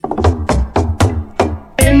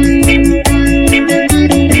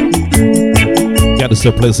It's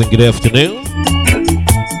a pleasant good afternoon.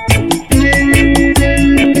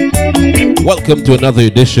 Welcome to another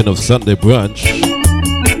edition of Sunday Brunch.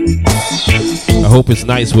 I hope it's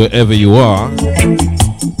nice wherever you are.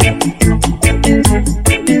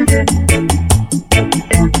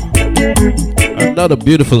 Another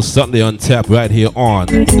beautiful Sunday on tap right here on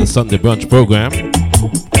the Sunday Brunch program.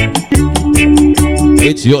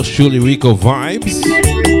 It's yours truly, Rico Vibes,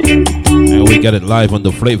 and we got it live on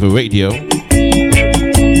the Flavor Radio,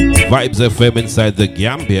 Vibes FM inside the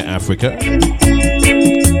Gambia, Africa,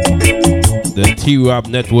 the T-Rob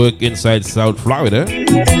Network inside South Florida,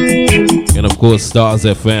 and of course Stars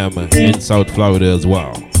FM in South Florida as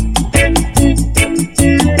well.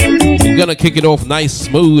 We're gonna kick it off nice,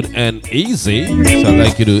 smooth, and easy, so I'd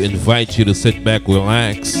like you to invite you to sit back,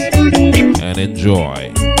 relax, and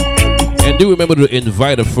enjoy. And do remember to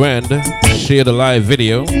invite a friend, share the live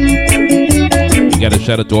video. You gotta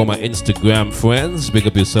shout out to all my Instagram friends. Big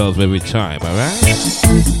up yourselves every time, alright?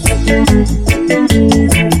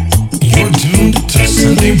 You're tuned to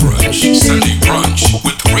Sunday Brunch. Sunday Brunch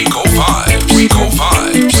with Rico Vibes. Rico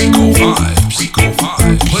Vibes. Rico Vibes. Rico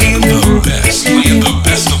Vibes. Playing the best. Playing the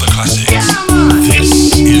best of the classics. This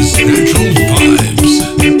is Natural Vibes.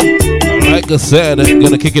 Like I said, I'm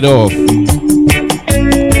gonna kick it off.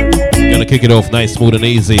 Gonna kick it off nice, smooth, and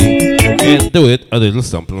easy, and do it a little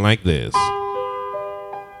something like this.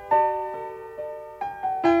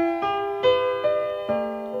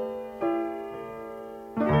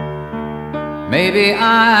 Maybe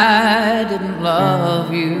I didn't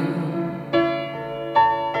love you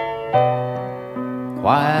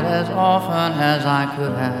quite as often as I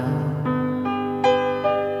could have,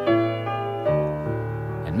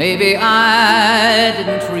 and maybe I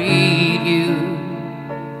didn't treat you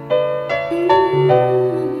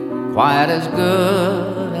quite as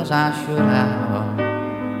good as I should have.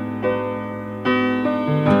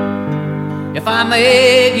 If I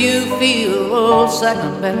made you feel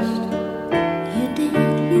second best, you did.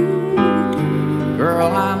 Girl,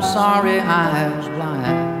 I'm sorry I was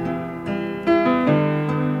blind.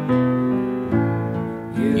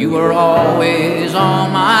 You were always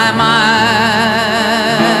on my mind.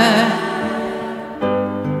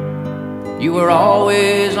 You were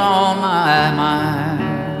always on my mind.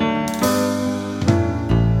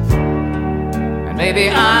 Maybe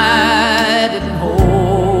I didn't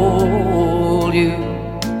hold you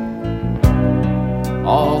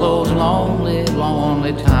all those lonely,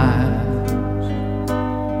 lonely times,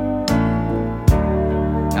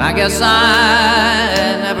 and I guess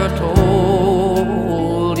I never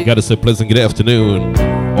told you. Got us a pleasant good afternoon,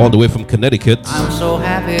 all the way from Connecticut. I'm so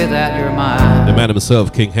happy that you're mine. The man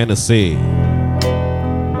himself, King Hennessy.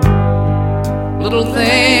 Little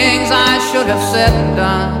things I should have said and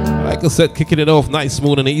done. Like I said, kicking it off nice,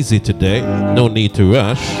 smooth, and easy today. No need to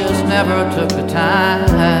rush. Just never took the time.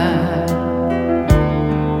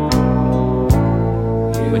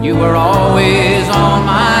 But you were always on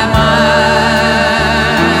my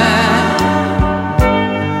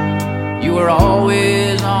mind. You were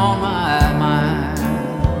always on my mind.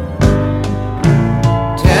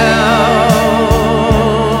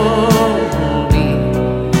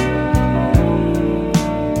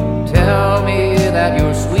 Tell me that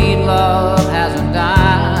your sweet love hasn't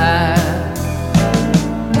died,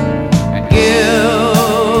 and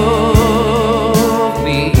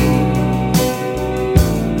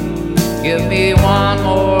give me one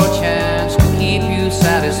more chance to keep you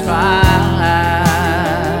satisfied.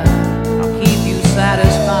 I'll keep you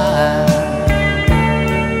satisfied.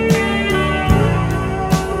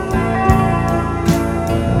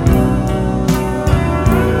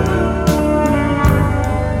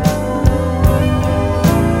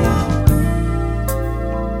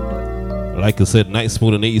 Like I said, nice,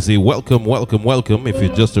 smooth, and easy. Welcome, welcome, welcome if you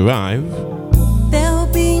just arrived. There'll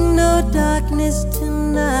be no darkness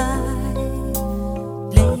tonight.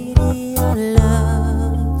 Lady, our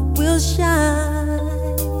love will shine.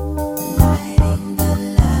 Lighting the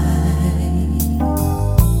light.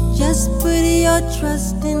 Just put your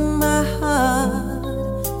trust in my heart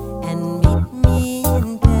and meet me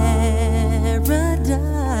in paradise.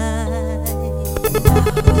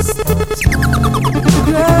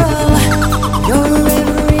 Girl, you're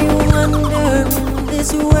every wonder in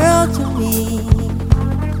this world to me.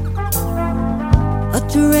 A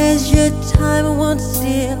treasured time won't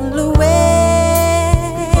steal away.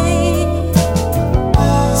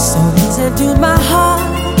 So listen to my heart,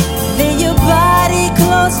 lay your body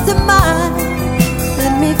close to mine.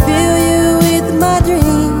 Let me fill you with my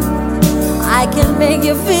dreams. I can make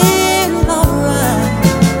you feel alright.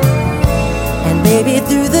 And baby,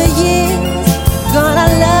 through the years, gonna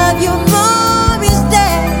love you more each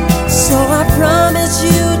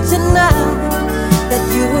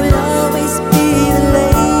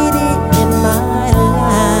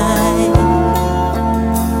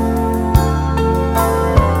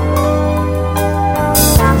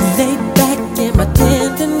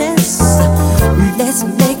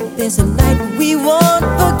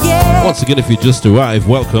Once again, if you just arrived,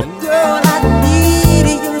 welcome. Girl, I need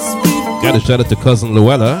your sweet Got a shout out to Cousin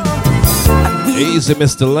Luella. Easy,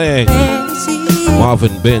 Mr. Lang. fantasy.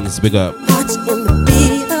 Marvin Benz, big up. Hearts in the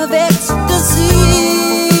beat of ecstasy.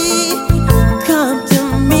 Come to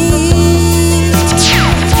me,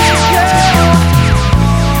 girl,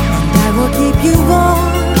 and I will keep you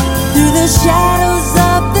warm through the shadows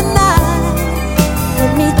of the night.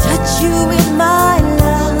 Let me touch you with my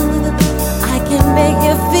love. I can make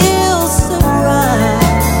you feel so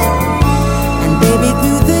right. And baby,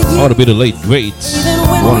 through the years, Ought to be the late great,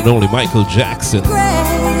 one and only Michael Jackson.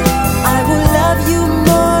 I will love you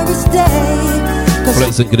more each day. 'Cause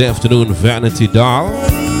Pleasant good afternoon, Vanity Doll.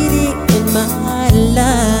 lady in my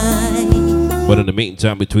life. But in the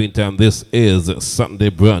meantime, between time, this is Sunday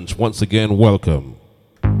Brunch. Once again, welcome.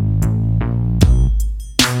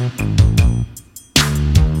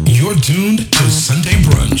 You're tuned to Sunday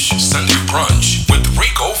Brunch. Sunday Brunch with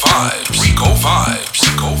Rico Vibes. Rico Vibes.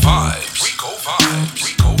 Rico Vibes. Rico Vibes.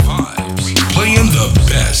 Rico Vibes. Playing the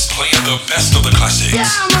best of the classics. Yeah,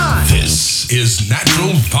 man. This is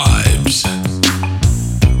Natural Vibes.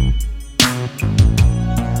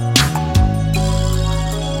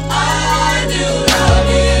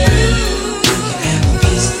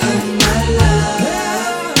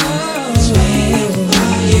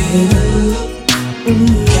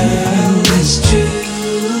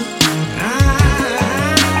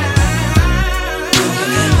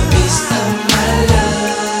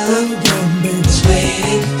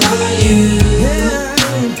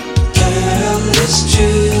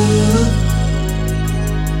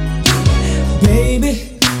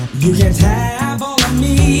 You can't have all of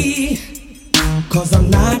me, 'cause I'm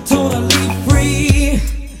not totally free.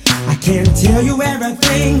 I can't tell you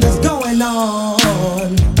everything that's going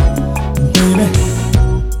on, baby.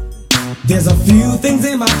 There's a few things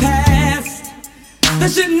in my past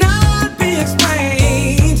that should not be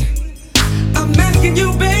explained. I'm asking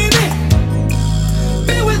you, baby,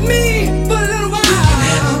 be with me for a little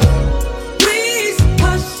while. Please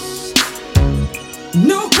hush,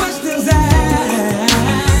 no questions asked.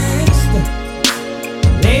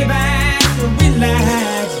 Lay back and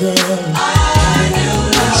relax, girl. I know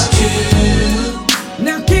it's true.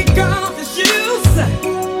 Now kick off your shoes.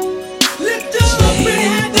 Lift your pretty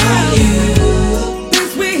head down.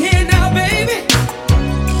 Since we're here now, baby,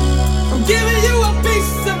 I'm giving you a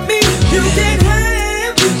piece of me. You can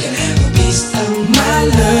have a piece of my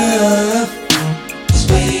love. It's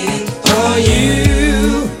waiting for you.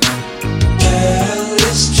 Girl,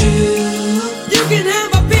 it's true. You can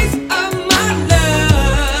have a piece of my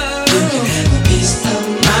love. You can have a piece of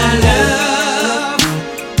my love.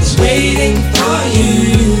 It's waiting for you.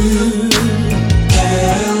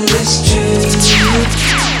 Girl, it's true.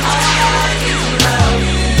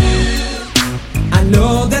 I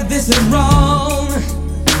know that this is wrong,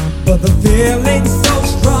 but the feeling's so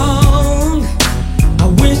strong. I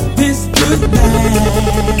wish this could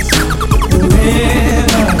last forever.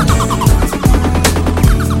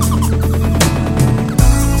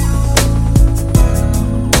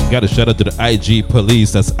 Got a shout out to the IG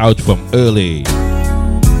police that's out from early.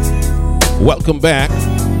 Welcome back,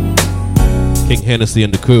 King Hennessy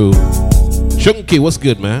and the crew. Chunky, what's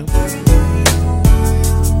good, man?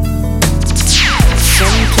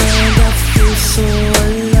 Sometimes I feel so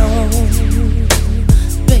alone,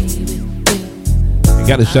 baby.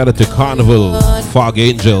 Got a shout out to Carnival Fog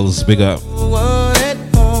Angels, big up. One at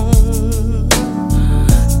home,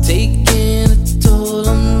 taking a toll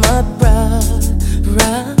on my pride.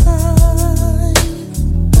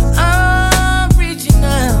 I'm reaching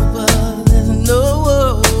out, but there's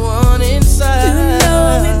no one inside. You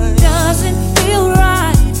know it doesn't feel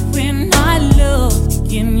right when I look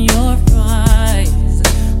in your eyes.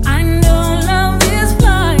 I know love is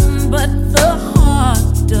blind, but the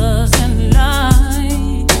heart doesn't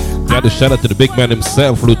lie. Got a shout out to the big man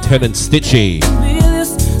himself, Lieutenant Stitchy.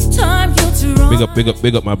 This time you're too Big up, big up,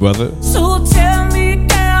 big up, my brother. So tell me,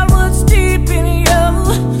 girl, what's deep in you?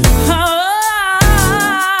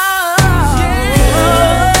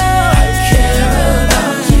 I care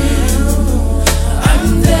about you.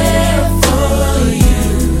 I'm there for you.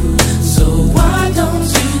 So why don't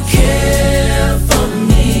you care for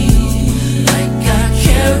me like I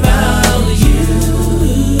care about you?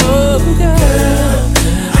 Oh, girl,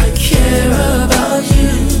 I care about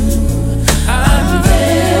you. I'm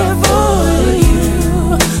there for you.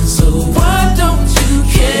 So why don't you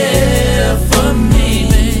care for me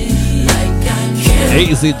like I care?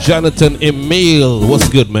 Easy Jonathan Emile, what's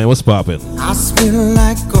good, man? What's poppin'? I spend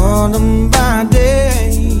like autumn by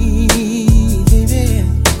day, baby.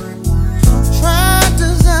 Try to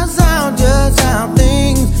suss out just how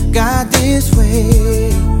things got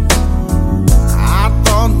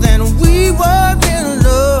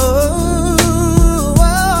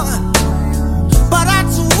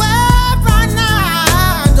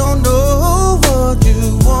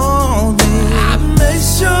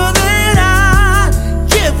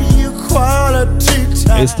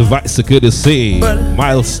Mr. Vice C,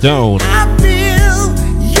 Milestone, I feel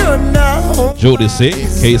you're not home. Jody C,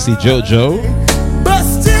 Casey JoJo, But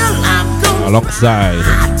still I'm gonna alongside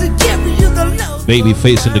try to give you the love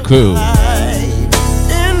Babyface and the crew. in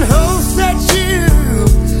hopes that you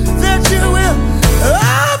will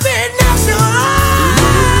open up your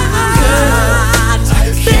heart,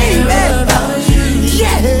 baby.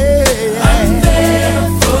 Yeah.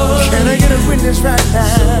 Can I get a witness right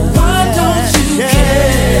now? Why don't you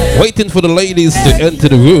care? Waiting for the ladies to enter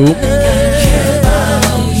the room.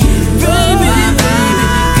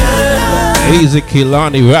 Easy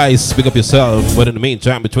Kilani Rice, pick up yourself. But in the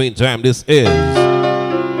meantime, between time, this is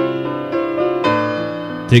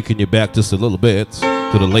taking you back just a little bit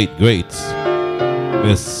to the late greats.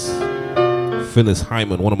 Miss Phyllis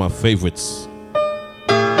Hyman, one of my favorites.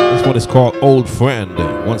 This one is called Old Friend.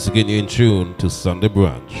 Once again, you're in tune to Sunday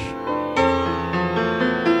Brunch.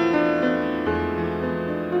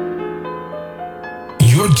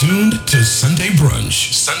 You're tuned to Sunday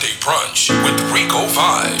Brunch. Sunday Brunch with Rico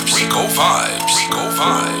Vibes. Rico Vibes. Rico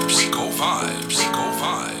Vibes. Rico Vibes. Rico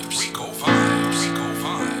Vibes. Rico Vibes. Rico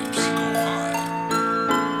Vibes. Rico Vibes.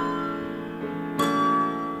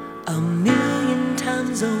 A million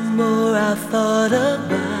times or more I've thought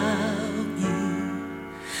about you.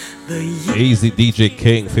 The Easy DJ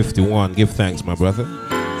King 51. Give thanks, my brother.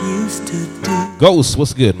 used to do Ghost,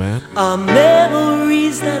 what's good, man? are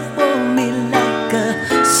memories that warm me like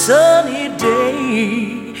a sunny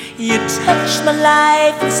day. You touched my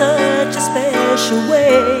life in such a special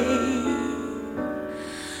way.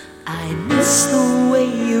 I miss the way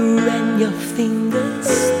you ran your fingers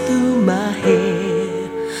through my hair.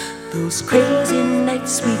 Those crazy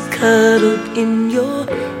nights we cuddled in your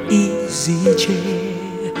easy chair.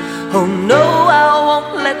 Oh no, I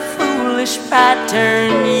won't let foolish pride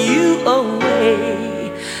turn you away.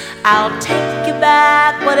 I'll take you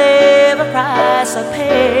back, whatever price I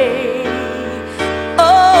pay.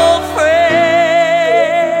 Oh,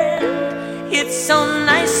 friend, it's so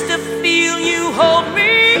nice to feel you hold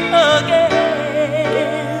me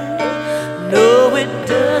again. No, it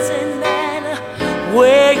doesn't matter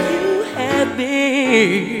where you have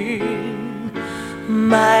been.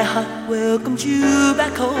 My heart welcomes you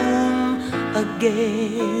back home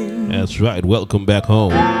again. That's right, welcome back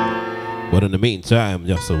home. But in the meantime,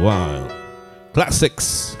 just a while.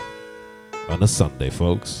 Classics on a Sunday,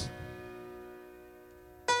 folks.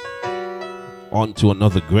 On to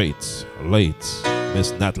another great, late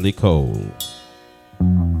Miss Natalie Cole.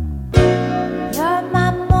 You're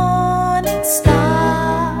my morning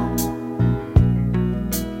star,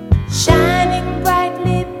 shining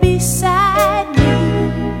brightly beside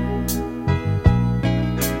me.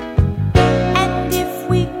 And if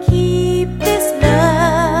we keep this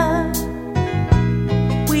love,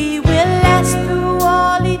 we will last through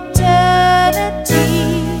all eternity.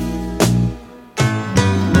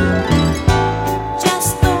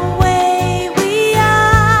 Just the way we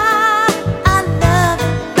are, I love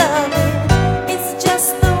it. It's just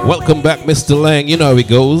the Welcome back, Mr. Lang. You know how it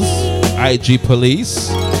goes. IG Police.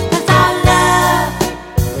 Cause our love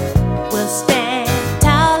will stand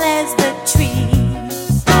tall as the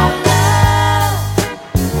trees. Our love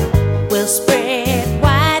will spread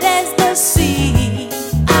wide as the sea.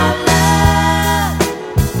 Our love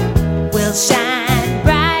will shine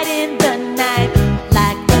bright in the night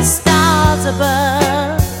like the stars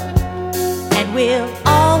above. And we'll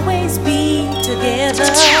always be together.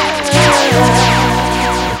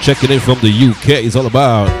 Checking in from the UK. It's all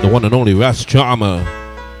about the one and only Ras Charmer.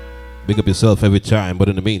 Big up yourself every time. But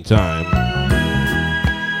in the meantime,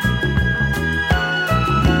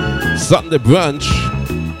 Sunday Brunch,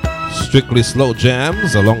 strictly slow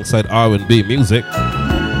jams alongside R&B music.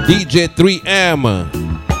 DJ 3M.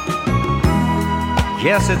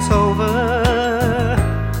 Yes, it's over,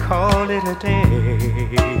 call it a day.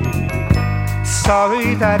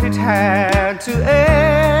 Sorry that it had to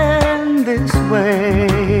end this way.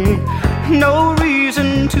 No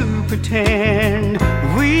reason to pretend,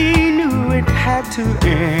 we knew it had to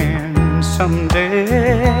end someday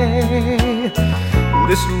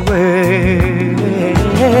this way.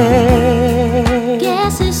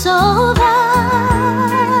 Guess it's over,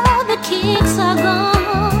 the kicks are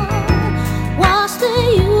gone. What's the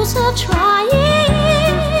use of trying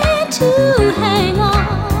to hang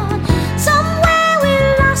on? Somewhere we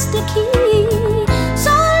lost the key,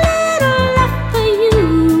 so little left for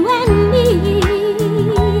you and me.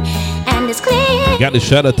 And it's clear, Got to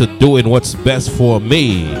shout out to doing what's best for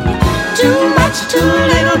me. Too much, too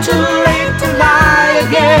little, too late to lie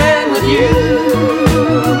again with you.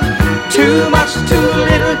 Too much, too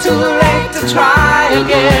little, too late to try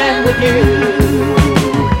again with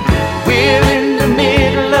you.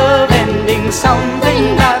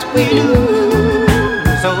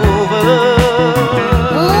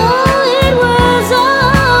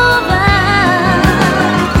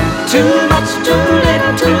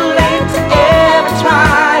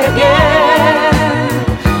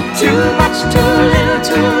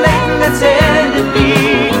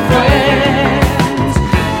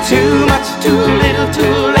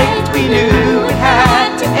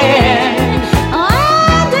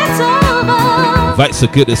 Invite so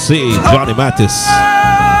good to see Johnny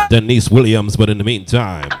Mattis, Denise Williams, but in the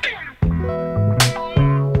meantime,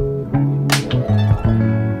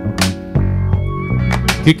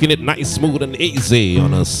 kicking it nice, smooth, and easy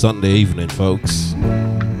on a Sunday evening, folks.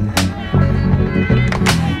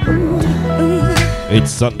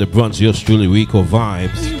 It's Sunday brunch, yours truly, Rico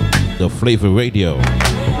Vibes, the Flavor Radio,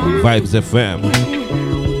 Vibes FM.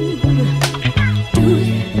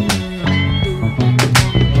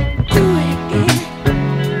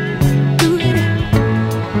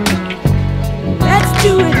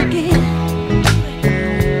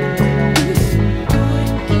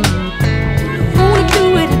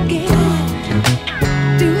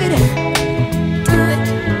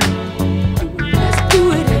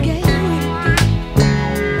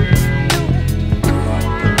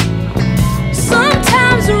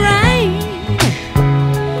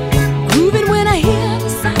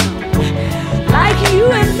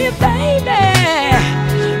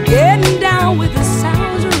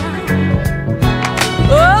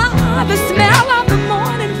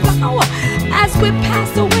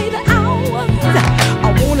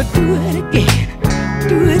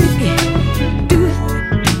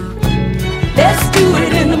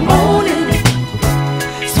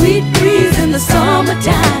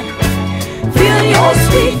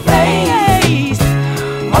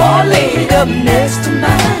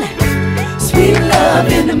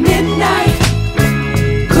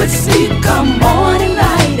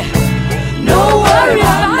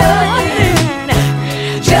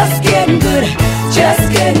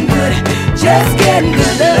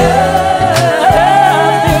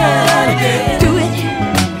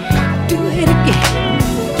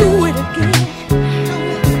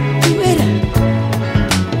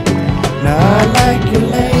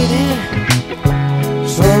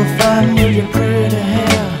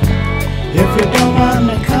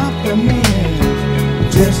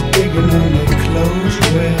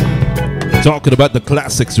 Talking about the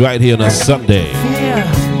classics right here on a Sunday.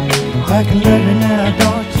 I can love you now,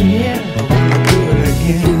 don't you hear? I wanna do it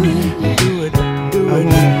again. Do it. I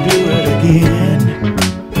wanna do it again.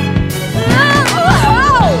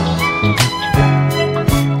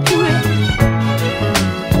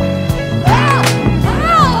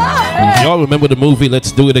 Y'all remember the movie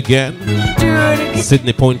Let's Do It Again?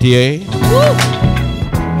 Sidney Poitier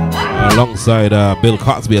alongside Bill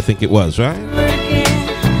Cosby, I think it was, right?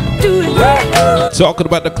 Talking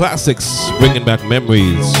about the classics, bringing back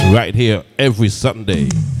memories right here every Sunday.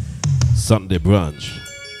 Sunday brunch.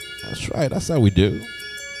 That's right, that's how we do.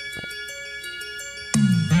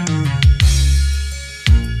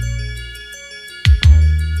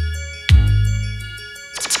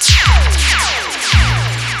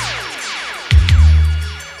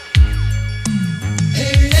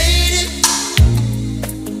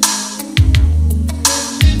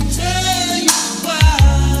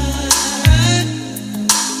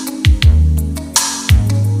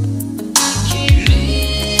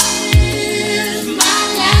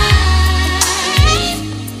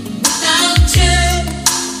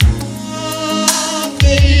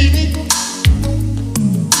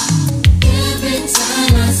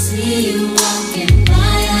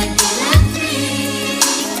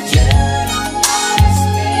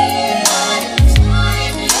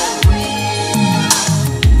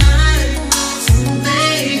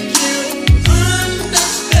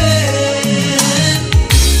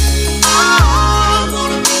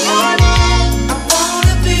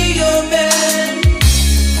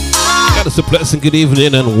 It's a pleasant good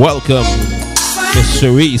evening and welcome Miss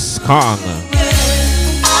Cherise Kong.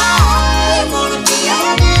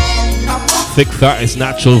 Thick Thighs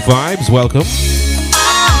Natural Vibes, welcome.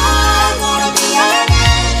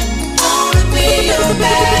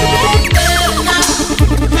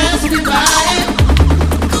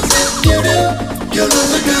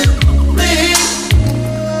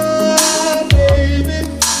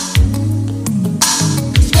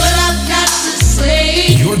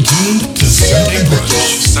 You're tuned to Sunday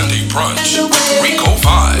Brunch. Sunday Brunch with Rico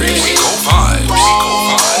Vibes. Rico Vibes. Rico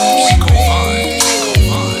Vibes. Rico Vibes. Rico Vibes.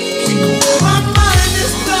 Rico Vibes. My mind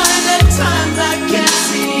is blind at times. I can't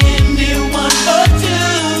see anyone but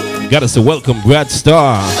you. Got us a welcome, Brad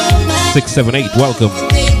Starr. 678, welcome.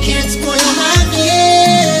 They can't spoil my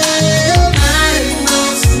feel. I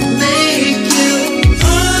must make you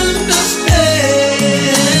understand.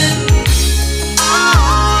 I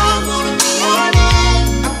wanna be your man.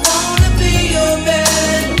 I wanna be your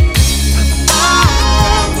man. I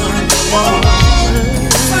wanna be your man.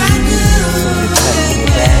 If I knew it,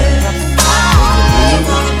 I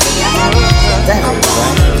wanna be your man. I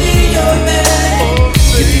wanna be your man. I wanna be your man.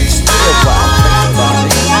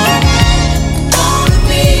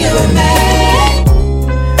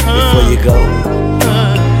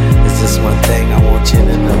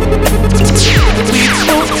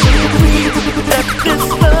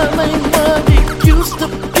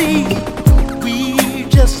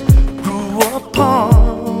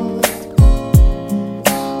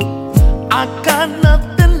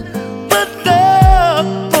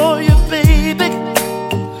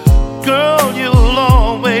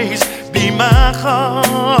 my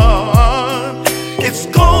heart. It's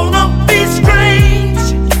gonna be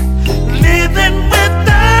strange living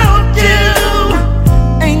without you.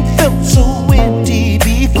 Ain't felt so empty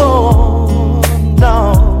before,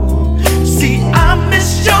 no. See, I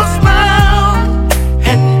miss your smile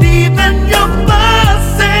and even your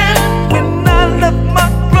fussing when I left my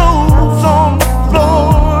clothes on the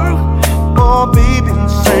floor. Oh, baby,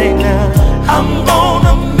 say now, I'm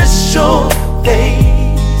gonna miss your face.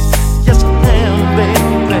 Yes, I am,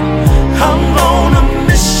 baby. I'm gonna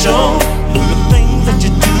miss your the things that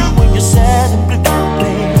you do when you're sad and blue,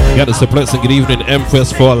 baby. Got us a pleasant good evening,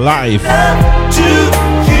 Empress for life. To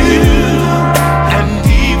you, and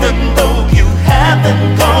even though you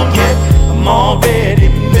haven't gone yet, I'm already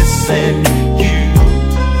missing you.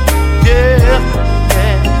 Yeah,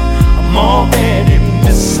 yeah, I'm already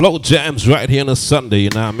missing. Slow jams right here on a Sunday, you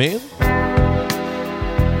know what I mean?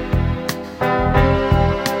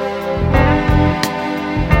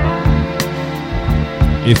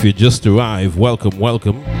 If you just arrived, welcome,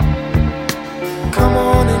 welcome. Come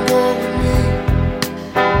on and go with me.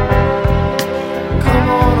 Come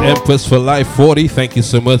on. Empress for Life 40, thank you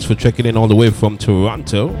so much for checking in all the way from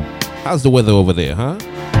Toronto. How's the weather over there, huh?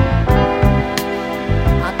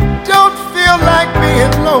 I don't feel like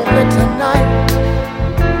being lonely tonight.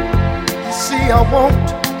 You see, I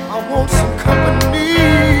want some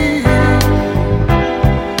company.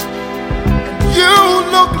 And you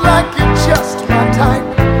look like you're just my type.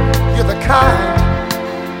 You're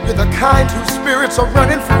the kind whose spirits are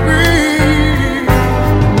running free.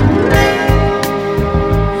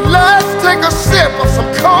 Let's take a sip of some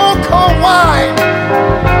cold, cold wine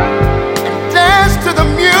and dance to the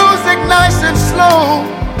music nice and slow.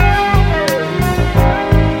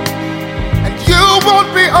 And you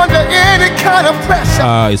won't be under any kind of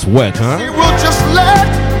pressure. It's wet, huh? We'll just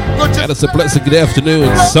That is a pleasant good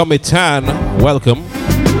afternoon. Summit Tan, welcome.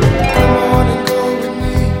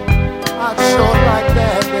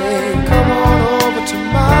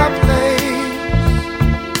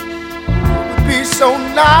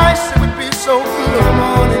 Nice, it would be so good. Come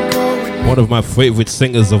on and go with me. One of my favorite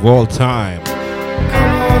singers of all time,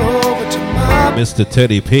 Come on over to my Mr.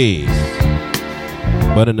 Teddy P.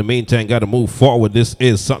 But in the meantime, gotta move forward. This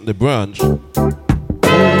is Sunday Brunch.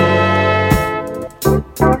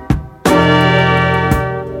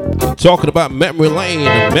 Talking about memory lane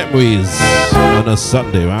and memories on a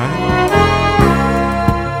Sunday, right?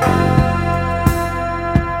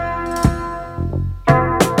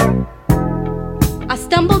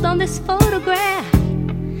 This photograph,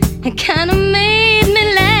 it kind of made me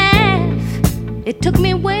laugh. It took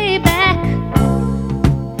me way back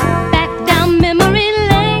down memory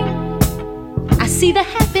lane. I see the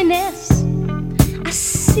happiness, I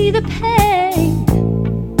see the pain.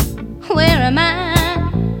 Where am I?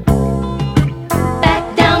 Back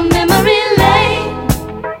down memory lane.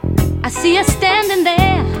 I see us standing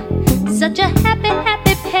there, such a happy,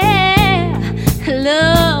 happy pair.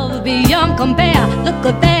 Love beyond compare. Look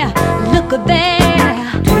at there, look at there.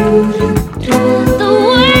 The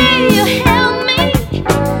way you held me,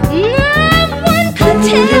 no one could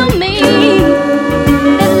tell me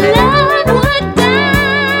that love would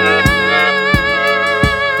die.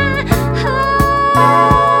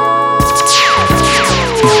 Oh,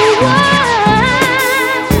 why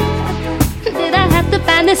did I have to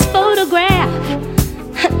find this photograph?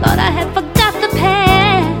 I thought I had forgot the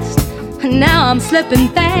past. Now I'm slipping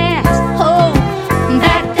fast. Oh,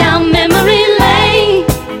 back down memory lane.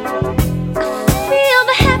 I feel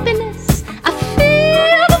the happiness, I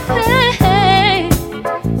feel the pain.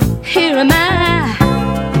 Here am I,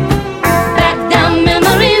 back down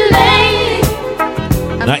memory lane.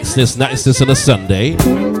 Niceness on a Sunday.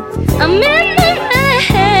 I'm in the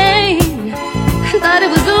rain. Thought it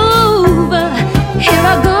was over. Here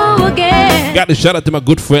I go again. Got to shout out to my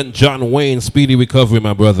good friend John Wayne. Speedy recovery,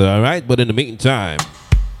 my brother, alright? But in the meantime,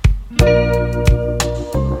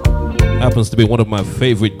 happens to be one of my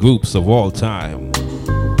favorite groups of all time.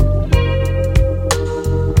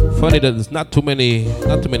 Funny that there's not too many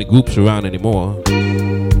groups around anymore.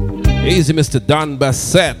 Easy Mr. Don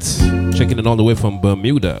Bassett, checking in all the way from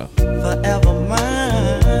Bermuda. forever mine.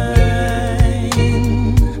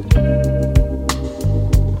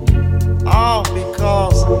 All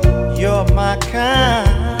because you're my kind.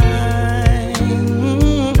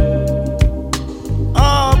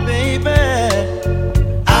 Oh, baby,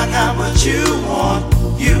 I got what you want.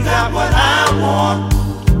 You got what I want.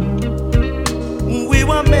 We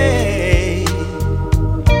were made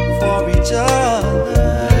for each other.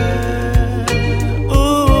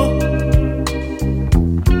 Ooh.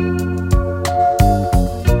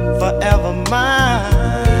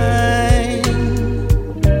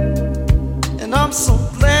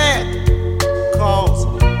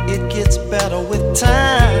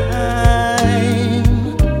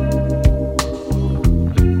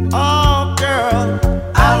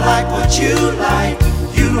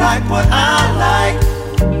 like what I like.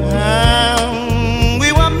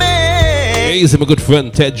 We were made. Easy, my good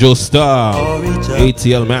friend Ted Joe Star.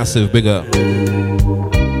 ATL Massive, big up.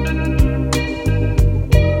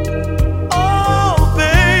 Oh,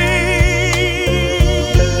 baby,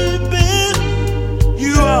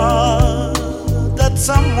 you are that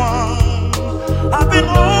someone I've been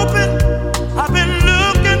hoping, I've been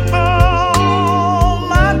looking for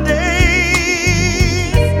my days.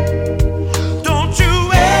 Don't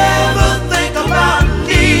you ever think about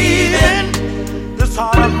leaving this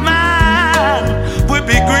heart of mine would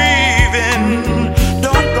be grieving.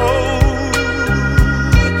 Don't go,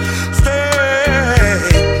 stay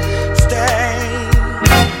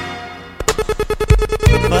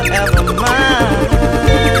forever mine.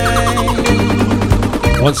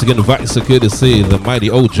 Once again, Vice Security say the mighty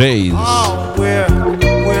OJs. Oh, we're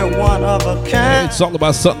one of a kind. It's all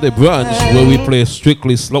about Sunday brunch, where we play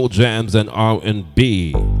strictly slow jams and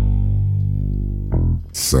R&B.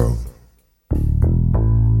 So,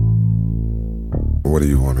 what do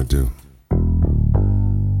you want to do?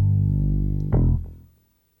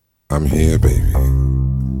 I'm here, baby.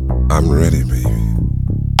 I'm ready, baby.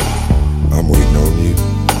 I'm waiting on you.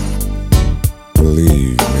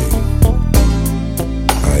 Believe me,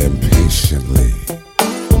 I am patiently.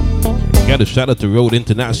 Got a shout out to Road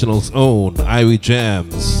International's own Irie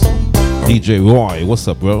Jams. DJ Roy, what's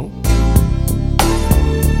up, bro?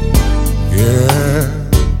 Yeah,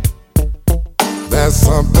 there's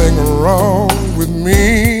something wrong with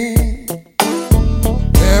me.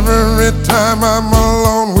 Every time I'm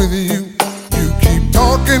alone with you, you keep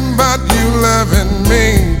talking about you loving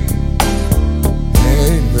me.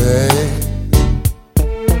 Hey, babe,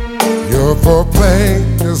 your foreplay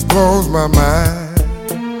just blows my mind.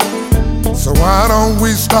 So why don't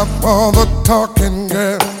we stop all the talking,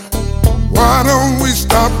 girl? Why don't we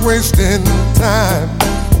stop wasting time?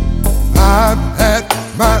 I've had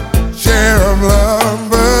my share of love,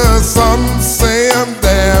 but some say I'm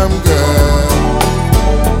damn good.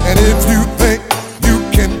 And if you think you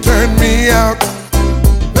can turn me out,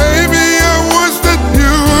 baby, I wish that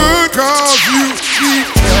you would. 'Cause you keep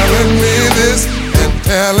telling me this and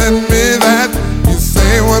telling me that. You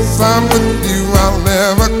say once I'm with you, I'll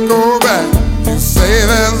never go back. You say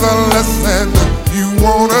there's a lesson that you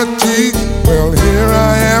wanna teach. Well, here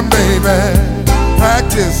I am, baby.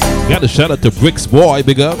 Practice. Got a shout out to Bricks Boy,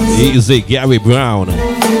 big up. Easy, Gary Brown.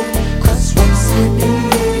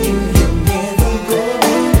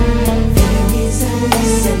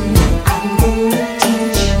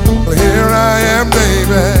 Well, here I am,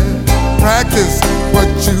 baby. Practice what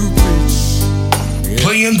you preach.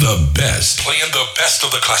 Playing the best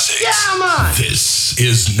of the classics. Yeah, man. This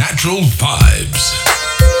is Natural Vibes.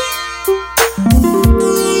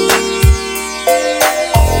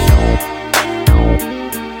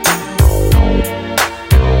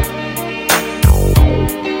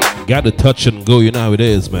 Got to touch and go, you know how it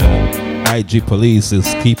is, man. IG Police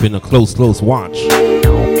is keeping a close watch.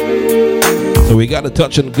 So we got to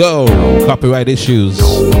touch and go. Copyright issues.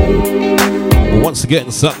 But once again,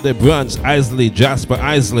 Sunday brunch, Isley, Jasper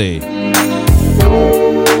Isley.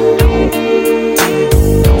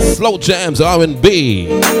 Slow jams, R&B.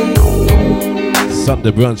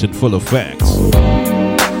 Sunday brunch in full effect.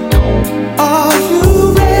 Are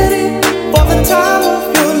you ready for the time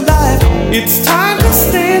of your life? It's time to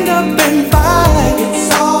stand up and fight.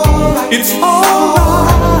 It's alright. It's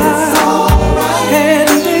alright. It's alright. Hand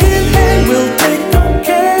in hand, we'll take the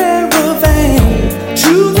caravan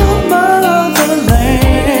to the motherland.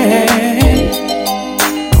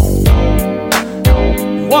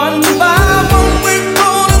 One by one, we're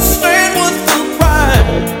gonna stand with the pride,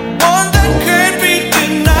 one that can't be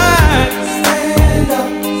denied. Stand up,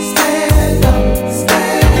 stand up,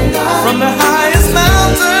 stand up. From the highest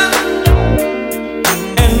mountain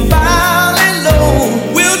and valley low,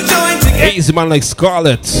 we'll join together. Easy man like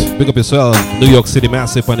Scarlett. Big up yourself. New York City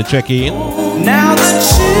Massive on the check-in. Now the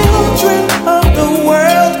children of the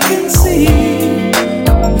world can see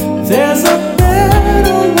there's a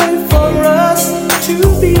better way for us to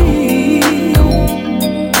be.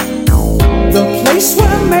 The place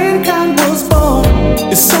where mankind was born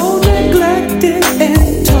is so neglected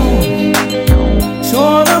and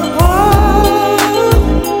torn apart.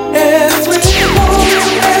 Every woman,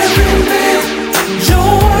 every man,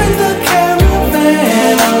 join the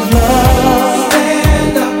caravan of love.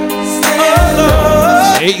 Stand up, stand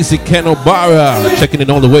up. Easy Ken Obara checking in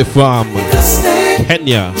all the way from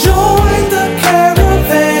Kenya. Join the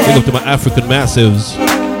caravan. Big up to my African massives.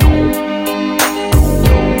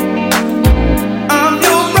 I'm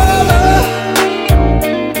your brother.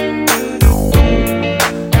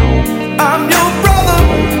 I'm your brother.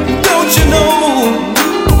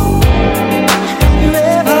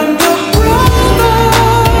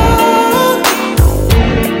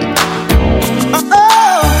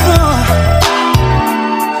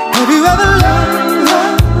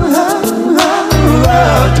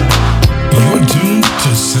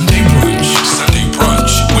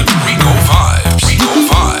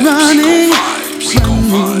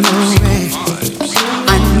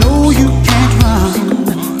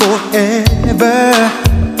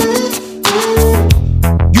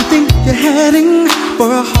 for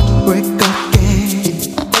a heartbreak again,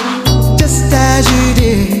 just as you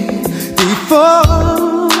did before.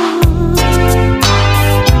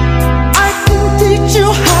 I can teach you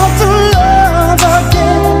how to love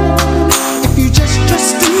again if you just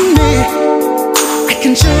trust in me. I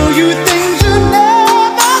can show you things you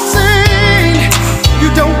never seen. You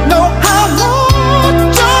don't know how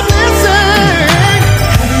much I'm missing.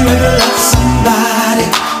 Have you ever loved somebody?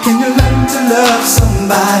 Can you learn to love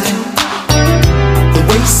somebody the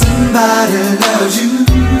way somebody loves you?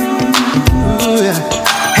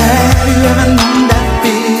 Have you ever known that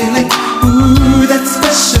feeling? Ooh, that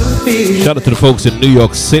special feeling. Shout out to the folks in New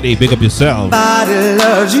York City. Big up yourself. Somebody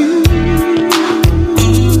loves you.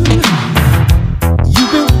 You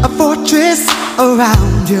built a fortress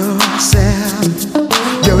around yourself.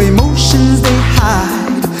 Your emotions they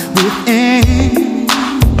hide within.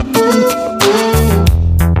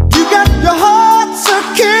 You got your heart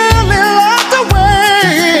securely locked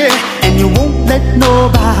away, and you won't let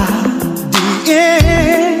nobody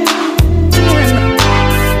in.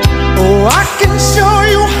 Oh, I can show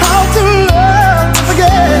you how to love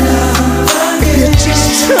again. If you just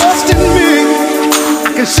trust in me, I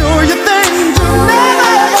can show you things you never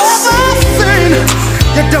ever seen.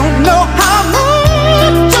 You don't know how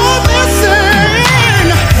much you're missing.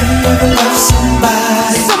 Have you ever loved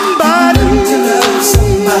somebody? Somebody to love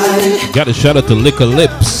somebody. Got a shout out to Liquor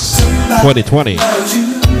Lips 2020.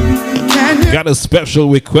 Got a special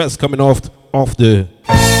request coming off the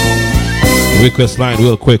request line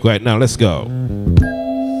real quick right now. Let's go.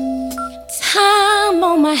 Time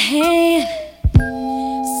on my hand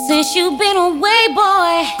since you've been away,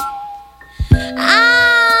 boy.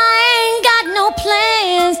 I ain't got no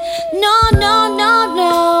plans. No, no, no,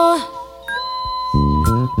 no.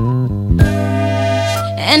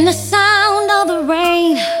 And the sound of the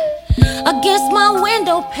rain against my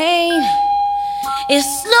window pane is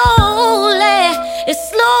slowly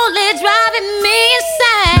driving me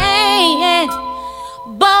insane.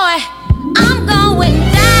 Boy, I'm going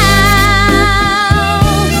down.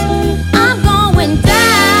 I'm going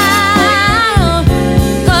down.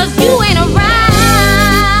 'Cause you ain't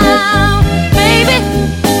around, baby.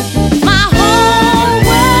 My whole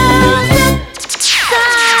world's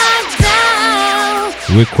upside down.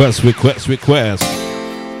 Request.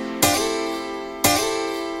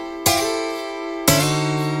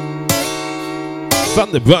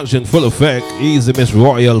 Sunday brunch in full effect. Easy Miss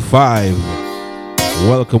Royal 5.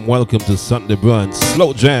 Welcome to Sunday brunch.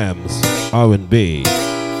 Slow jams, R&B.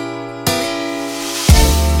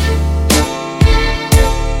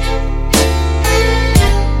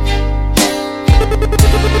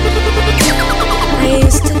 I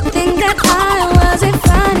used to think that I wasn't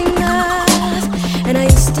fine enough, and I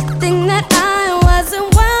used to think that I wasn't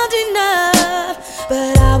wild enough.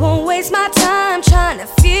 But I won't waste my time trying to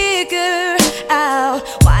figure out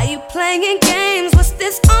why you playing games. What's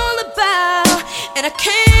this all about? And I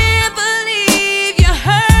can't believe you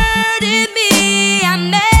hurting me. I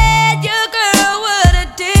met your girl, what a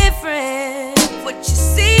difference. What you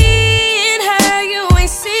see in her, you ain't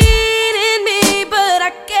seen in me. But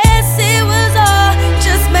I guess it was all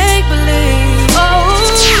just make believe. Oh,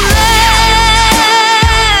 love,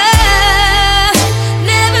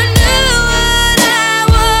 never knew what I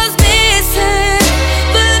was missing,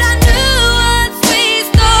 but I knew once we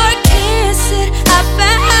start kissing, I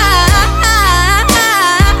found love.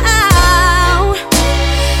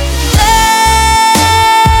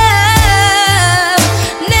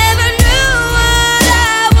 Never knew what I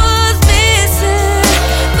was missing,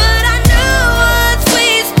 but I knew once we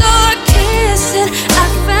start kissing, I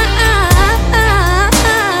found.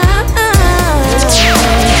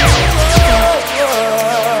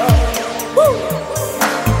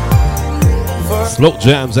 Slow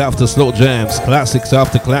jams after slow jams. Classics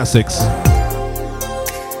after classics.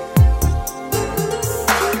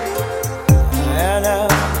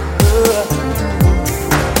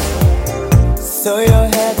 So you're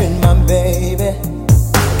having my baby,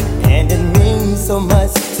 and it means so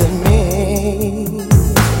much to me.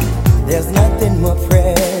 There's nothing more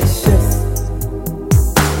precious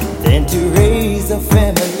than to raise a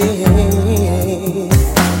family.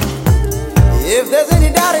 If there's any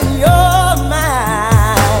doubt in your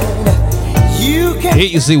mind, you can.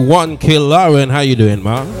 Easy 1K Lauren, how you doing,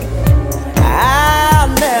 man? I'll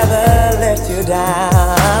never let you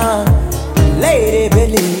down, lady,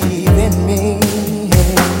 believe in me.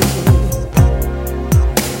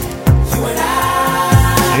 You and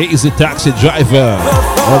I, Easy taxi driver,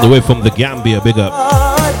 all the way from the Gambia, big up.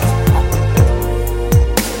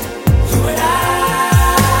 you and I,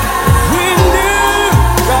 we knew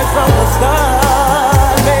right from the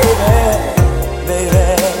start, baby, baby.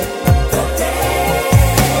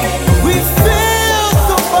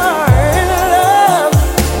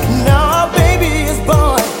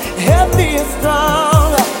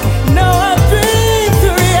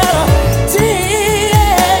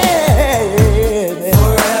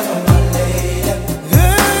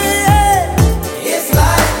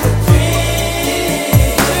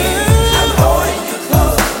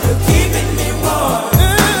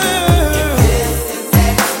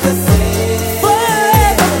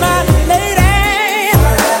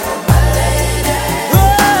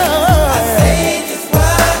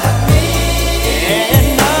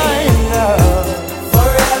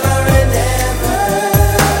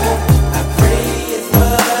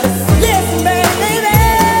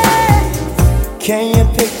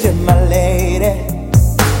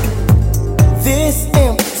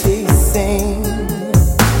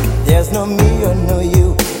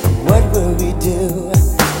 do,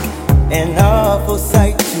 an awful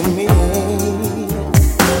sight to me.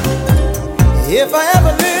 If I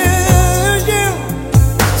ever lose you,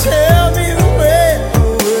 tell me where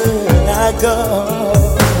will I go?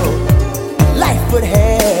 Life would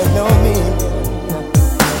have no meaning,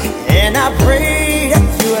 and I pray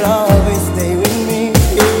that you will always stay with me.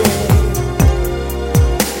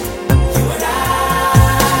 You and I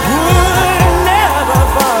would never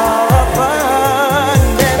fall apart,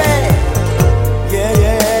 baby. Yeah,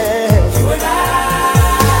 yeah. You and I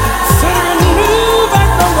suddenly knew back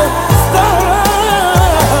from the start,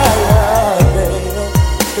 baby.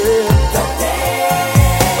 The day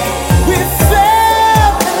we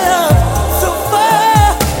fell in love so far.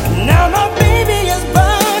 Now my baby is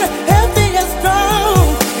born, healthy and strong,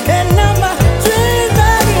 and now my dreams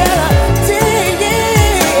are reality.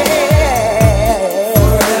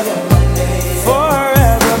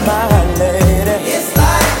 Forever, my lady. It's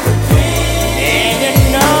like a dream, and you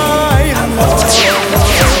know. Yes, you are.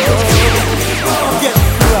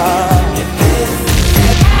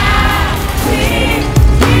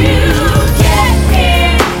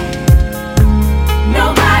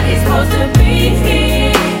 Nobody's supposed to be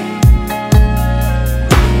here.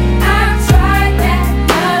 I've tried that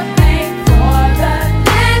nothing for the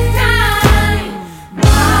last time.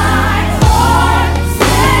 My heart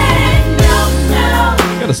said no, no.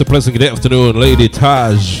 Yeah, it's a pleasant good afternoon, Lady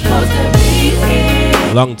Taj. Supposed to be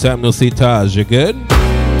here, Long time no see, Taj. You good?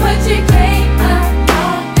 but you came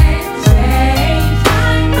along and changed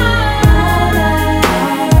my mind.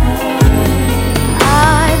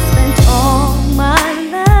 I've spent all my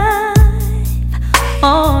life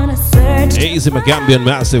on a search Easy McGambian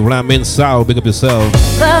Massive Ramin Sao, big up yourself.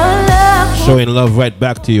 for love. Showing love right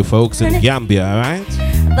back to you folks in Gambia, alright?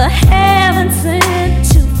 The heavens sent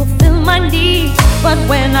to fulfill my needs, but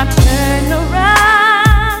when I turn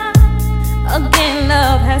around, again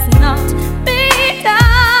love has not been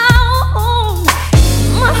down.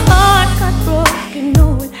 My heart got broken,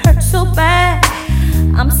 no, it hurt so bad.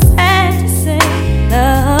 I'm sad to say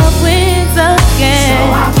love wins again. So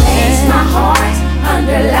I place my heart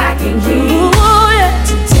under lock and key Ooh, yeah.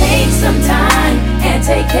 to take some time and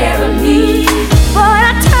take care of me. But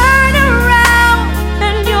I turn around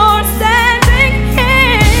and you're standing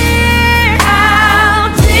here. How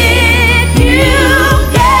did you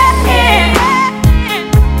get here?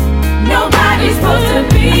 Nobody's supposed to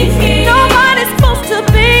be here. Nobody's supposed to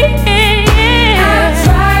be here. I've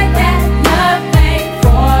tried that nothing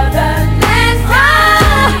for the last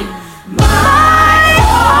time. My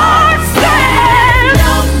heart said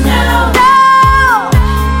no, no.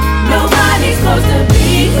 Nobody's supposed to be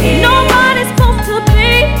here. Nobody's supposed to be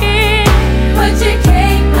here. But you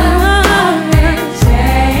came along and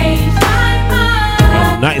changed my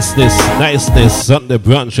mind. Niceness, Sunday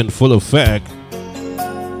brunch in full effect.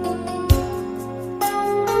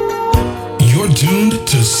 You're tuned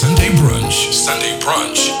to Sunday Brunch. Sunday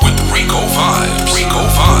Brunch with Rico Vibes. Rico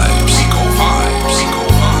Vibes. Rico Vibes. Rico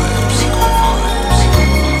Vibes. Rico Vibes.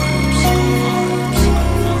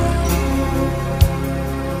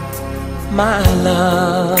 My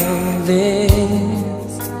love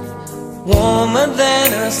is warmer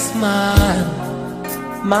than a smile.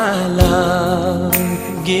 My love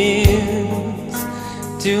gives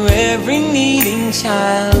to every needing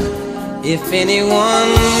child. If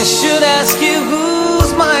anyone should ask you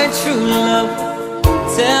who's my true love,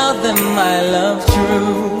 tell them my love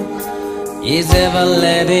true is ever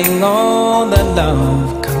letting all the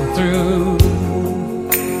love come through.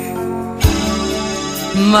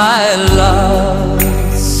 My love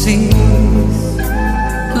sees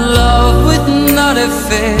love with not a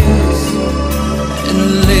face and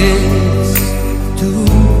lives to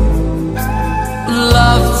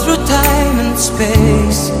love through time and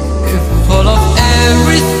space. Full of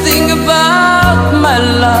everything about my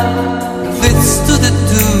love fits to the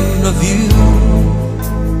tune of you,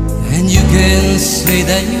 and you can say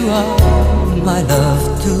that you are my love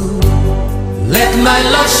too. Let my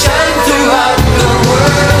love shine throughout the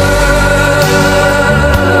world,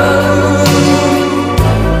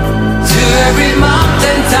 to every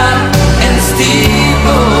mountain top and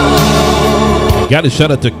steeple. Got a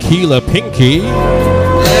shout out to Keela Pinky.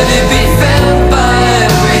 Let it be felt by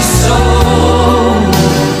every soul.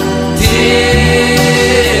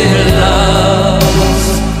 Dear loves,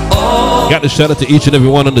 all Got a shout out to each and every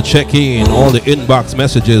one on the check-in, all the inbox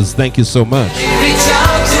messages. Thank you so much. reach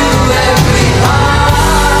out to every heart,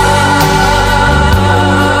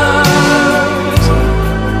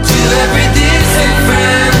 to every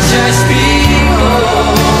disenfranchised people,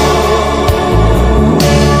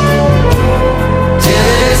 till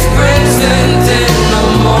it's present and no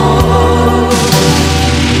more.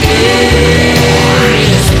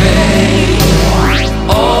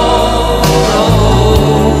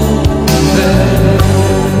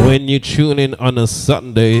 you tune in on a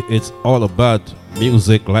Sunday, it's all about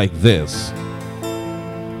music like this.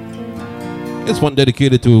 It's one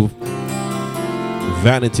dedicated to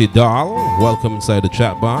Vanity Doll. Welcome inside the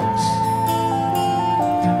chat box.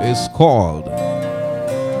 It's called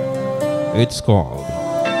I'm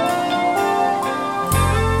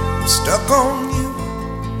stuck on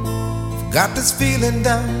you. Got this feeling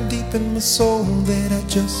down deep in my soul that I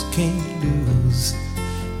just can't lose.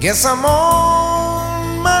 Guess I'm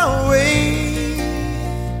on my way.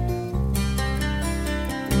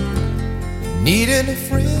 Needing a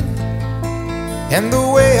friend, and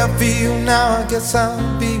the way I feel now, I guess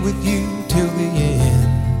I'll be with you till the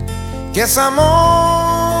end. Guess I'm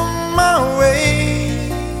on my way.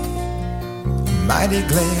 Mighty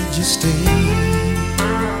glad you stayed.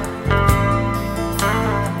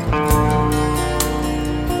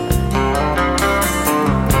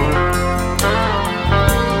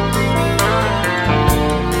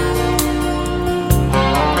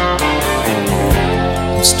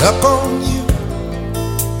 Stuck on you,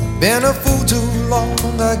 been a fool too long.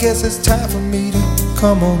 I guess it's time for me to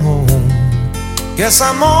come on home. Guess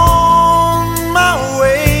I'm on my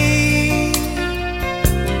way.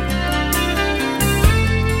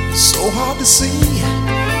 So hard to see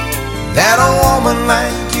that a woman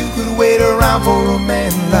like you could wait around for a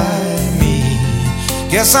man like me.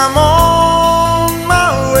 Guess I'm on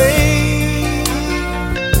my way.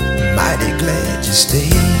 Mighty glad you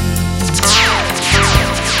stayed.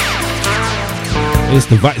 It's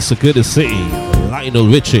the Vice of Good to See, Lionel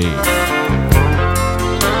Richie.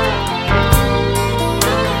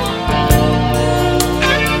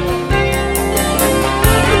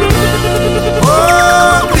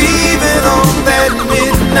 Oh, leaving on that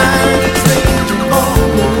midnight train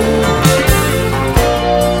tomorrow,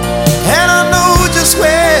 and I know just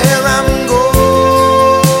where I'm going.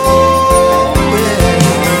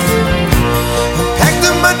 I packed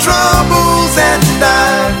up my troubles and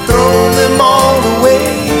I throw them all away.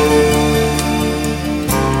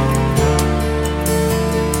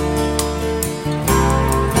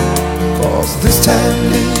 This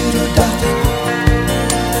time, little darling,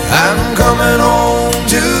 I'm coming home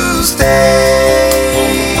to stay.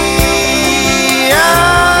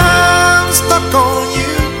 I'm stuck on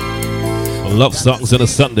you. Love songs on a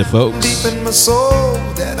Sunday, folks. Deep in my soul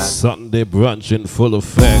that Sunday brunch in full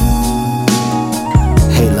effect.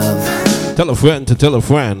 Hey, love. Tell a friend to tell a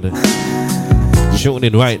friend. Tune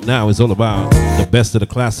in right now is all about the best of the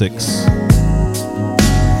classics.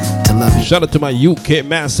 Shout out to my UK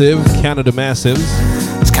Massive, Canada Massives.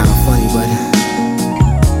 It's kind of funny, but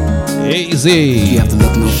easy. You have to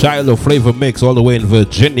look no Shiloh Flavor Mix all the way in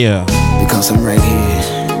Virginia. Because I'm right here.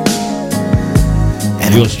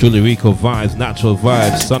 And yours truly, Rico Vibes, Natural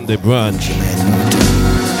Vibes, Sunday Brunch.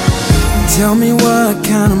 Tell me what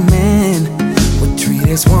kind of man would treat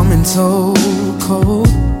this woman so cold.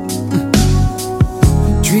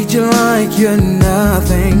 Treat you like you're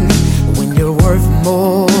nothing when you're worth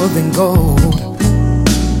more than gold.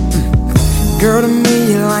 Girl, to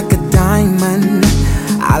me you're like a diamond.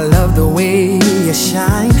 I love the way you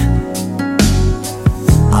shine.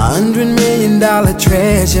 $100 million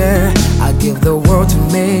treasure, I give the world to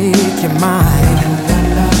make you mine.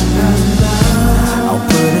 I'll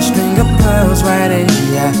put a string of pearls right in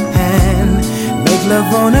your hand. Make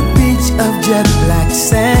love on a beach of jet black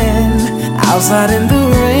sand. Outside in the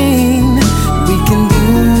rain, we can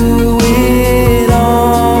do it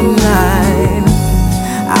all night.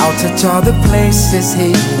 I'll touch all the places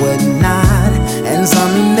he would not, and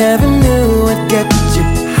some he never knew would get you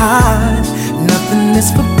hot. Nothing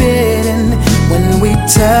is forbidden when we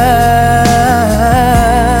touch.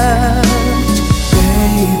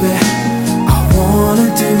 Baby, I wanna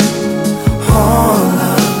do all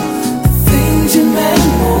of the things your man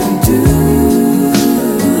won't do.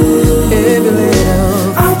 Every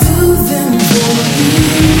little I'll do them for you.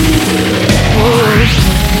 Oh,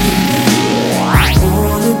 I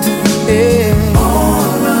wanna do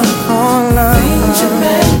all of things your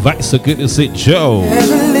man. Vice of Good to See, Joe.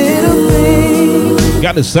 Every little thing.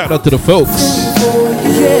 Got to shout out to the folks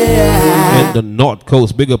in the North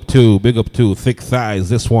Coast. Big up to Thick Thighs.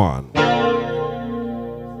 This one.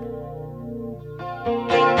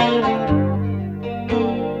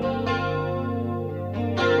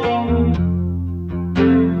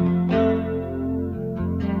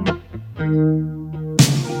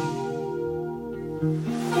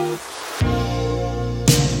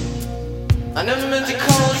 I never meant to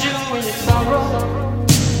call you in your sorrow.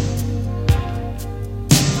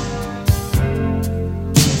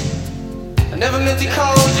 I never meant to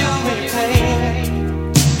call you in your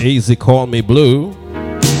pain. Easy Call Me Blue.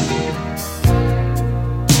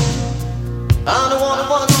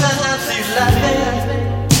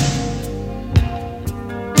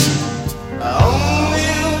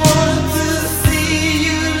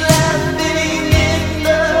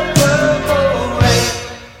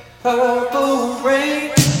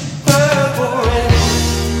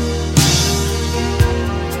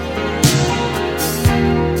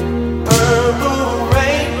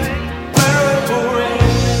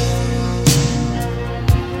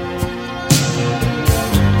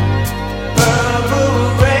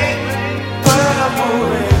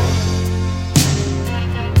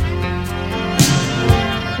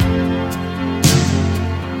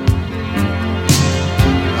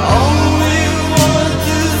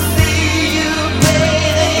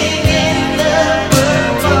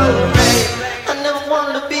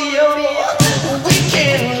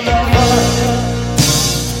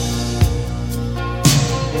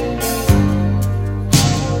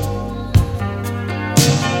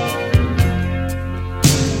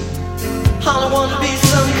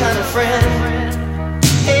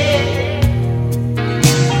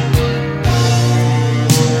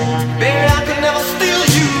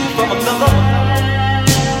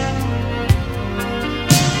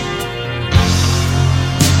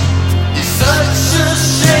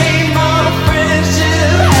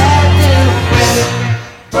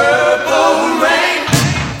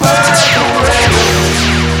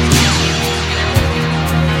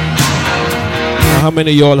 How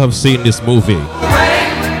many of y'all have seen this movie?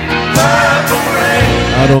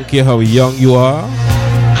 I don't care how young you are.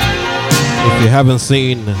 If you haven't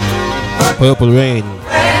seen Purple Rain,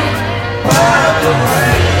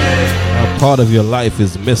 a part of your life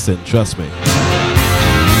is missing, trust me.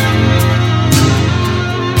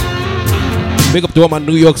 Big up to all my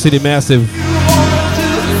New York City massive.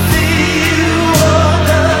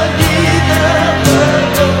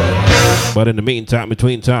 But in the meantime,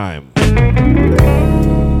 between time,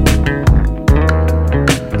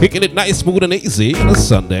 kicking it nice, smooth, and easy on a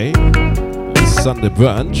Sunday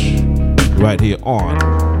brunch, right here on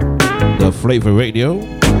the Flavor Radio,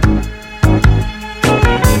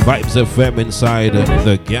 Vibes FM inside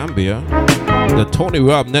the Gambia, the Tony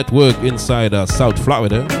Robb Network inside South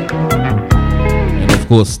Florida, and of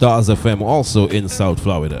course Stars FM also in South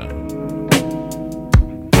Florida.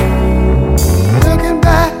 Looking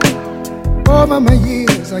back over my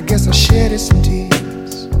years, I guess I shedded some tears.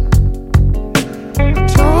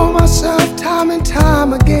 Told myself time and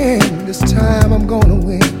time again, this time I'm gonna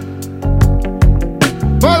win.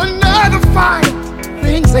 But another fight,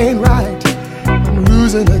 things ain't right, I'm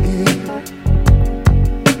losing again.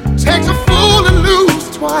 Takes a fool to lose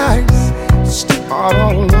twice, start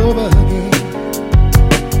all over again.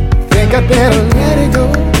 Think I better let it go.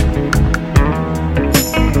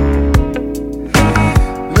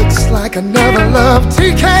 Looks like another love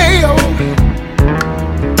TKO.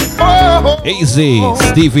 Easy,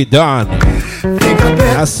 Stevie Don.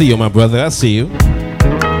 I see you, my brother. I see you.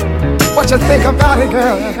 What you think about it,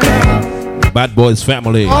 girl? Bad Boys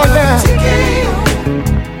Family. Oh, yeah.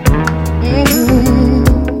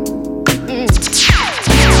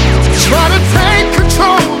 Try to take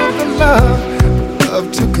control of the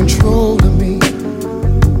love to control of me.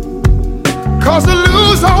 Cause I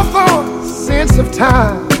lose all thought, sense of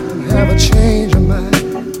time, and have a change of mind.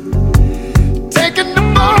 Taking the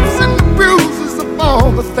bumps and the bruises of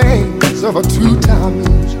all the things of a two-time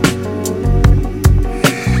loser.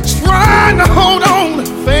 Trying to hold on and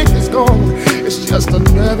think it's gone. It's just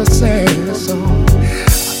another sad song. I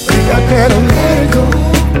think I better let it go.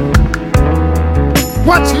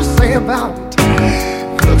 What you say about it?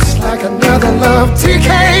 Looks like another love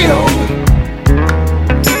TKO.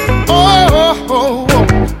 Oh, oh, oh, oh.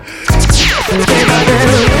 I think I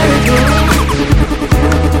better let it go.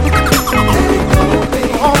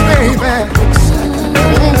 Oh, baby.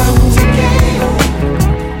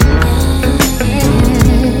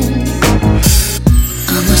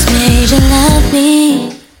 Almost made you love me,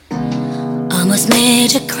 almost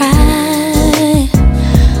made you cry,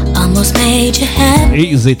 almost made you happy.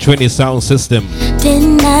 Easy Trini sound system.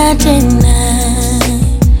 Didn't I?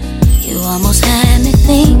 You almost had me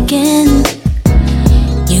thinking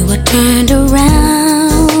you were turned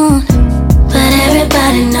around, but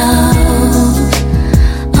everybody knows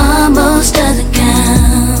almost doesn't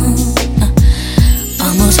count.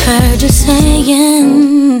 Almost heard you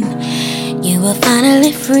saying you were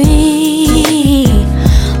finally free.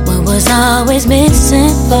 What was always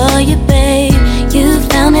missing for you, babe? You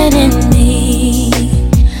found it in me.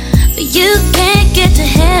 But you can't get to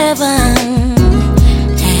heaven,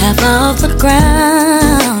 half off the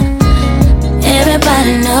ground.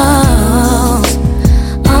 Everybody knows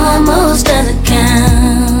almost doesn't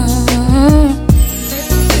count.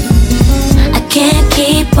 I can't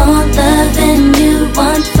keep on loving you,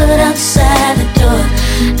 one foot outside the door.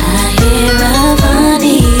 I hear a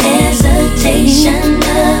funny hesitation,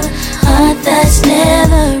 love, heart that's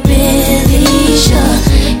never really sure.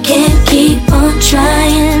 Can't keep on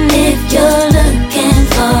trying if you're looking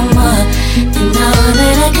for more than all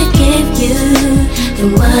that I could give you, than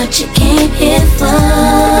what you came here for.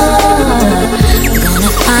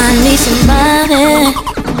 Gonna find me somebody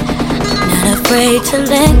not afraid to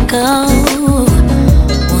let go.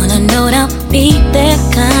 Wanna know that I'll be that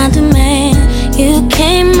kind of man. You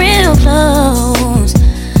came real close,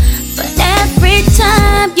 but every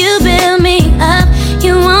time you build me up,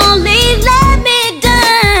 you only let me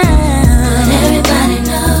down. But everybody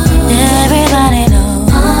knows,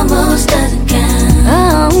 almost doesn't count,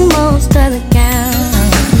 almost doesn't count.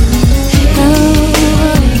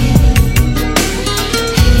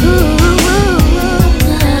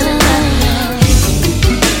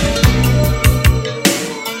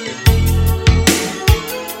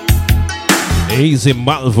 Easy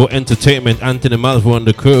Malvo Entertainment, Anthony Malvo and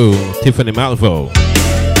the crew, Tiffany Malvo.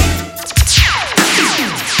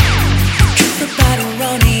 Everybody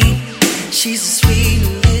running, she's a sweet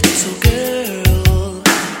little girl.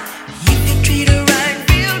 You can treat her right,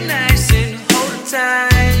 real nice and hold her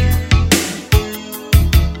tight.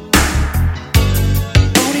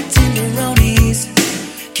 Only tenderonis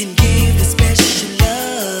can give a special love.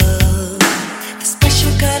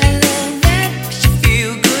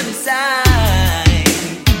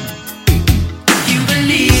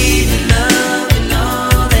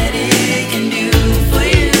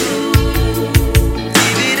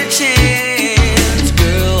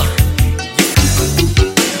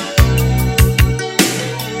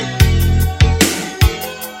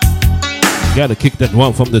 Gotta kick that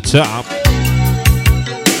one from the top.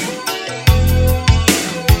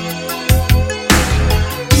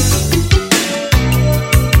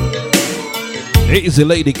 Easy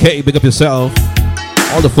Lady K, big up yourself.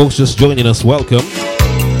 All the folks just joining us, welcome.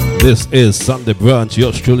 This is Sunday Brunch,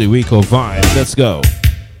 yours truly, Rico Vibes. Let's go.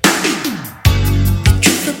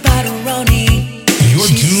 You're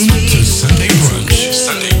tuned to Sunday Brunch.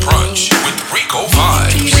 Sunday Brunch with Rico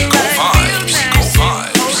Vibes. Rico Vibes. Rico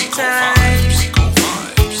Vibes. Rico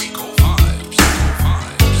Vibes. Rico Vibes. Rico Vibes.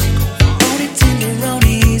 Only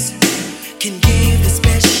tenderonis can give the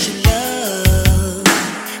special love,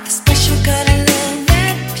 the special kind of love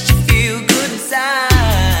that makes you feel good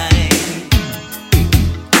inside.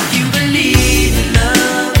 You believe in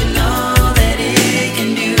love and all that it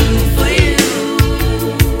can do for you.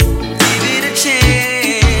 Give it a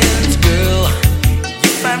chance, girl. You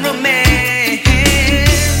find romance.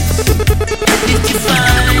 If you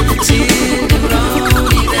find the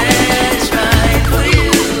tenderoni that's right for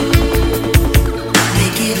you,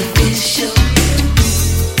 make it official.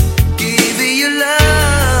 Give it your love.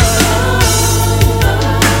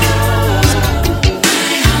 My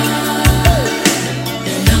heart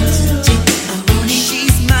belongs to Tenderoni.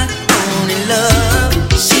 She's my only love.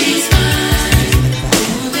 She's my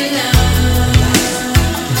only love.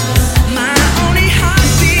 My only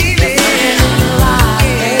heartbeat.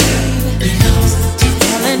 Belongs to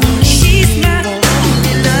Tenderoni. She's my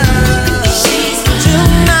only love.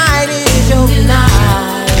 Tonight is your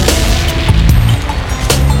night.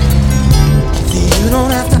 See, you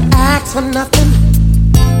don't have to ask for nothing.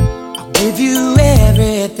 I'll give you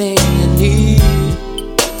everything you need.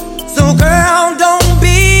 So girl, don't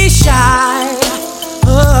be shy.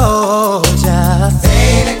 Oh, just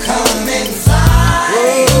say to come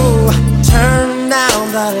inside. Oh, turn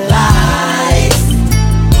down the lights.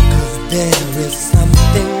 'Cause there is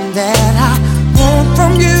something that I want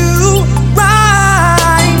from you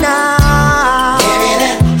right now. Give me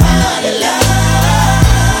that honey love.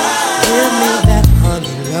 Give me that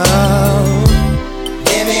honey love.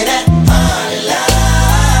 Give me that honey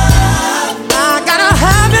love. I gotta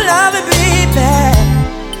have your love, baby.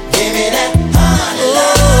 Give me that honey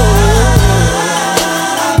love.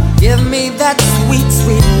 Give me that sweet,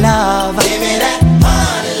 sweet love. Give me that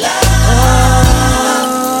honey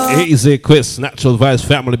love. Easy Quiz, Natural Vibes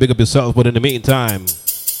family, big up yourself. But in the meantime,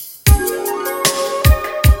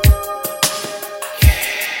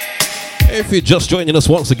 if you're just joining us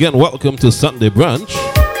once again, welcome to Sunday Brunch.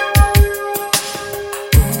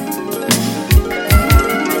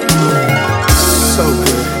 So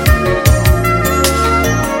good.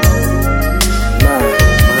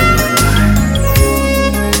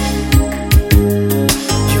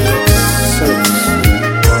 You look so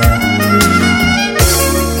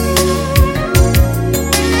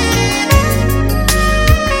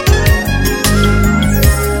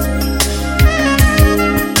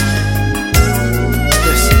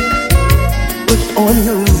Put on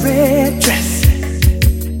your red dress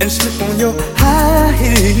and slip on your high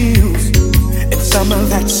heels and some of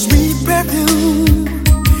that sweet perfume.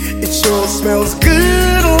 It sure smells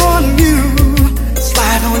good on you.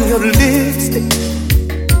 Slide on your lipstick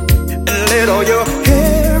and let all your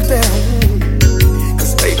hair down.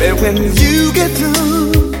 'Cause baby, when you get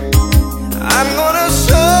through, I'm gonna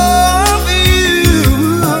show you.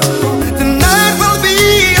 Tonight will be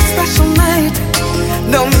a special night,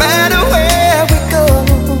 no matter where we go.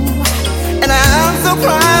 And I'm so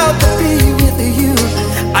proud to be with you.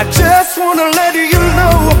 I just wanna let you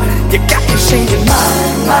know you got me singing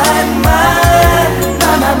mine, mine, mine,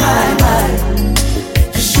 mine, mine, mine, mine.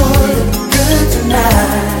 You sure look good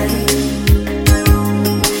tonight,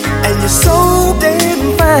 and you're so damn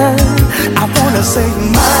fine. I wanna say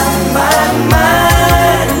mine, mine,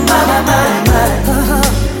 mine, mine, mine, mine,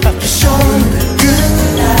 mine. You sure look good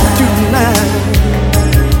tonight.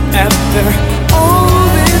 After all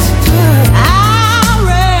this time, I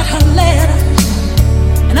read her letters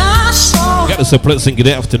and I saw Got us a pleasant good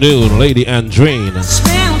afternoon, Lady Andrine.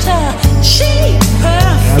 smelled her. She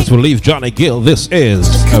perfect. As we leave Johnny Gill, this is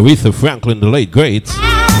Aretha Franklin, the late great.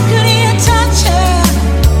 How could you touch her?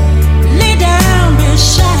 Lay down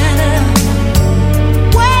beside her.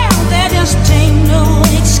 Well, there just ain't no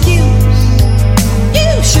excuse. You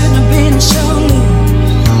shouldn't have been so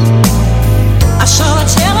loose. I saw a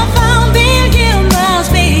telephone bill, you must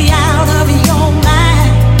be out of your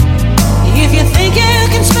mind. If you think you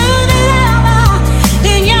can smooth it over,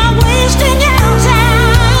 then you're wasting your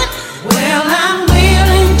time. Well, I'm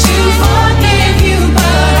willing to forgive you,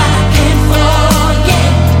 but I can't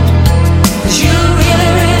forget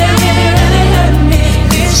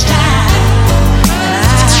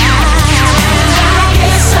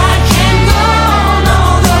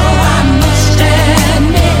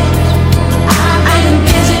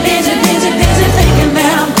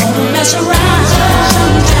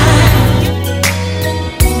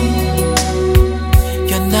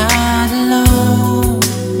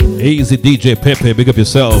Easy DJ Pepe, big up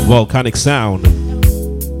yourself. Volcanic Sound.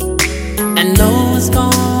 And no one's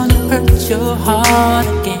gonna hurt your heart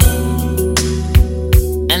again.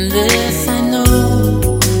 And this I know.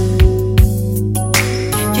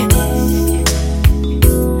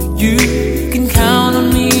 You can count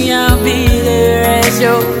on me, I'll be there as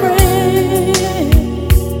your friend.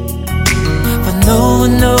 But no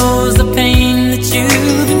one knows the pain that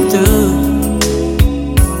you've been through.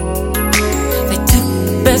 They took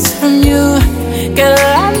the best from you, girl,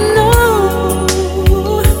 I know.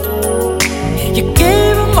 You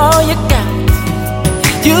gave them all you got.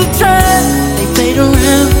 You tried, they played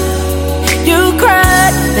around. You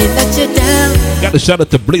cried, they let you down. Got a shout out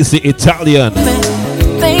to Blizzy Italian.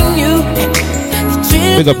 Thing you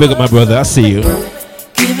Big up my brother, I see you.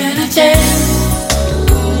 give it a chance.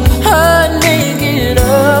 I'd make it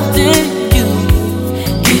up to you.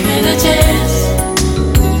 Give it a chance.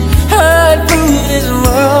 I'd prove this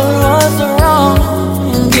world was wrong.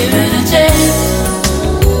 Give it a chance.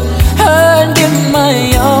 I'd give my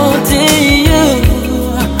all to you.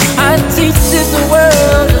 I'd teach this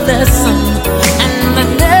world a lesson, and I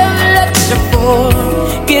never let you fall.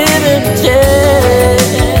 Give it a chance.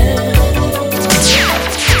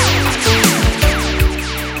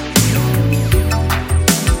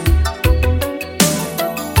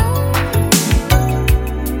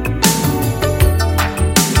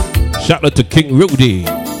 Shout out to King Rudy.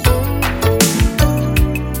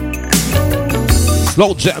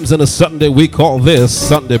 Slow jams on a Sunday, we call this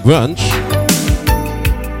Sunday Brunch.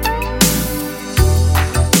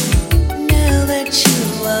 Now that you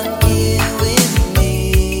are here with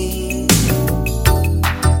me,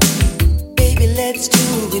 baby, let's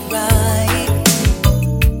do it right.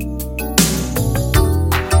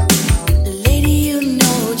 Lady, you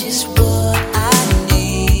know just what I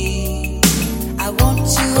need. I want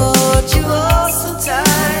to hold you all so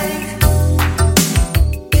tight.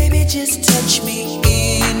 Baby, just touch me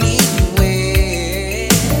anywhere.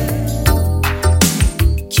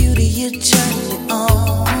 Cutie, you turn me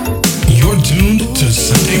on. You're tuned to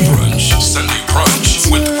Sunday Brunch. Sunday Brunch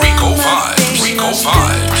with Rico Vibes. Rico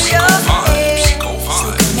Vibes. Rico Vibes. Rico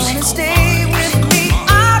Vibes. Come on and stay with me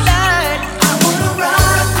all night. I wanna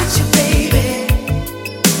rock with you, baby,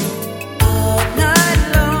 all night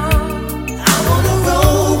long. I wanna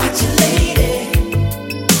roll with you, lady,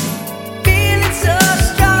 feeling so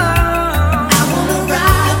strong. I wanna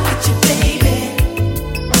rock with you, baby,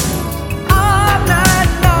 all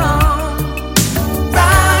night long.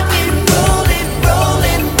 Rockin', rollin',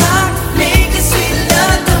 rollin', rock, making sweet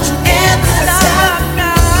love. Don't you ever stop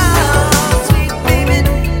now, sweet baby.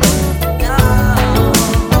 No.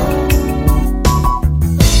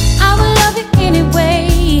 I will love you anyway,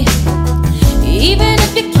 even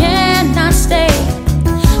if you cannot stay.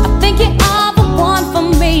 I think you are the one for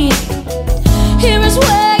me. Here is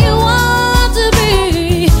where you want to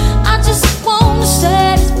be. I just want to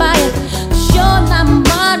satisfy you, 'cause you're not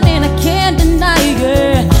mine and I can't deny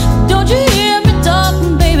it. Don't you hear me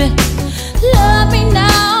talking, baby? Love me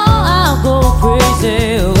now, I'll go crazy.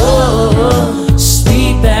 Oh,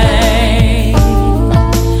 sweet babe,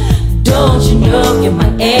 don't you know you're my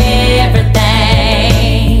everything?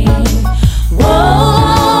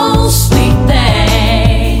 Whoa, sweet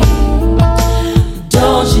thing,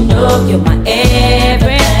 don't you know you're my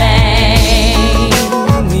everything?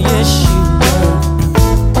 Yes, you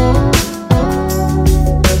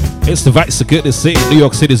are. It's the Vice Security City, New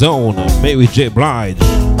York City's own Mary J. Blige.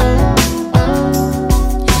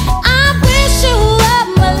 I wish you were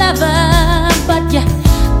my lover, but you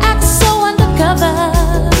act so undercover.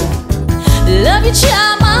 Love you,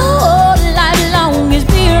 child, my whole life long. Is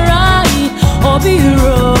be right or be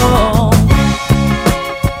wrong.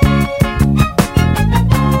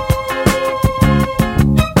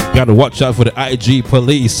 Gotta watch out for the IG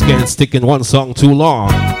police. Can't stick in one song too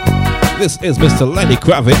long. This is Mr. Lenny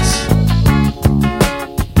Kravitz.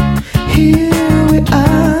 Here we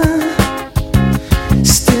are,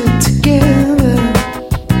 still together.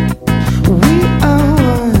 We are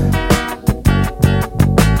one.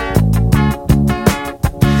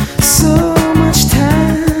 So much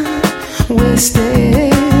time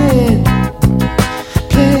wasted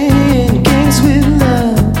playing games with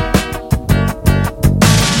love.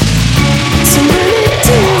 So many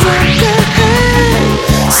tears I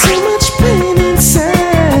cried, so much pain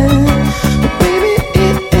inside.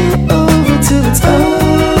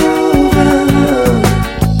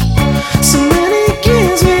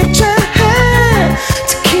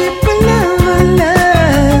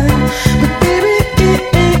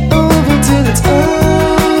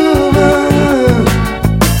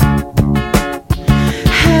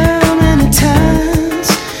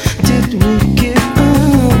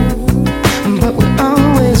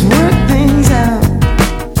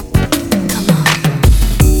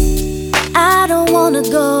 wanna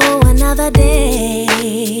go another day.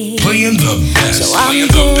 Playing the best, So playing I'm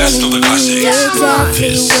the best of the telling you classics. exactly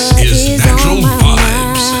This what is is Natural on my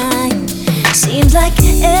Vibes. mind. Seems like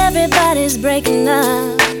everybody's breaking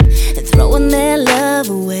up and throwing their love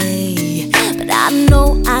away. But I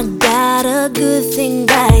know I got a good thing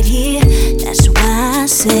right here. That's why I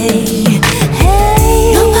say,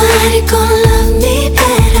 hey, nobody gonna love me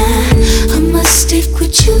better. I must stick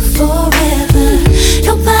with you forever.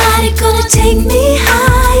 Nobody gonna take me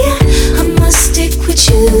higher. I must stick with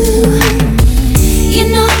you. You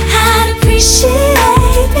know how to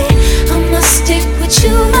appreciate me. I must stick with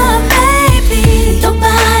you, my baby.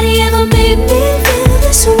 Nobody ever made me feel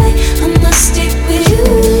this way. I must stick with you.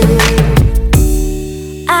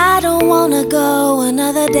 I don't wanna go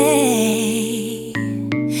another day.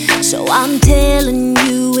 So I'm telling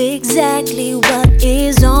you exactly what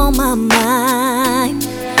is on my mind.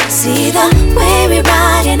 See the way we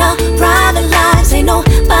ride in our private lives, ain't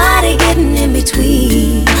nobody getting in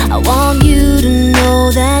between. I want you to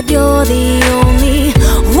know that you're the only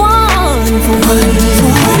one for me.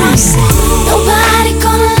 What I say, nobody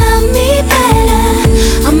gonna love me better.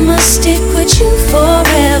 I must stick with you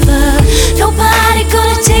forever. Nobody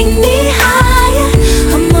gonna take me higher.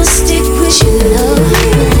 I must stick with you.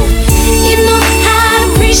 You know how to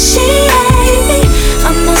appreciate me. I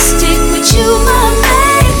must stick with you, my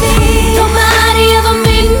baby. Nobody ever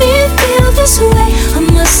made me feel this way. I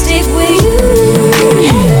must stick with you.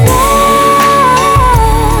 And now,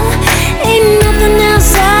 ain't nothing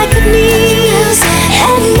else I could need.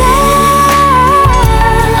 And now,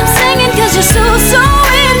 I'm singing 'cause you're so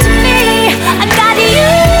into me. I got you.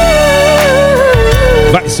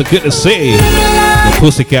 That's so good to see. The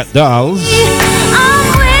Pussycat Dolls.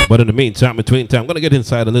 But in the meantime, between time, I'm going to get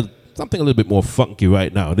inside something a little bit more funky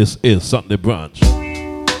right now. This is Sunday Brunch.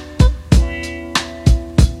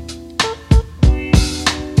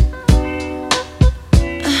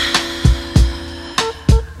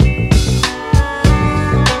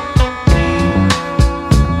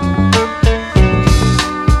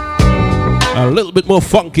 A little bit more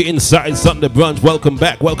funky inside Sunday Brunch. Welcome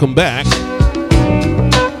back, welcome back.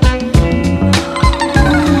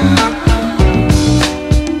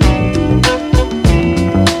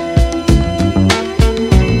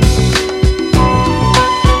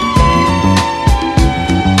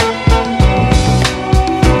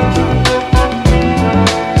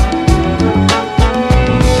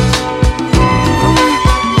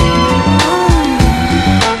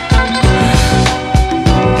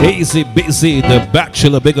 Easy busy, the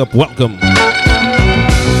Bachelor, big up, welcome.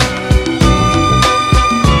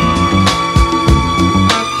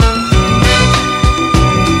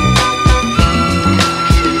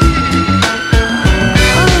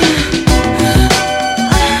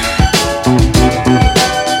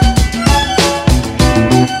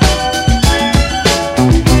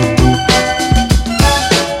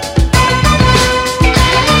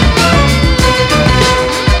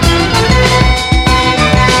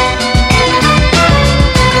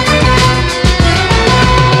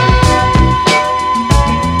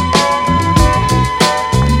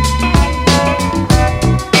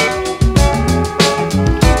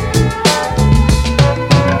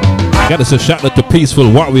 Got us a shout out to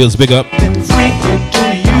Peaceful Warriors, big up.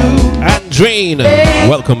 Andreen,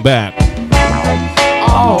 welcome back.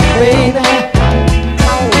 Oh, baby,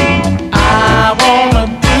 I wanna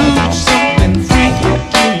do something freaky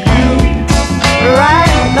to you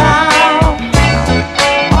right now.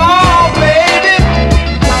 Oh, baby,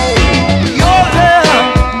 your love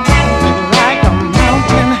is like a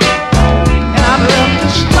mountain, and I'd love to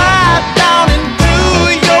slide down into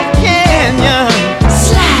your canyon.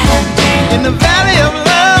 Slide in the valley of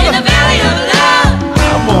love. In the valley of love. I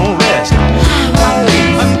won't rest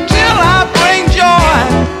until I bring joy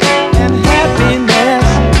and happiness.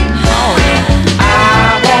 Oh, I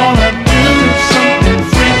wanna do something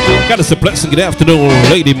freaky. Got us a blessing. Good afternoon,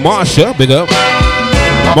 Lady Marsha, big up.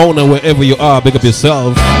 Mona, wherever you are, big up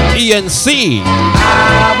yourself. ENC.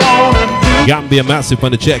 Gambia Massive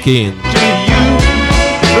on the check-in.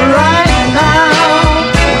 Right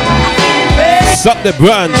now, Sunday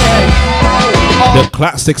Brunch. The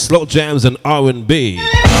classic slow jams and R&B.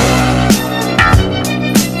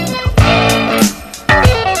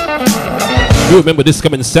 You remember this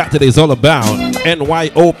coming Saturday is all about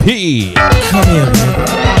NYOP. Come here,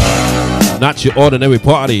 man. Not Your Ordinary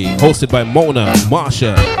Party, hosted by Mona,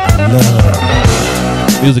 Marsha.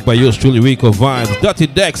 Music by yours truly, Rico Vibes. Dirty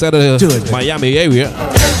Dex out of the Miami area.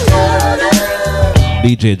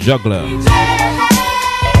 DJ Juggler.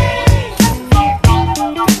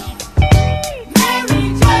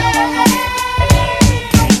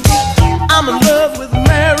 I'm in love with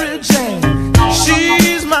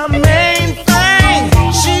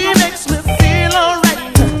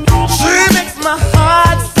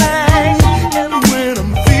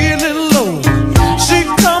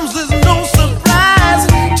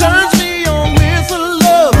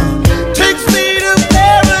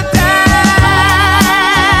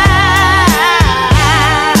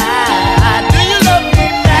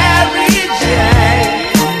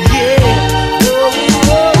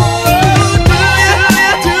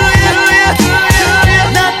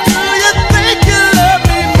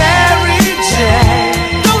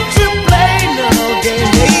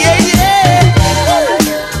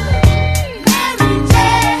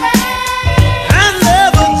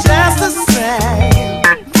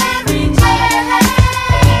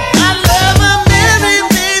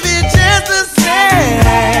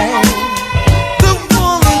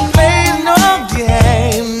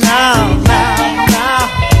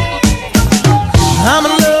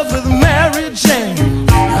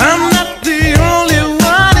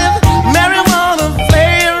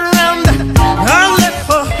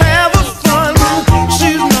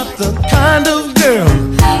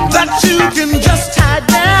can just tie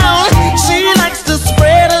down. She likes to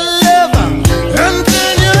spread her love and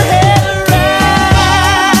turn your head around.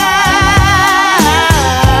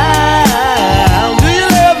 Do you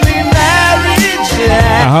love me, Mary Jane?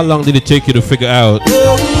 Now, how long did it take you to figure out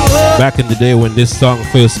back in the day when this song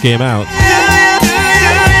first came out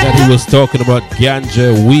that he was talking about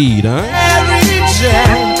ganja weed, huh?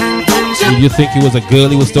 Did you think he was a girl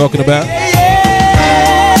he was talking about?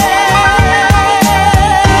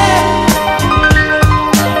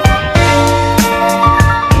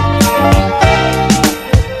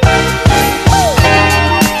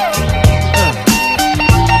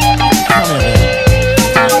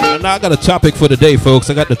 Now I got a topic for the day, folks.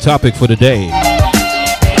 I got the topic for the day.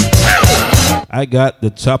 I got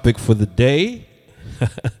the topic for the day.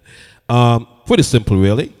 Pretty simple,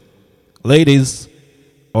 really. Ladies,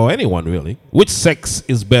 or anyone really, which sex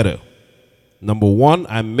is better? Number 1,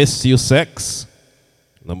 I miss you sex.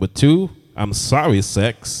 Number 2, I'm sorry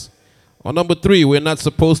sex. Or number 3, we're not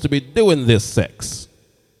supposed to be doing this sex.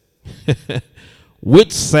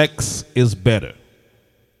 Which sex is better?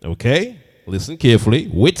 Okay, listen carefully.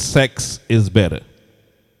 Which sex is better?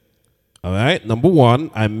 All right, number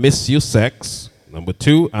 1, I miss you sex. Number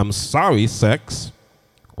 2, I'm sorry sex.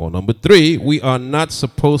 Or number 3, we are not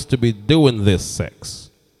supposed to be doing this sex.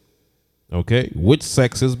 Okay, which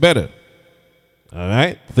sex is better? All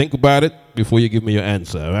right, think about it before you give me your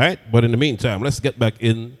answer, all right? But in the meantime, let's get back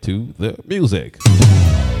into the music.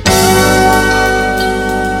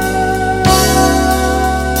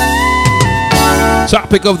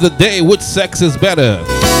 Topic of the day, which sex is better?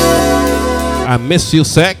 I miss you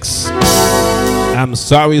sex. I'm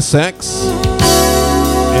sorry sex.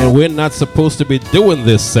 And we're not supposed to be doing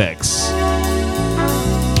this sex.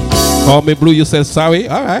 Call me blue, you said sorry?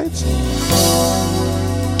 All right.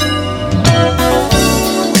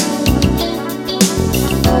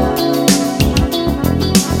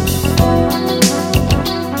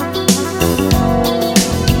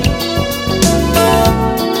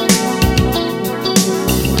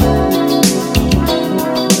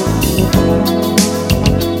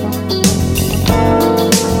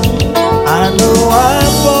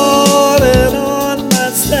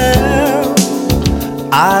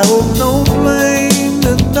 I owe no blame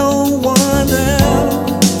to no one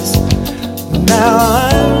else. Now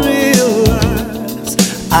I realize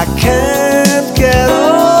I can't get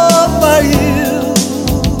over you.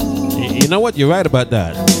 You know what? You're right about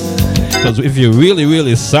that. Because if you're really,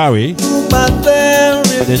 really sorry,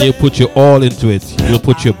 then you put your all into it. You'll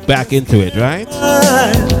put your back into it, right?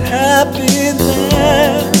 Happiness.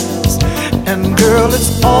 And girl,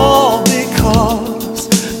 it's all because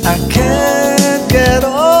I can't get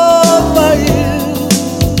over you.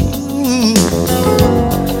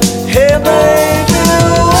 Hey baby,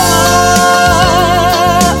 why,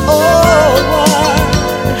 oh why,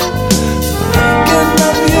 thinking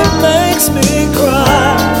of you makes me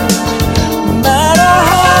cry. No matter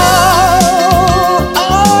how I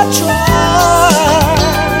try,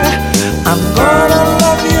 I'm gonna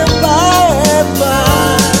love you by and by.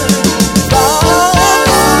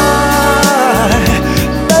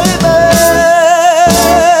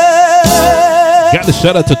 Got to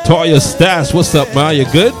shout out to Toya Stash. What's up, ma? You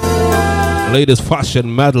good? Latest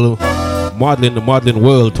fashion model, modeling the modeling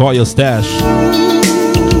world, Toya Stash.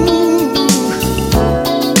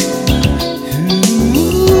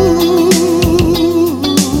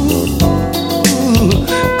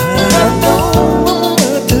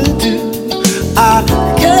 I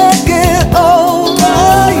can't get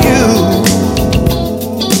over you.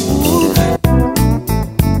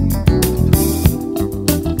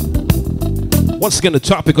 Once again, the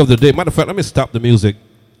topic of the day. Matter of fact, let me stop the music.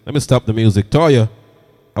 Toya,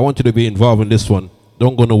 I want you to be involved in this one.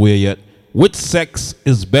 Don't go nowhere yet. Which sex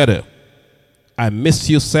is better? I miss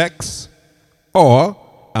you sex, or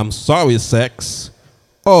I'm sorry sex,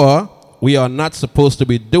 or we are not supposed to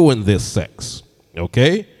be doing this sex.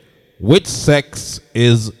 Okay? Which sex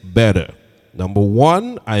is better? Number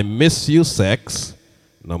 1, I miss you sex.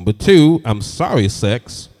 Number 2, I'm sorry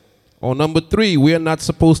sex. Or number 3, we are not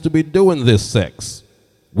supposed to be doing this sex.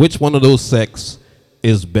 Which one of those sex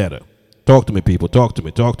is better? Talk to me, people. Talk to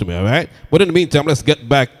me, all right? But in the meantime, let's get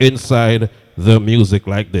back inside the music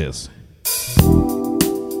like this.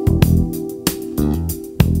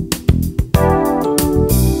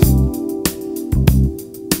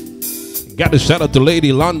 Got to shout out to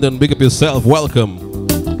Lady London. Big up yourself. Welcome.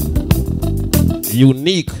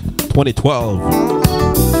 Unique 2012.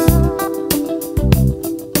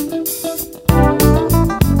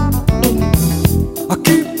 I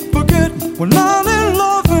keep forgetting we're not in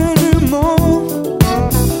love anymore.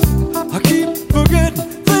 I keep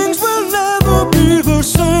forgetting things will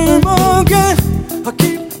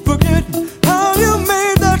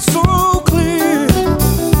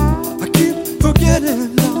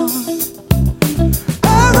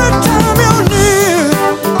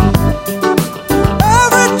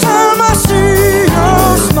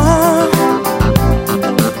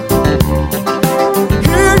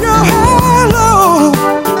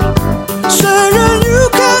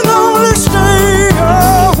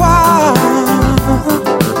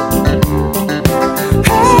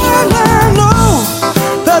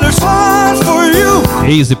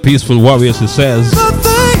Easy, peaceful warrior, she says.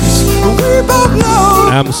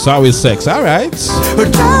 I'm sorry, sex. All right.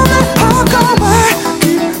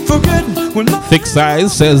 Thick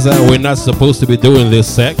size says we're not supposed to be doing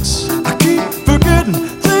this sex. I keep forgetting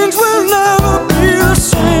things will never be the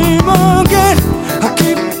same again. I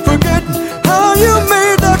keep forgetting how you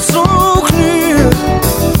made that so clear.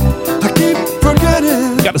 I keep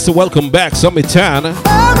forgetting. Gotta say welcome back, Summertown. Every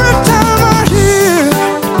time I hear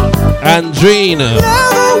Andrina,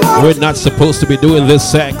 we're not supposed to be doing this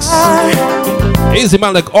sex. Easy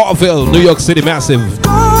man like Orville, New York City massive.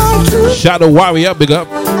 Shadow Warrior, big up.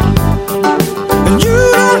 And you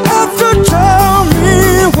don't have to tell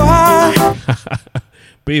me why.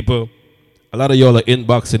 People, a lot of y'all are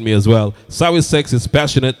inboxing me as well. Sorry, sex is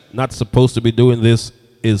passionate. Not supposed to be doing this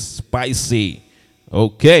is spicy.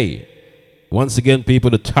 Okay. Once again, people,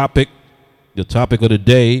 the topic of the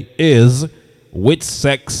day is which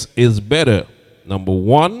sex is better? Number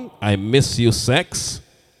 1, I miss you sex.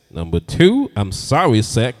 Number 2, I'm sorry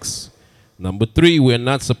sex. Number 3, we're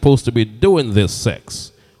not supposed to be doing this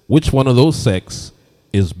sex. Which one of those sex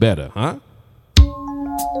is better, huh?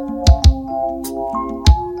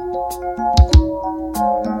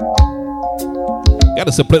 Got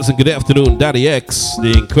us a pleasant good afternoon, Daddy X,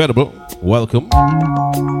 the incredible. Welcome.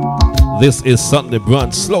 This is Sunday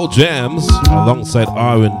Brunch Slow Jams alongside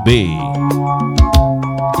R&B.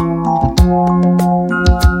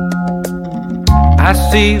 I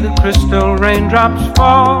see the crystal raindrops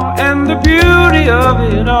fall, and the beauty of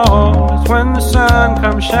it all is when the sun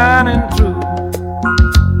comes shining through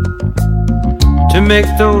to make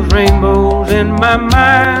those rainbows in my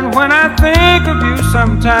mind. When I think of you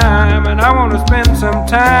sometime, and I want to spend some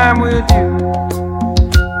time with you,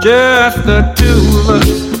 just the two of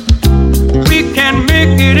us. We can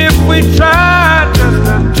make it if we try, just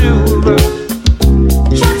the two of us.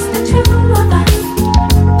 Just the two of us.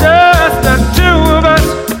 Just the two of us.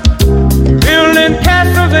 Building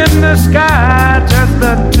castles in the sky, just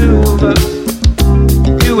the two of us.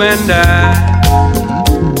 You and I.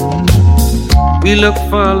 We look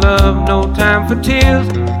for love, no time for tears.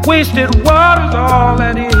 Wasted water's all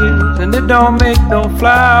that is, and it don't make no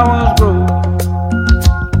flowers grow.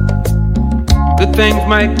 Good things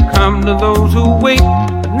might come to those who wait,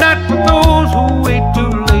 but not for those who wait too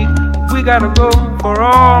late. We gotta go for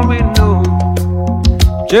all we know.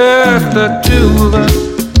 Just the two of us.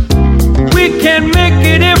 We can make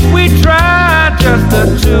it if we try. Just the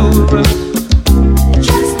two of us.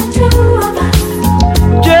 Just the two of us.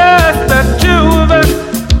 Just the two of us.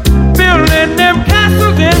 Building them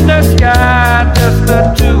castles in the sky. Just the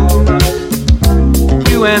two of us.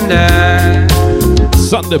 You and I.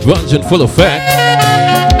 Sunday brunch in full effect.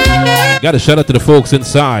 Got a shout out to the folks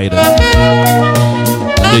inside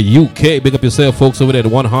the UK. Big up yourself, folks, over there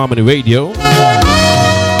at One Harmony Radio.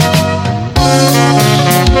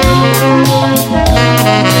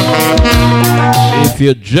 If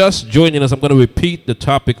you're just joining us, I'm going to repeat the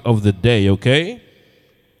topic of the day, okay?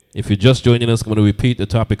 If you're just joining us, I'm going to repeat the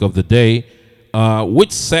topic of the day.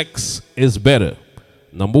 Which sex is better?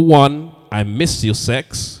 Number 1, I miss you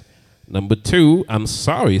sex. Number 2, I'm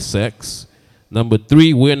sorry sex. Number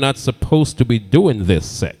 3, we're not supposed to be doing this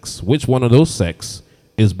sex. Which one of those sex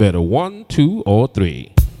is better? 1, 2, or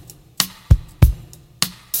 3?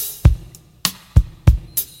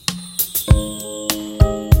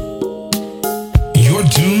 You're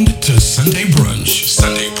tuned to Sunday Brunch.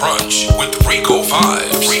 Sunday Brunch with Rico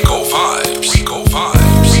Vibes. Rico Vibes. Rico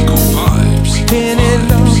Vibes. Rico Vibes. Penny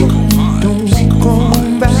lover, don't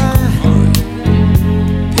come back.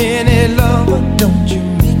 Penny lover, don't you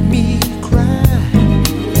make me cry.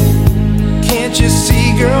 Can't you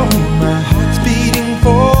see, girl, who my heart's beating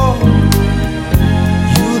for?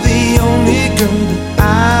 You're the only girl that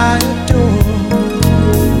I adore.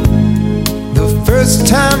 The first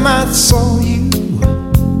time I saw you,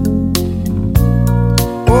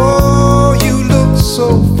 oh, you look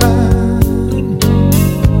so fine.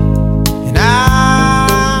 And I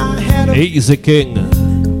had a Easy King.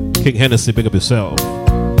 King Hennessy, pick up yourself.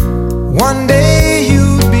 one day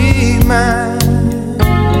you'd be mine.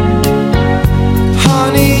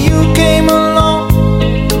 Honey, you came along.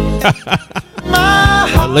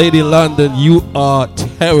 Lady London, you are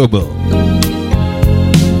terrible.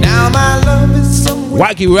 Now my love is somewhere.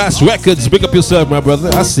 Wacky Ras Records, pick up yourself, my brother.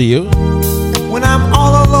 I see you. When I'm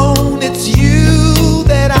all alone, it's you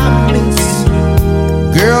that I miss.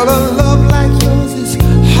 Girl, a love like yours is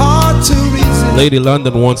hard to resist. Lady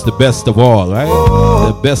London wants the best of all, right?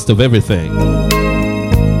 The best of everything.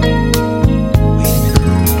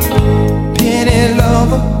 Penny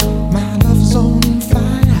lover, my love's on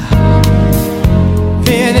fire.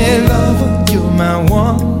 Penny lover, you're my one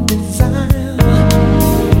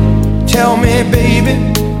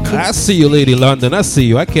I see you, Lady London. I see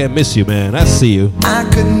you. I can't miss you, man. I see you. I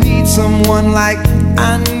could need someone like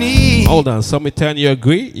I need. Hold on, somebody tell you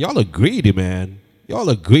agree? Y'all are greedy, man. Y'all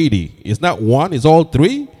are greedy. It's not one, it's all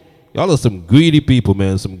three. Y'all are some greedy people,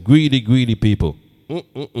 man. Some greedy people.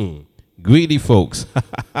 Greedy folks.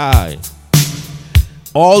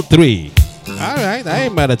 All three. All right, I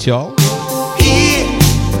ain't mad at y'all. Here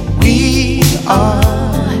we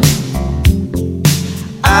are,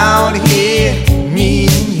 out here, me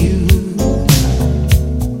and you,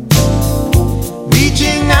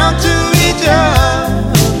 reaching out to each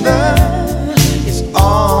other is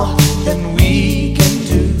all that we can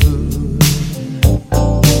do.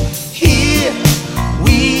 Here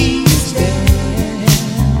we stand,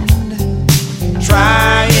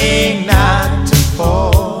 trying not to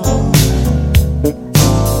fall.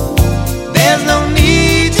 There's no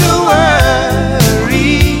need to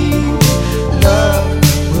worry, love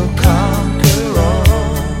will conquer all.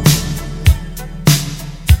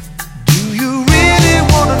 Do you really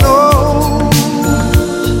want to know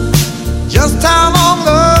just how long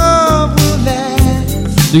love will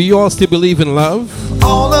last? Do you all still believe in love?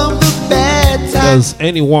 All of the bad times. Does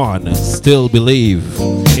anyone still believe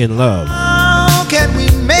in love? How can we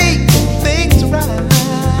make things right?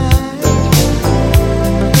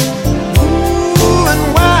 Ooh,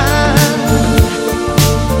 and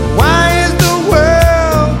why is the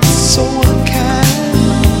world so unkind?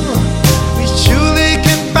 We surely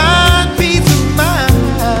can find peace of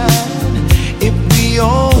mind if we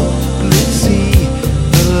only see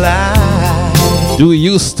the light. Do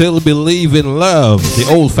you still believe in love? The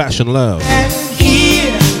old-fashioned love. And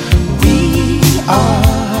here we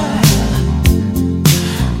are,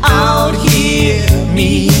 out here,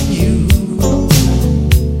 me and you,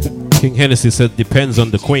 King Hennessy said depends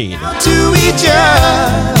on the queen. to each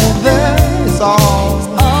other is all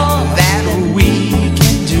that we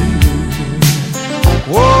can do.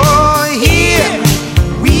 Oh, here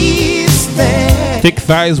we stand, Thick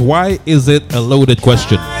thighs, why is it a loaded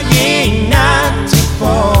question? trying not to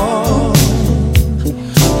fall.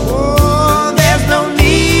 Oh, there's no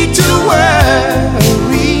need to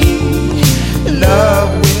worry, love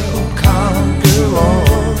will conquer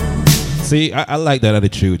all. See, I like that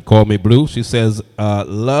attitude. Call me Blue. She says,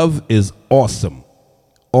 love is awesome.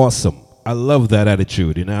 Awesome. I love that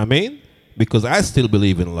attitude. You know what I mean? Because I still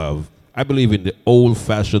believe in love. I believe in the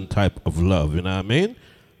old-fashioned type of love. You know what I mean?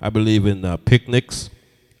 I believe in picnics.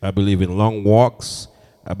 I believe in long walks.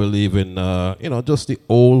 I believe in, just the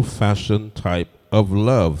old-fashioned type of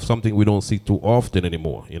love. Something we don't see too often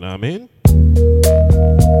anymore. You know what I mean?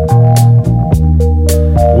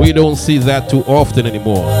 We don't see that too often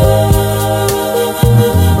anymore.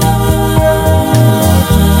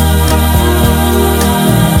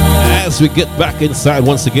 As we get back inside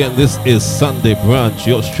once again, this is Sunday Brunch.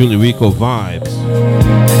 Yours truly, Rico Vibes.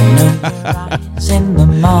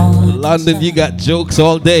 London, you got jokes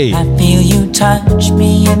all day. I feel you touch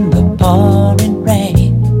me in the pouring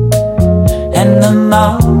rain, and the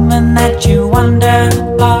moment that you wander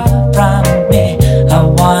far from me, I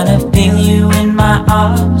wanna feel you in my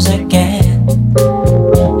arms again.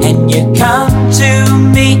 And you come to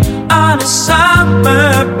me on a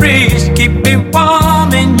summer breeze, keep me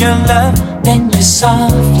warm in your love, then you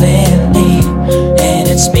softly leave, and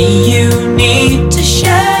it's me you need to show.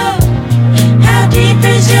 How deep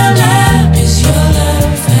is your love? Is your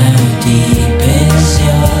love? How deep is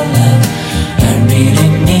your love? I really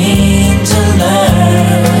need to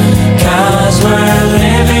learn, 'cause we're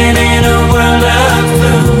living in a world of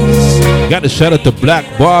fools. Got to shout out to Black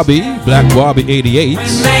Barbie 88.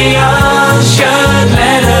 They all should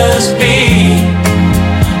let us be.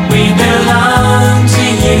 We belong to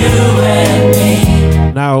you and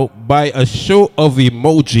me. Now, by a show of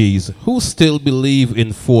emojis, who still believe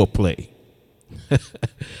in foreplay?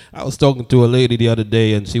 I was talking to a lady the other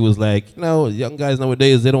day, and she was like, young guys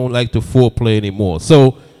nowadays, they don't like to foreplay anymore.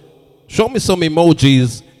 So, show me some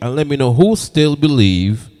emojis and let me know who still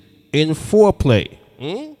believe in foreplay.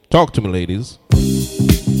 Talk to me, ladies.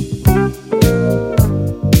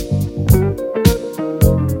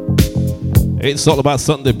 It's all about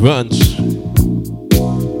Sunday Brunch.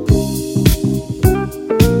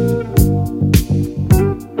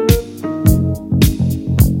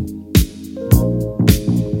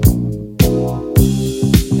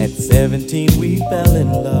 At 17 we fell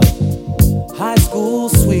in love, high school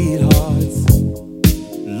sweethearts.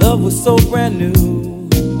 Love was so brand new.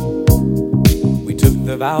 We took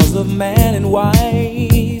the vows of man and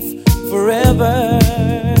wife, forever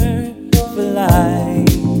for life.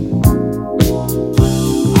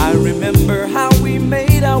 I remember how we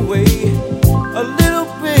made our way, a little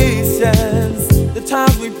patience, the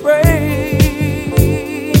times we prayed.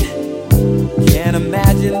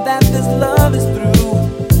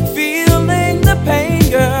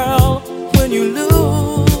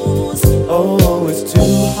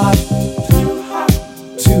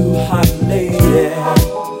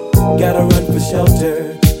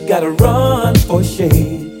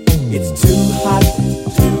 It's too hot,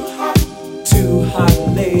 too hot,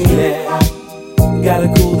 lady. Gotta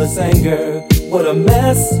cool this anger. What a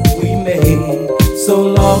mess we made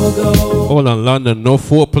so long ago. Hold on, London. No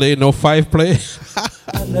 4-play, no 5-play.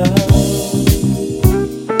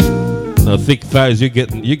 No thick thighs. You're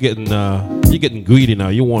getting greedy now.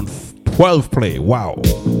 You want 12-play. Wow.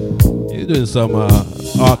 You're doing some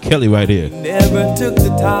R. Kelly right here. Never took the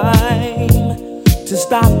time to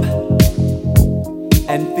stop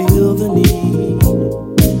and feel the need.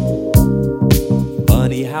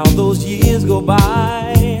 Funny how those years go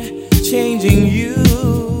by, changing you,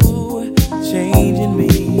 changing me.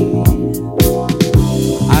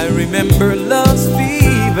 I remember love's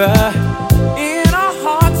fever in our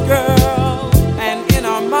hearts, girl, and in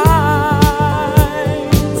our minds.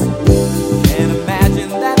 Can't imagine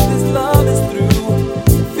that this love is through.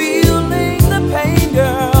 Feeling the pain,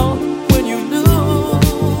 girl, when you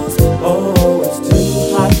lose. Oh, it's too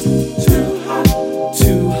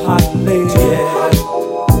hot, lady.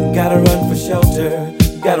 Gotta run for shelter,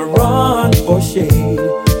 gotta run for shade.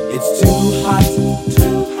 It's too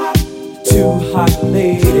hot,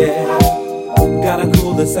 lady. Gotta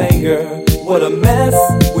cool this anger. What a mess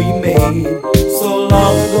we made so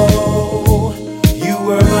long ago. You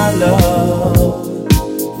were my love.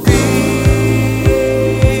 Feeling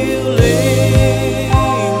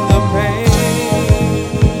the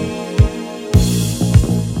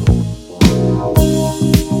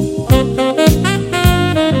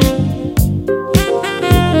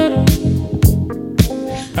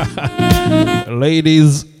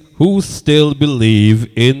Ladies who still believe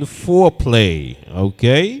in foreplay,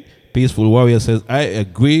 okay? Peaceful Warrior says, I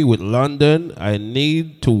agree with London. I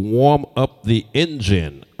need to warm up the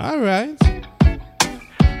engine. All right.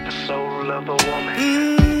 The soul of a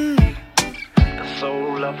woman. The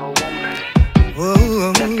soul of a woman.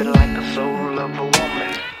 Nothing like the soul of a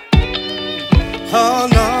woman. Oh,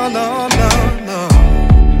 no, no, no, no.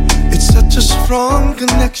 It's such a strong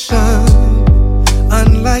connection,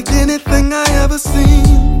 unlike anything I ever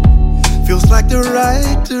seen. Feels like the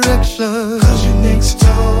right direction. Cause you're next to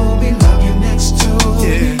me, love you next to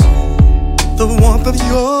me. The warmth of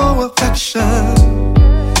your affection,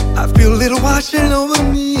 I feel it washing over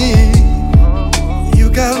me. You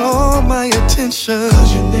got all my attention.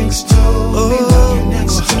 Cause you're next to me, love you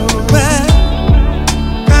next to me.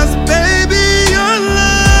 Cause baby, your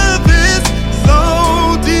love is so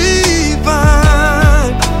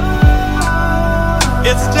divine.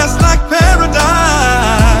 It's just like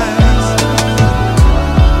paradise.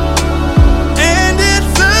 And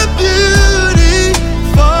it's a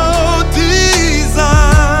beautiful design.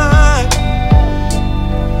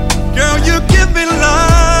 Girl, you give me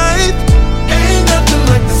life. Ain't nothing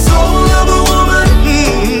like the soul of a woman,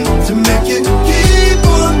 to make you keep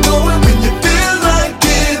on going when you feel like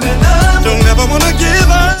giving up. Don't ever wanna give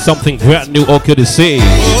up. Something brand new, okay to say.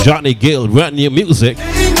 Johnny Gill, brand new music.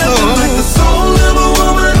 Ain't nothing like the soul of a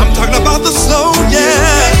woman. I'm talking about the soul,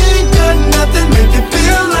 yeah. Ain't got nothing make you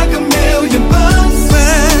feel like $1,000,000 bucks.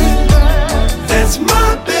 That's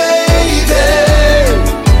my baby.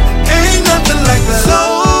 Ain't nothing like the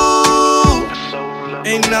soul.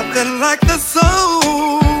 Ain't nothing like the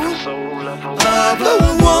soul of a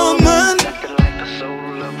woman.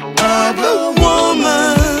 Of a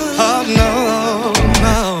woman. Oh no,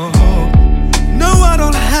 no. No, I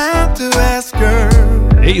don't have to ask her.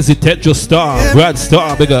 Easy Tetris Star, Brad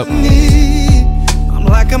Star, big up. I'm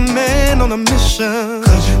like a man on a mission.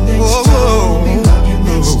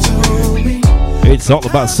 It's all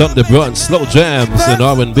about Sunday brunch, slow jams, and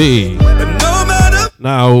R&B.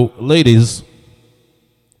 Now, ladies,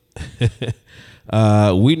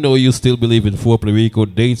 we know you still believe in foreplay, Rico,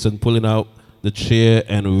 dates, and pulling out the chair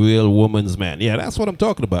and real woman's man. Yeah, that's what I'm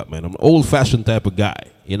talking about, man. I'm an old-fashioned type of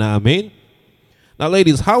guy. You know what I mean? Now,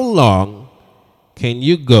 ladies, how long can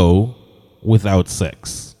you go without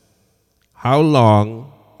sex? How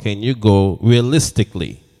long can you go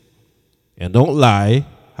realistically? And don't lie.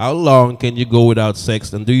 How long can you go without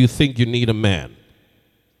sex? And do you think you need a man?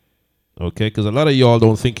 Okay, because a lot of y'all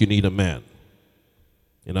don't think you need a man.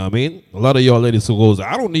 You know what I mean? A lot of y'all ladies who goes,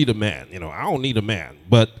 I don't need a man. You know, I don't need a man.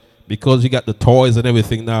 But because you got the toys and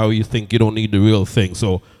everything now, you think you don't need the real thing.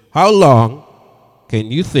 So how long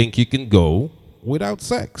can you think you can go without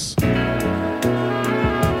sex?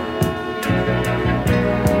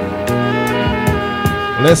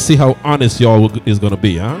 Let's see how honest y'all is going to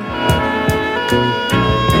be, huh?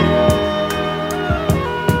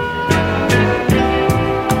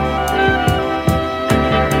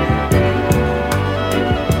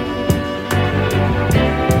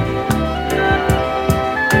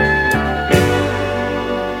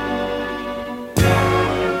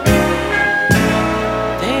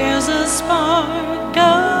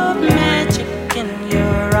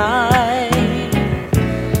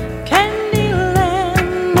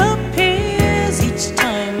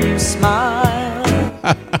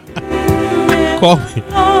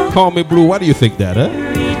 Call me blue. Why do you think that, huh?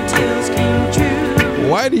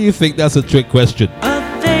 Why do you think that's a trick question?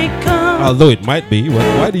 Although it might be,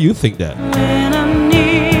 why do you think that? When I'm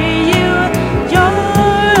near you, you're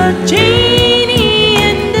a genie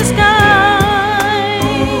in disguise,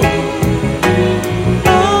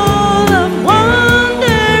 full of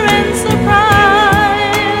wonder and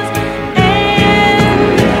surprise,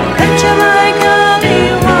 and picture like a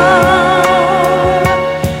wow.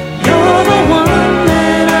 You're the one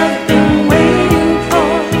that I've been waiting for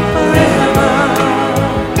forever,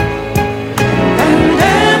 and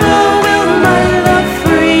ever will my love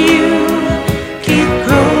for you keep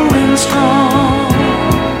growing strong,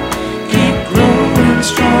 keep growing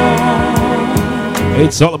strong.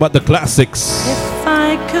 It's all about the classics. If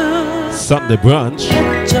I could Sunday brunch.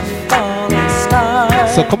 catch a falling star,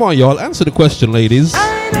 So come on, y'all, answer the question, ladies.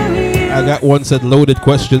 I got one said loaded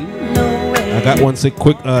question. I got one said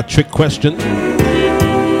quick trick question.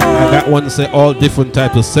 I got one said all different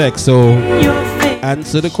types of sex. So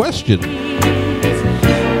answer the question.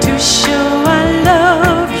 to show I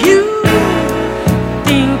love you,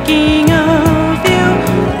 thinking of you,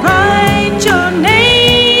 write your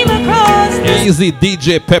name across the Easy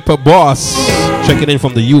DJ Pepper Boss checking in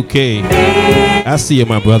from the UK. I see you,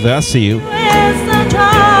 my brother. I see you. as I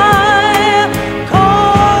try,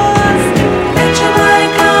 'cause picture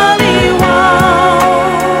like Holly, wow.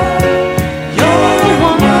 You're the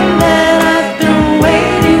one that I've been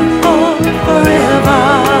waiting for forever.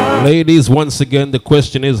 Ladies, once again, the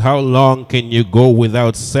question is, how long can you go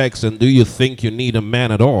without sex, and do you think you need a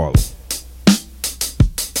man at all?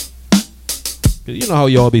 'Cause you know how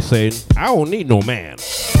y'all be saying, I don't need no man.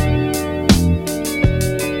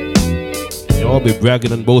 Y'all be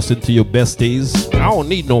bragging and boasting to your besties. I don't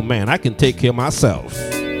need no man. I can take care of myself.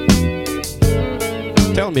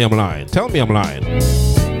 Tell me I'm lying. Tell me I'm lying.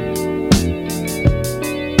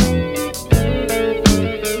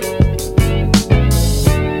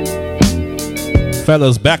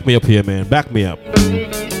 Fellas, back me up here, man. Back me up.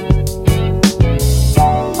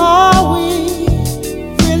 Are we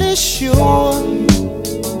really sure?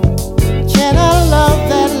 Can a love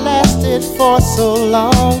that lasted for so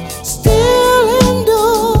long still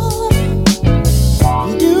endure?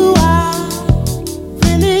 Do I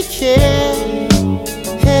really care?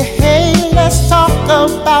 Hey, hey, let's talk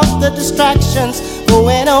about the distractions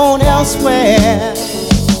going on elsewhere.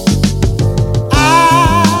 I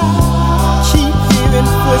keep hearing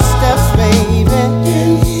footsteps, baby,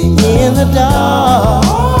 in the dark.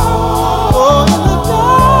 Oh, in the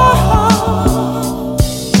dark.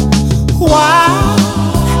 Why?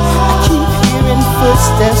 I keep hearing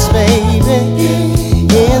footsteps, baby,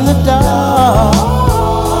 in the dark.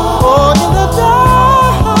 Oh, in the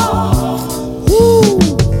dark. Ooh.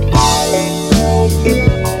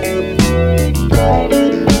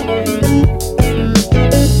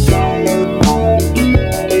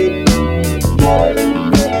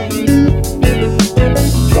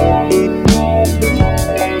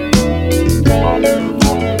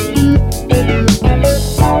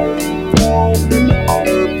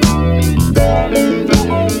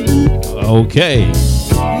 Okay.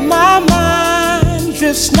 My mind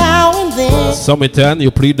drifts now and then Summertime,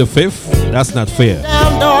 you plead the fifth? That's not fair.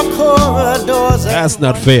 down dark corridors. That's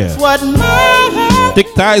not fair. What matters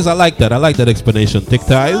Thick ties, I like that. I like that explanation. Thick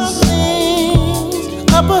ties.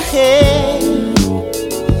 up ahead.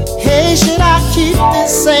 Hey, should I keep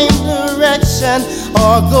this same direction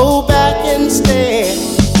or go back instead?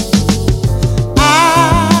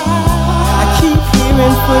 I keep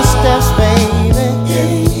hearing footsteps, baby,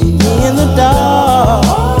 in the dark.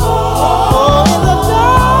 Oh, in the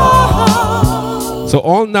dark. So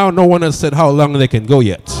all now, no one has said how long they can go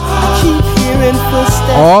yet. I keep hearing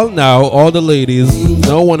footsteps. All now, all the ladies,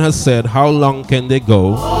 no one has said how long can they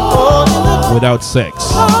go without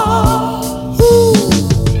sex.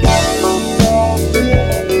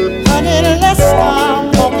 Honey, let's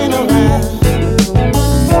start walking around.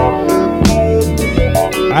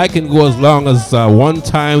 I can go as long as one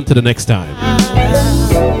time to the next time.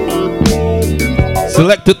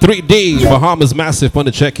 Select the 3D. Bahamas Massive on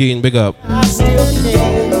the check-in. Big up. I still care.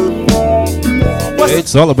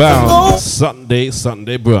 It's all about Sunday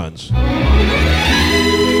brunch.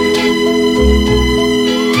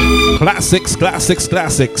 Classics, classics,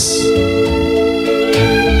 classics.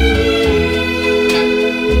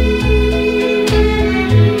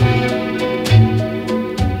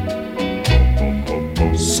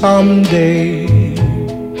 Someday,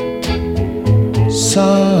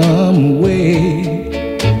 some way,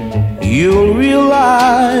 you'll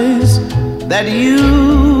realize that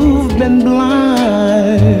you've been blind.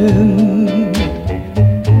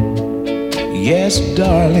 Yeah. Yes,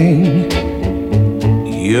 darling,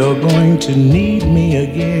 you're going to need me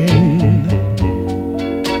again.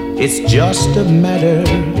 It's just a matter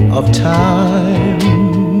of time.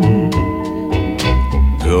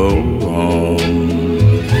 Go on,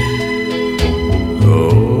 go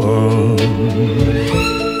on,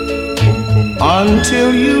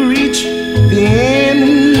 until you reach the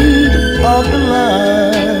end of the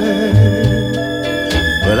line.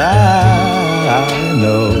 But I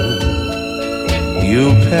know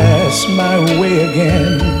you'll pass my way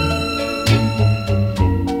again.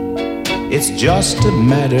 It's just a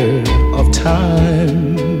matter of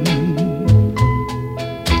time.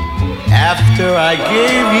 After I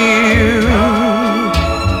gave you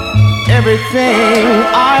everything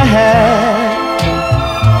I had,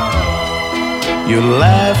 you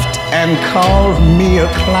laughed and called me a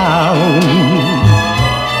clown.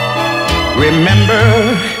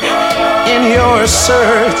 Remember, in your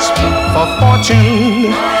search for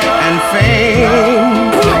fortune and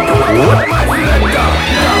fame,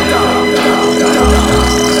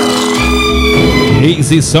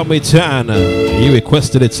 Easy Summit Chan, you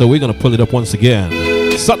requested it, so we're gonna pull it up once again.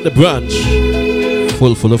 Sunday brunch,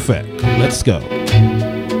 full effect. Let's go.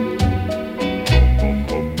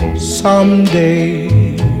 Someday,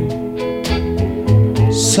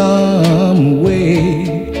 some way,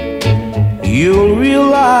 you'll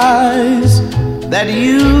realize that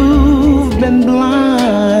you've been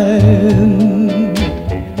blind.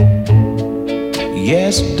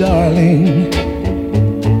 Yes, darling,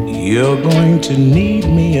 you're going to need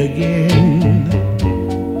me again.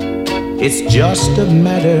 It's just a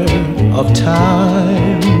matter of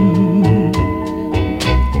time.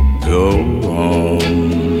 Go on,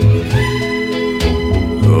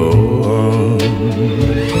 go on,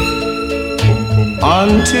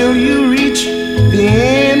 until you reach the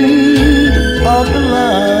end of the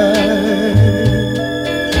line.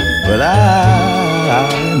 But I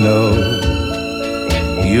know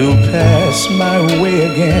you'll pass my way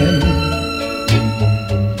again.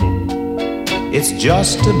 It's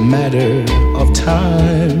just a matter of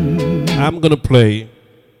time. I'm gonna play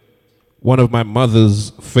one of my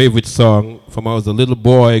mother's favorite songs from when I was a little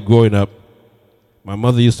boy growing up. My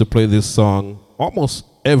mother used to play this song almost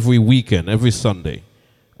every weekend, every Sunday.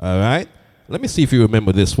 All right? Let me see if you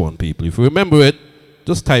remember this one, people. If you remember it,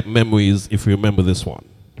 just type memories if you remember this one.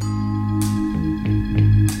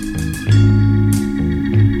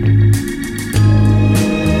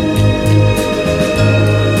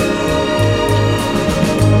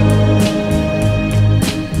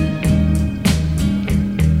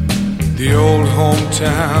 The old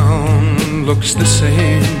hometown looks the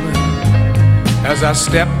same as I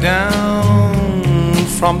step down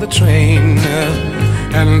from the train,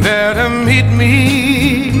 and there to meet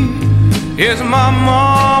me is my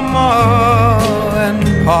mama and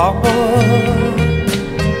papa.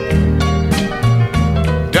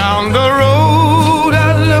 Down the road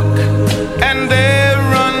I look, and there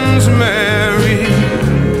runs Mary,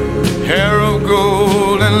 hair of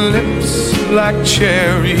gold and lips like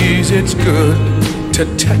cherries. It's good to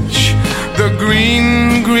touch the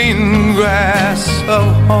green, green grass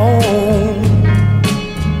of home.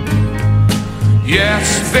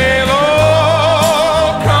 Yes, they'll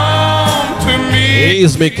all come to me.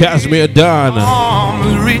 Here's me, Cashmere Don.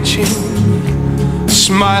 Arms reaching,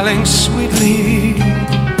 smiling sweetly.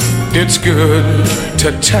 It's good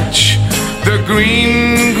to touch the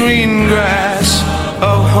green, green grass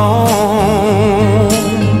of home.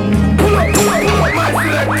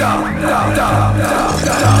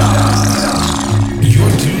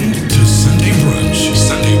 You're tuned to Sunday Brunch.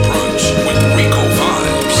 Sunday Brunch with Rico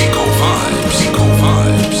Vibes. Rico Vibes. Rico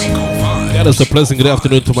Vibes. Rico Vibes. That is a pleasant good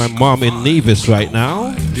afternoon to my mom in Nevis right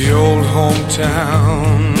now. The old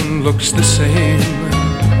hometown looks the same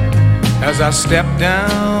as I step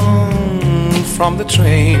down from the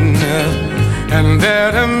train, and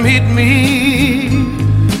there to meet me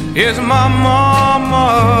is my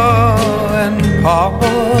mama and papa.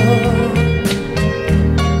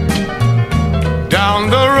 Down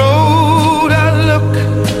the road I look,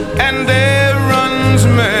 and there runs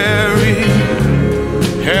Mary,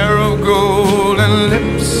 hair of gold and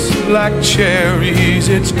lips like cherries.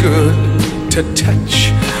 It's good to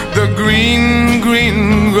touch the green,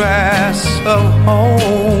 green grass of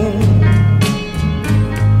home.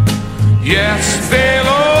 Yes, they'll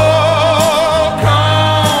all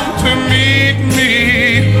come to meet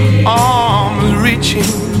me, arms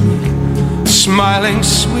reaching, smiling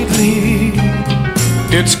sweetly.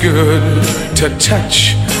 It's good to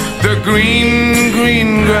touch the green,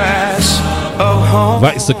 green grass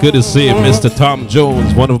Right, so good to see Mr. Tom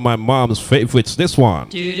Jones, one of my mom's favorites. This one.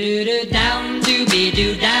 Do do do down, do be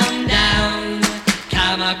do down down,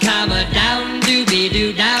 comma down, do be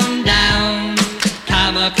do down down,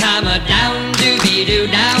 comma down, do be do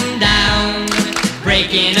down down.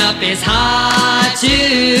 Breaking up is hard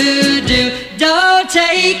to do. Don't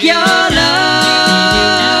take your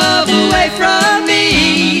love away from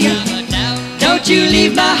me. Don't you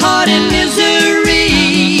leave my heart in misery.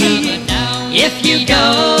 If you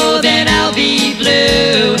go, then I'll be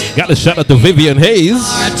blue. Got a shout out to Vivian Hayes.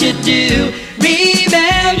 Hard to do.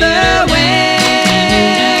 Remember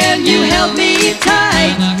when you held me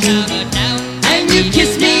tight and you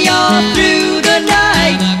kissed me all through the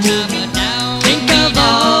night. Think of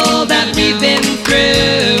all that we've been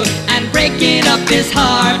through, and breaking up is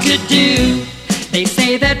hard to do. They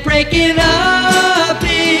say that breaking up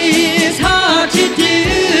is hard to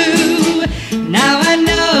do. Now I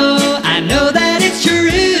know that it's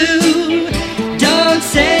true. Don't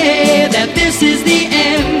say that this is the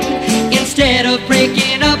end. Instead of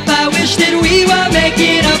breaking up, I wish that we were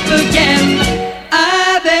making up again.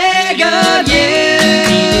 I beg of you,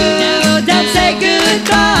 don't say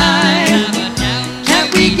goodbye.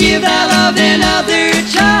 Can't we give our love another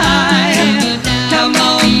try? Come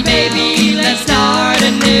on, baby, let's start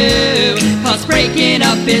anew. 'Cause breaking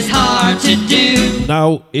up is hard to do.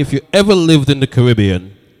 Now, if you ever lived in the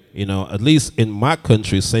Caribbean, you know, at least in my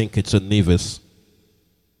country, St. Kitts and Nevis.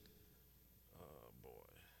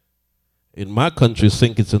 In my country,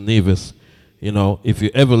 St. Kitts and Nevis, you know, if you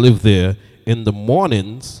ever live there, in the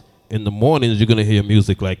mornings, you're going to hear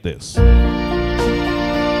music like this.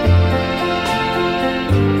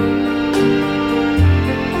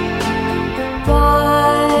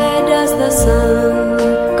 Why does the sun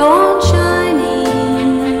go on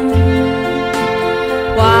shining?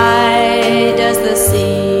 Why does the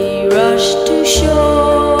sea rush to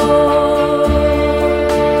shore?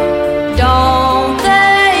 Don't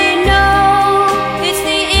they know it's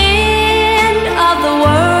the end of the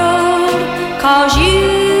world? 'Cause you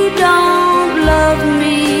don't love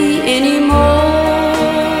me anymore.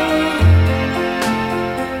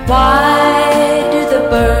 Why do the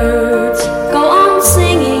birds go on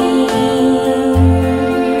singing?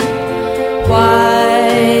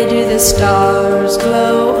 Why do the stars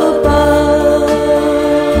glow above?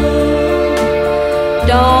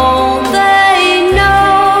 Don't they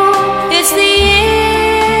know it's the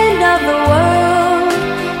end of the world?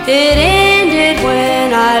 It ended when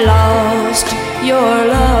I lost your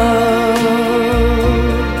love.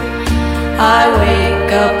 I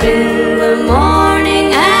wake up in the morning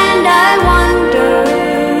and I wonder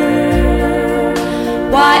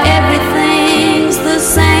why everything's the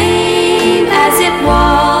same as it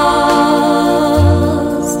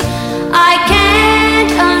was. I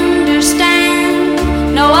can't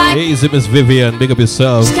understand. No, I Hey, easy, Miss Vivian, big up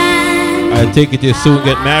yourself. I take it you soon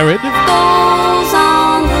get married. goes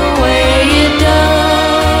on the way it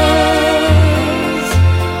does.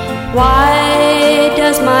 Why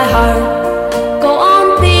does my heart go on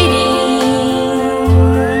beating?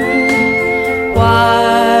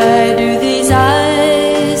 Why do these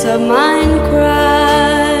eyes of mine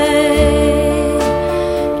cry?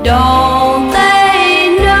 Don't they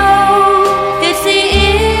know it's the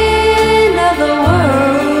end of the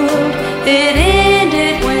world? It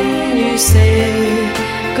ended when you said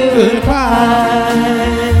goodbye.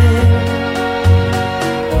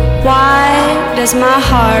 Why does my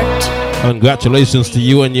heart, Congratulations to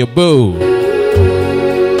you and your boo.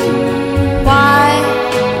 why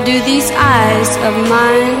do these eyes of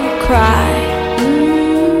mine cry?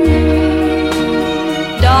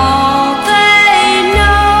 Don't they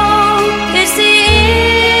know it's the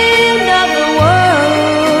end of the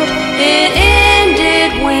world? It ended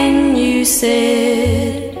when you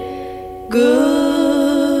said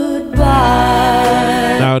goodbye.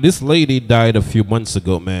 Now, this lady died a few months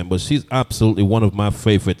ago, man, but she's absolutely one of my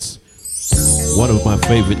favorites. One of my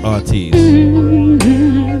favorite artists.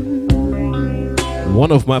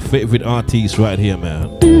 One of my favorite artists right here, man.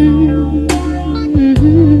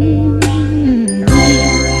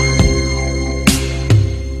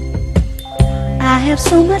 I have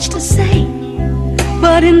so much to say,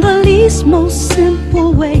 but in the least most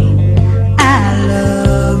simple way, I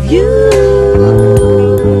love you.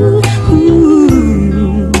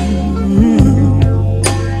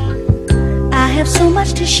 I have so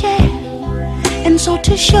much to share, and so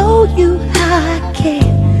to show you how I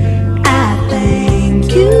care, I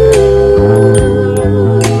thank you.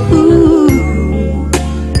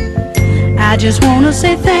 I just wanna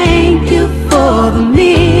say thank you for the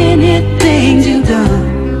many things you've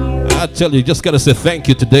done. I tell you, you just gotta say thank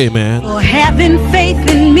you today, man. For having faith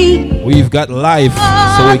in me. We've got life,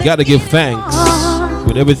 so we gotta give thanks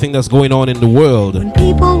with everything that's going on in the world. When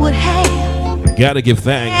people would have Gotta give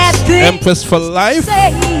thanks. Empress for life.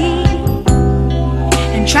 say,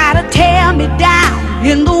 and try to tear me down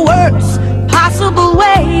in the worst possible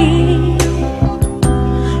way.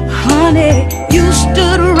 Honey, you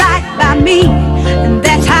stood right by me, and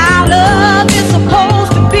that's how love is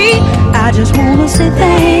supposed to be. I just wanna say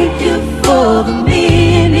thank you for the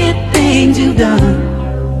many things you've done.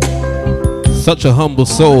 Such a humble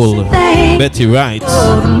soul, Betty Wright.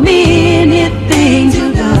 For the many things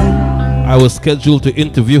you've done. I was scheduled to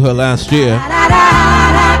interview her last year.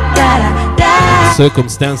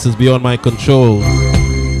 Circumstances beyond my control.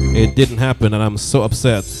 It didn't happen, and I'm so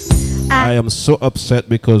upset. I am so upset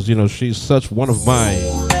because, you know, she's such one of my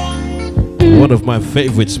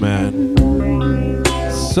favorites, man.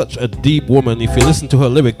 Such a deep woman. If you listen to her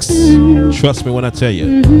lyrics, trust me when I tell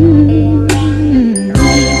you.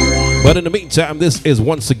 But in the meantime, this is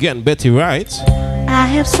once again Betty Wright. I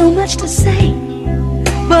have so much to say,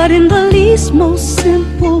 but in the least most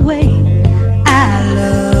simple way, I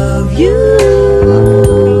love you.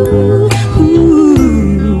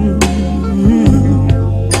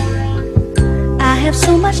 I have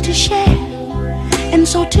so much to share, and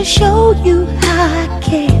so to show you how I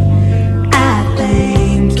care, I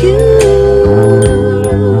thank you.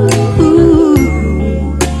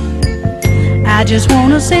 I just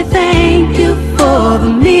wanna say thank you for the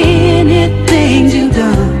many things you've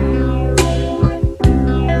done.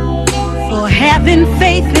 For having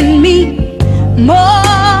faith in me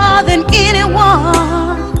more than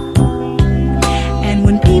anyone. And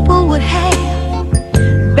when people would have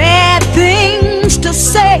bad things to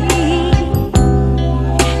say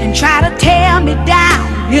and try to tear me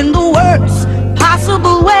down in the worst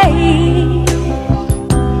possible way,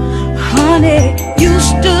 honey, you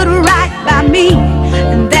stood right by me,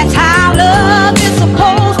 and that's how love is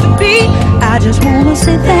supposed to be. I just wanna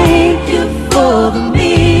say thank you for the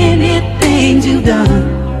many things you've done.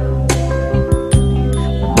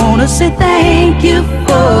 Wanna say thank you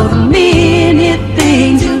for the many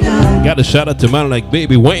things you've done. Got a shout out to man like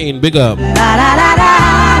Baby Wayne, big up.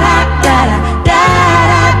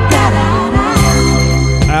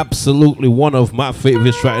 Absolutely one of my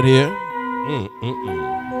favorites right here.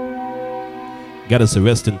 Got us a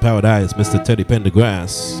rest in paradise, Mr. Teddy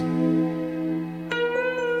Pendergrass.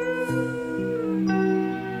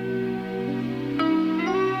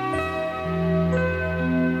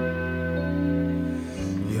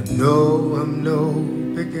 You know I'm no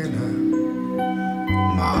beginner.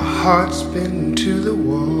 My heart's been to the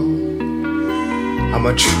wall. I'm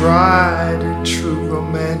a tried and true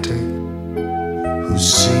romantic who's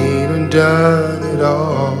seen and done it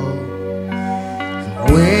all.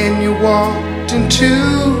 And when you walked into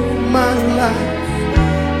my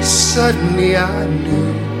life, suddenly I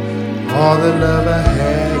knew all the love I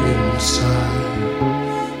had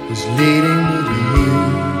inside was leading me to you.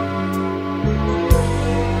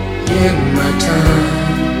 In my time,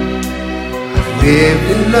 I've lived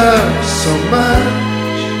in love so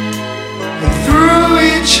much, and through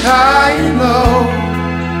each high and low,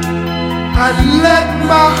 I let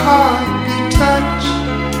my heart be touched.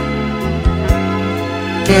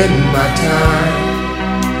 In my time,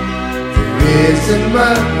 there isn't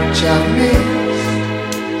much I've missed.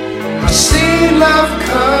 I've seen love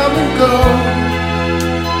come and go,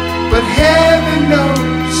 but heaven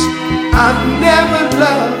knows I've never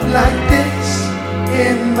loved like this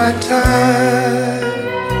in my time.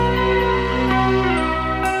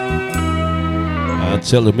 I'll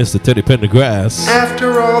tell you, Mr. Teddy Pendergrass.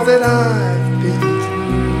 After all that I've been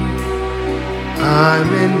through,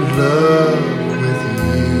 I'm in love with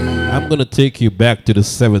you. I'm gonna take you back to the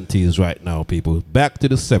 70s right now, people. Back to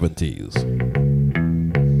the 70s.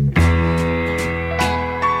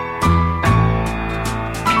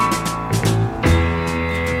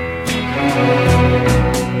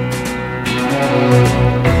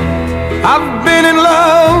 I've been in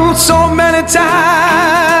love so many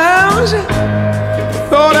times,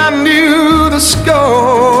 thought I knew the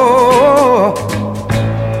score,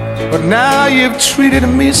 but now you've treated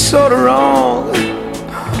me so wrong,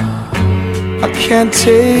 I can't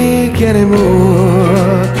take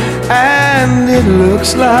anymore. And it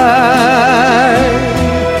looks like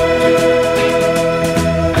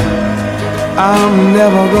I'm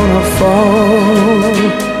never gonna fall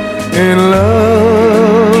in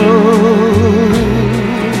love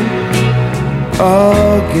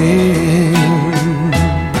again.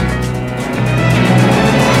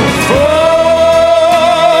 Fall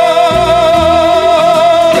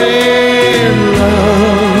in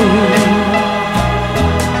love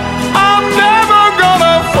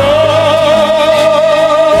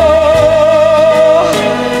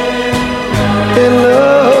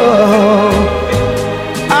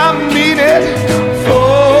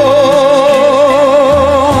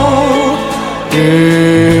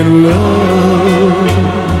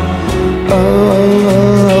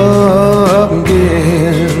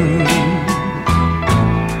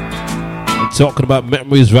talking about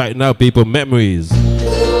memories right now, people. Memories.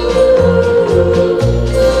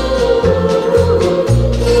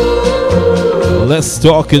 Let's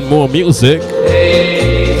talk in more music.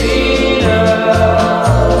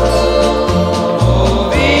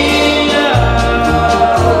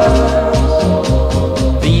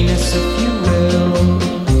 Venus, if you will,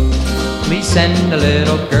 please send a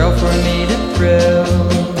little girl for me to thrill.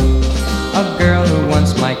 A girl who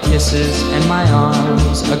wants my kisses and my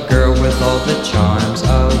arms. A girl with all the charms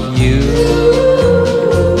of you.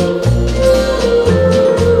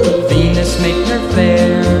 Venus, make her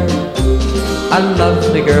fair. A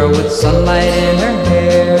lovely girl with sunlight in her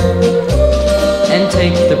hair. And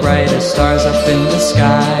take the brightest stars up in the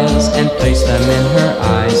skies and place them in her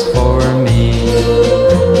eyes for me.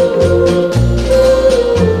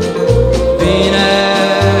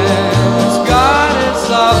 Venus, goddess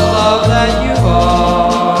of love that you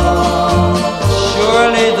are,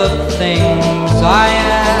 surely the things I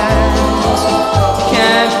ask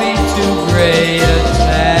can't be too great a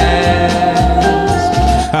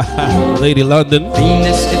task. Lady London.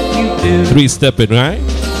 Venus, if you do, 3-stepping, right?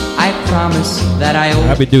 I promise that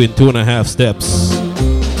I'll be doing 2.5 steps.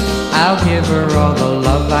 I'll give her all the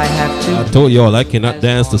love I have to. I told y'all I cannot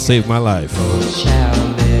dance to save my life.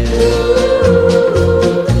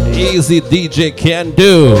 Easy DJ can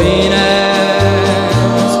do. Venus,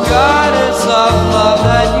 goddess of love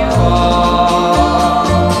that you are,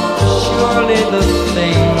 surely the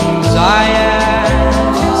things I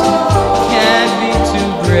ask can't be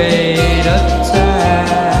too great a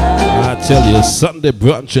task. I tell you, Sunday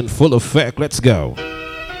brunch in full effect. Let's go.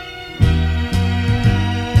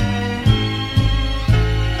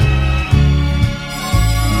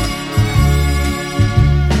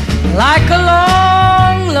 Like a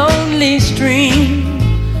long, lonely stream,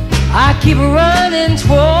 I keep running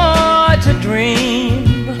towards a dream.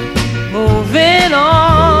 Moving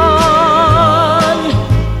on,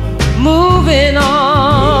 moving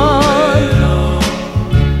on.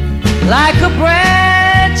 Like a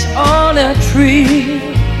branch on a tree,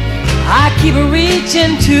 I keep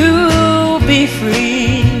reaching to be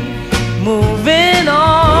free. Moving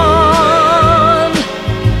on,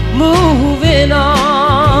 moving on.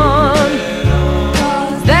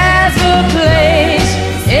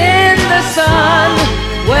 Sun,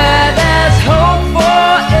 where there's hope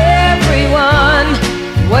for everyone,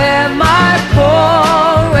 where my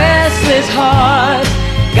poor restless heart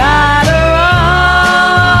gotta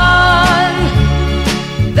run.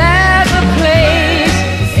 There's a place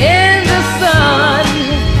in the sun,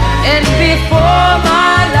 and before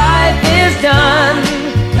my life is done,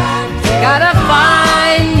 gotta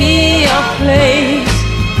find me a place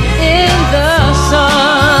in the sun.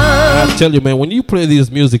 I tell you, man, when you play this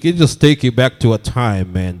music, it just take you back to a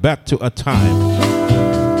time, man. Back to a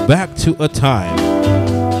time. Back to a time.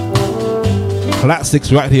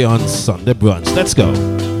 Classics right here on Sunday Brunch. Let's go.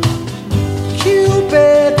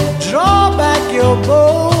 Cupid, draw back your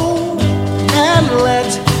bow and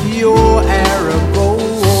let your arrow go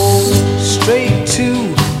straight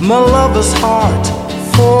to my lover's heart.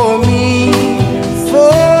 For me,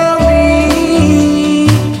 for me.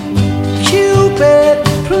 Cupid,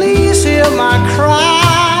 please hear my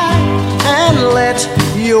cry and let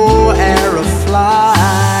your arrow fly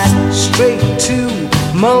straight to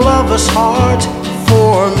my lover's heart.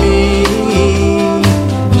 For me.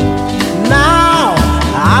 Now,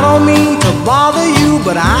 I don't mean to bother you,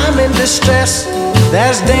 but I'm in distress.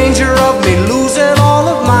 There's danger of me losing all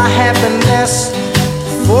of my happiness.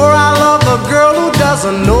 For I love a girl who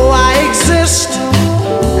doesn't know I exist,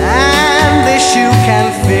 and this you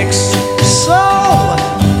can fix. So,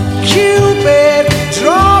 Cupid,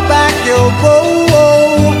 draw back your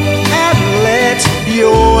bow and let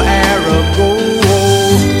your arrow go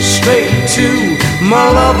straight to my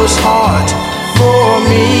lover's heart. For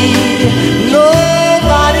me,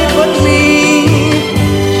 nobody but me.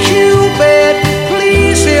 Cupid,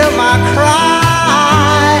 please hear my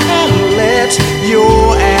cry and let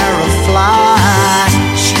your arrow fly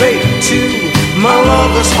straight to my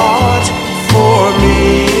lover's heart. For me.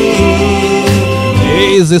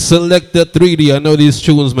 Easy Selector 3D. I know these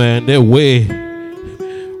tunes, man. They're way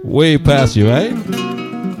past you, right?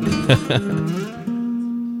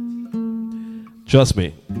 Trust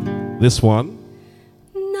me. This one.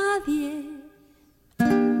 Nadie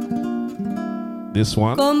This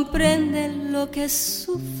one. comprende lo que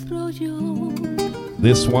sufro yo.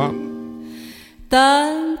 This one.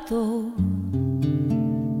 Tanto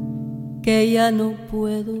que ya no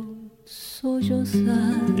puedo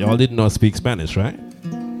sollozar. Y'all didn't know I speak Spanish, right?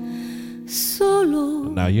 Solo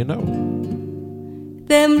Now you know.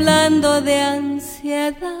 temblando de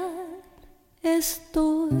ansiedad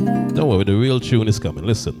estoy. Don't worry, the real tune is coming.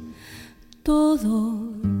 Listen. Todos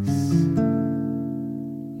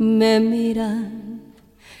me miran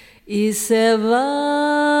y se van.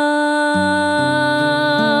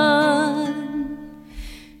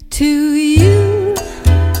 To you,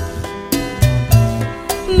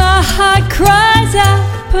 my heart cries out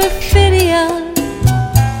perfidia,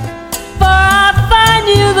 for I find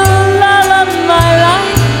you the love of my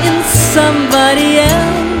life in somebody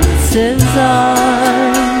else's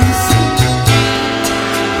arms.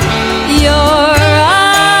 Your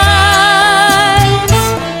eyes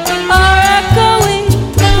are echoing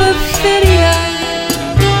perfidia,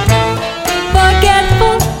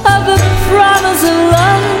 forgetful of the promise of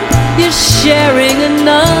love. You're sharing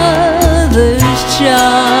another's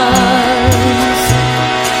charms.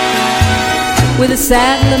 With a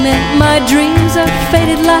sad lament, my dreams are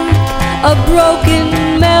faded like a broken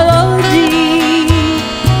melody.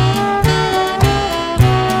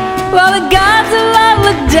 While the gods of love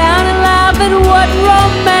look down and laugh at what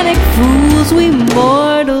romantic fools we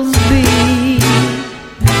mortals be.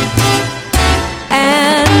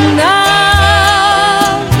 And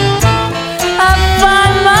now I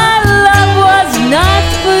find my love was not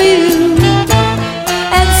for you,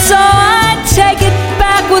 and so I take it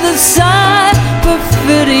back with a sigh.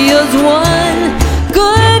 Perfidia's one.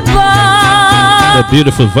 Goodbye. A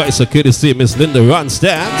beautiful voice of courtesy, Miss Linda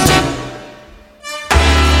Ronstadt.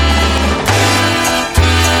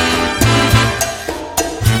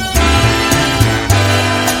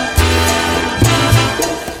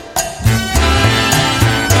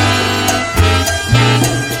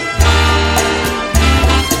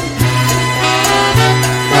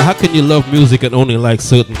 How can you love music and only like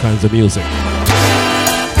certain kinds of music?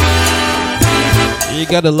 You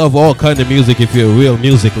gotta love all kinds of music if you're a real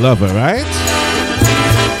music lover, right?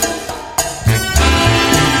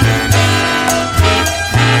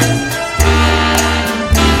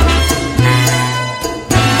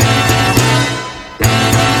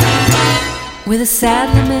 With a sad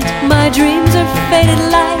lament, my dreams are faded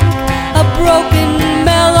like a broken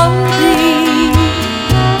melody.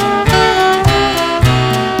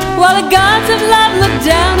 While the gods of love look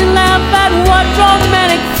down and laugh at what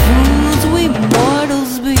romantic fools we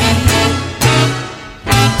mortals be.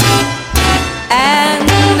 And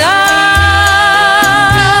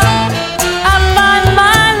now I find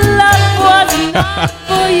my love was not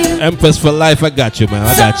for you. Empress for life, I got you, man.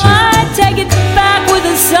 I got So you. I take it back with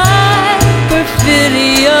a sigh.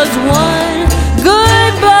 Perfidia's one.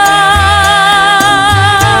 Goodbye.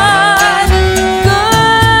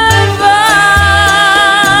 Goodbye.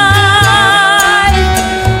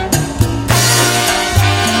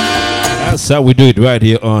 That's how we do it right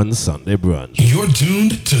here on Sunday Brunch. You're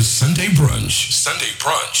tuned to Sunday Brunch. Sunday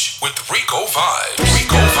Brunch with Rico Vibes.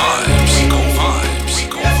 Rico Vibes. Rico Vibes.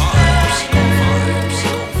 Rico Vibes.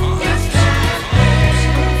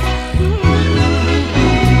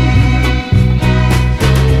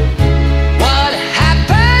 What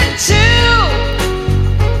happened to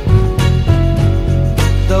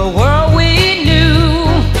the world we knew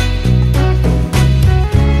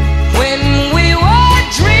when we were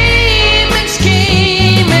dreaming,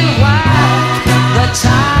 scheming, while the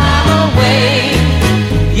time away?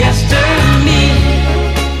 Yesterday me,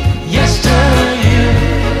 yesterday you,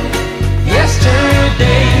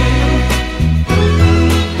 yesterday.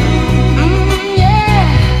 Yeah.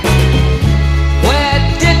 Where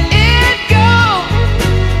did it go?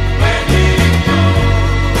 Where did it go?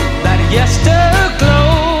 That yesterglow,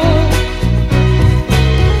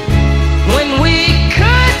 when we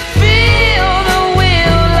could feel the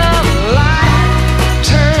wheel of life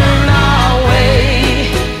turn our way.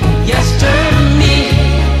 Yesterday me,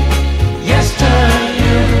 yesterday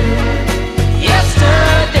you,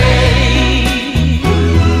 yesterday.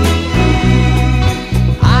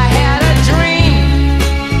 I had a dream,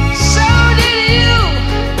 so did you.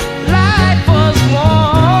 Life was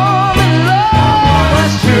warm and love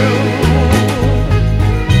was true.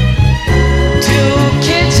 Two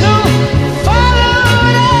kids who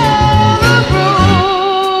followed all the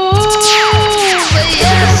rules. But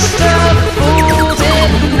yes, the fools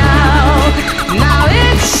did now. Now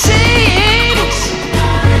it seems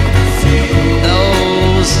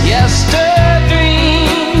those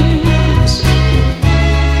yesterdreams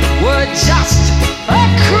were just a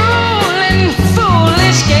cruel and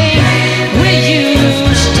foolish game we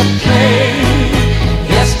used to play.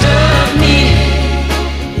 Yesterday me,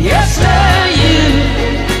 yesterday you,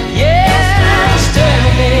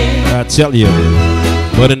 yesterday. I tell you.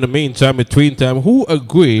 But in the meantime, between time, who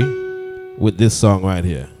agree with this song right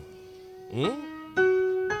here?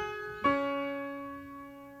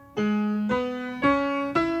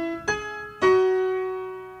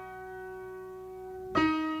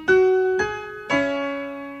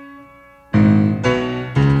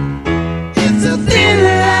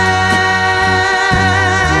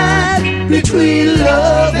 between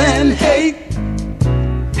love and hate.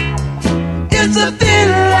 It's a thin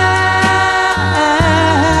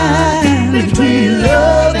line between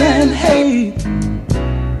love and hate.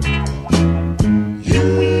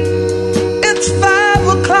 It's 5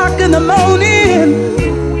 o'clock in the morning.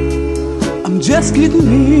 I'm just getting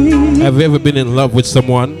in. Have you ever been in love with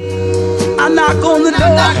someone I knock on the door.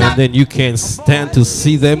 and then you can't stand to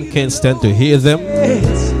see them, can't stand to hear them?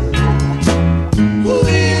 Who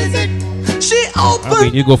is it? She opened. I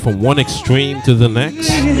mean, you go from one extreme to the next.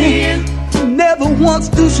 Never once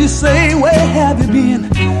do she say, where have you been?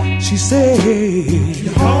 She say,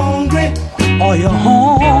 you hungry? Are you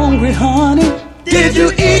hungry, honey? Did you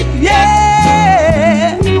eat?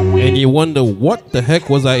 Yeah. And you wonder, what the heck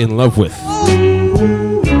was I in love with?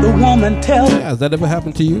 The woman tells Yeah, has that ever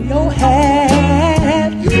happened to you? your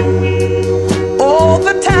hat. All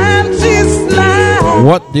the time she smiles.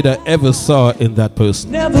 What did I ever saw in that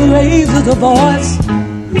person? Never raises a voice.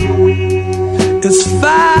 It's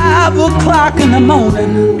 5 o'clock in the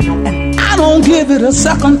morning, and I don't give it a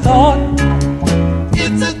second thought.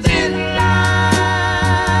 It's a thin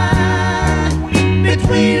line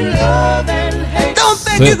between love and hate. Don't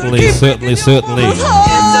think Certainly, certainly, certainly. it's a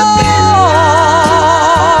thin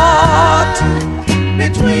line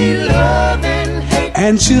between love and hate.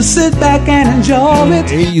 And she'll sit back and enjoy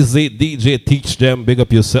it. Easy DJ, teach them. Big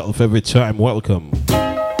up yourself every time. Welcome.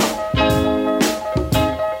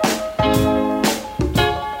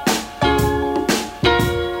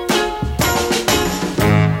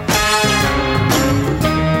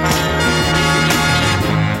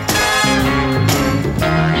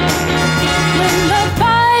 When the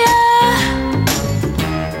fire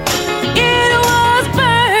it was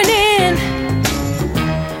burning,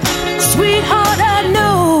 sweetheart, I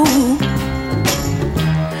know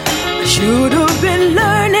I should have been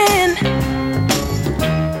learning,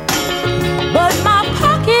 but my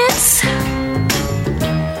pockets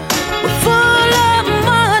were full of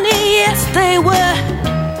money. Yes, they were,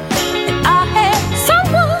 and I had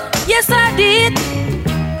someone. Yes, I did.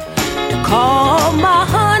 Call my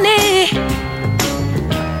honey,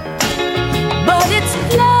 but it's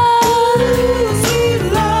love, sweet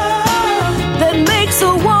love that makes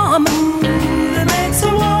a woman,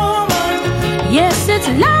 Yes, it's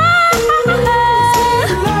love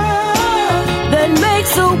that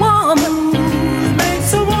makes a woman,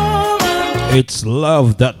 It's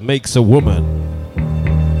love that makes a woman.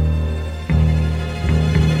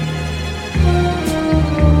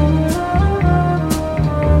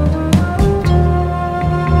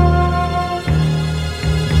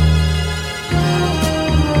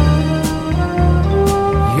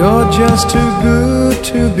 You're just too good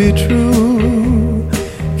to be true.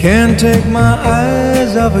 Can't take my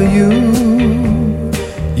eyes off of you.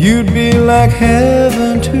 You'd be like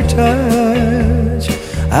heaven to touch.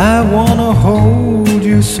 I wanna hold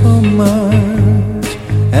you so much.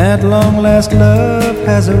 At long last, love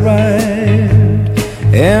has arrived,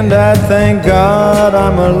 and I thank God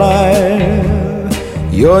I'm alive.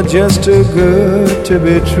 You're just too good to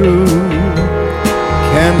be true.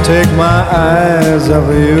 Can't take my eyes off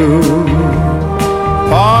of you.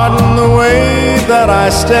 Pardon the way that I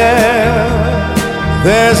stare.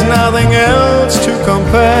 There's nothing else to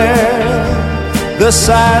compare. The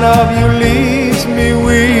sight of you leaves me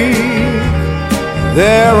weak.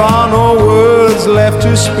 There are no words left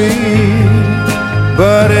to speak.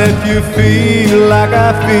 But if you feel like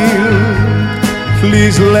I feel,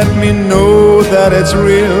 please let me know that it's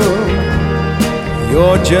real.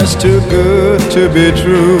 You're just too good to be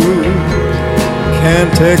true.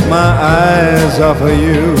 Can't take my eyes off of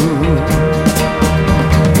you.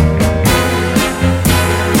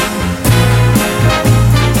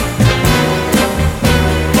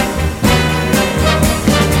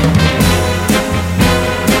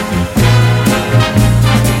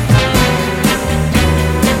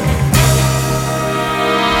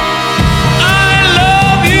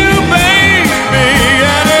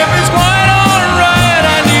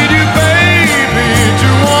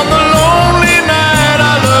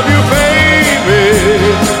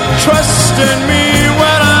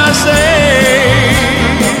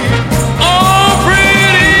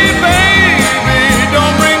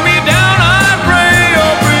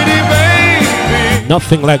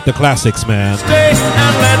 Nothing like the classics, man.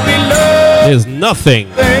 There's nothing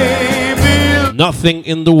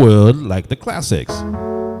in the world like the classics.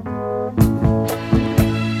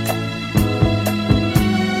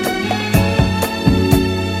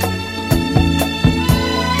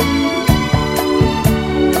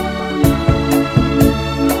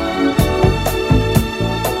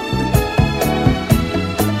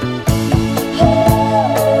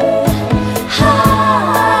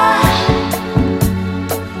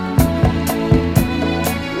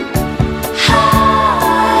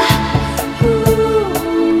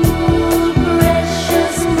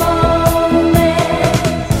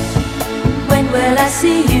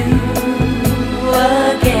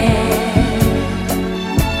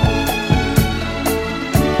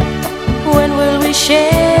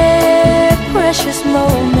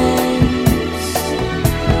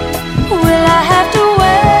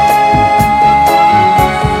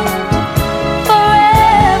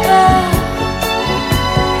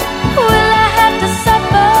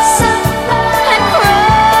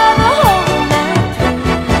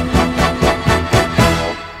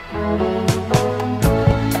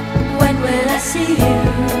 see you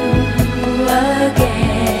again?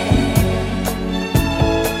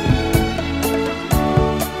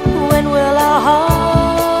 When will our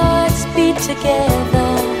hearts beat together?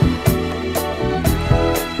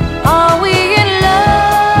 Are we in love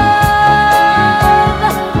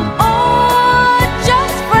or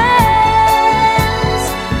just friends?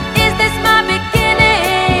 Is this my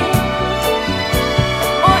beginning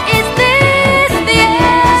or is this the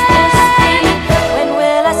end? When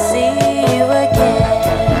will I see you again?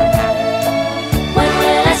 When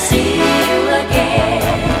will I see you again?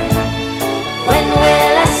 When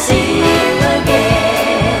will I see you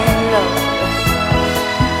again, Lord?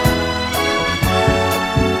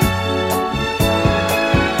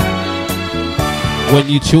 When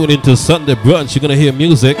you tune into Sunday Brunch, you're going to hear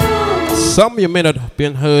music. Some you may not have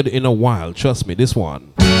been heard in a while. Trust me, this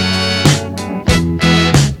one.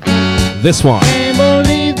 This one. Can't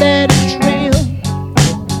believe that it's real.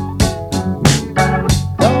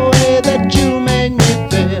 The way that you make me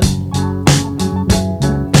feel.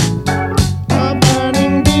 I'm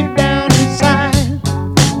burning deep down inside.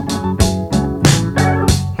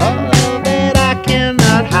 A love that I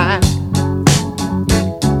cannot hide.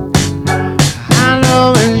 I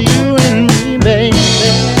know it's you and me, baby.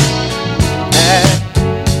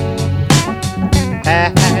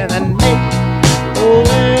 And make the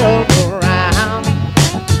world go round.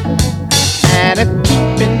 And it's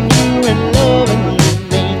keeping you and loving you,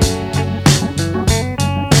 me.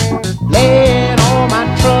 Laying all my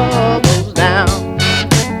troubles down.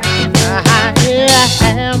 Here I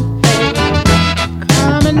am, baby.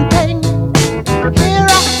 Come and take me. Here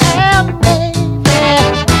I am, baby.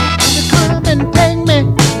 Come and take me.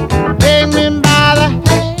 Take me by the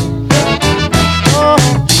hand. Oh,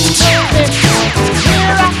 baby.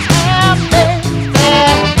 Here I am, baby.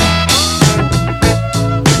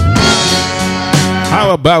 How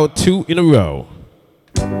about two in a row?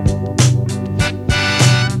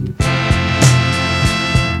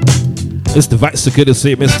 It's the Vice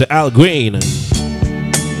Security, Mr. Al Green.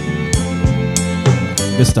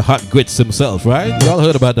 Mr. Hot Grits himself, right? You all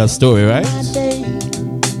heard about that story, right?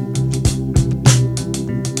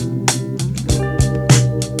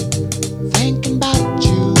 Thinking about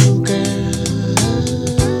you, girl.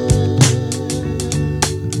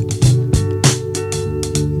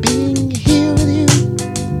 Being here with you,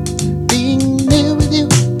 being near with you,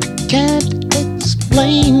 can't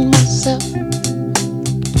explain myself.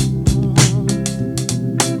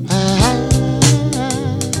 I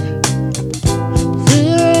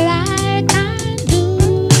feel like I do,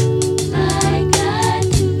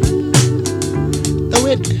 though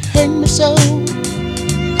it hurt me so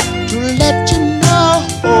to let you know.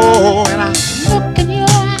 And I look in your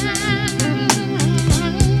eyes,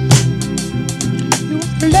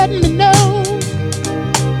 you let me know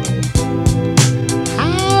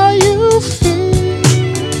how you feel.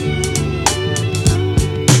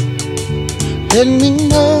 Let me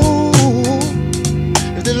know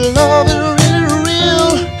if this love is really real.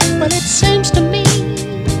 But it seems to me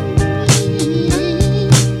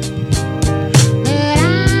that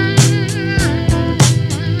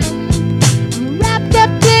I'm wrapped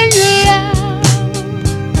up in your love.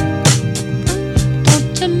 Don't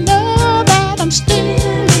you know that I'm still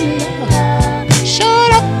in love?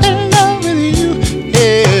 Showed up in love with you,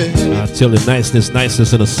 yeah. I'll tell you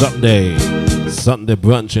niceness on a Sunday. Sunday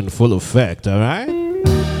brunch in full effect, all right?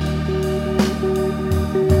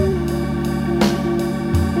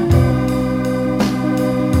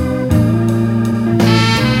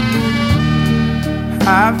 I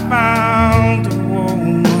found a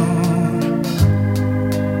woman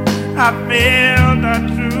I felt I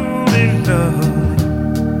truly loved.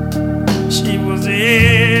 She was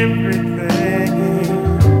everything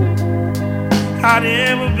I'd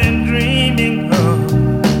ever been dreaming of.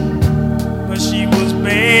 But she was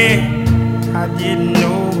bad, I didn't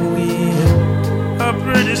know it. Her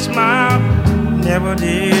pretty smile never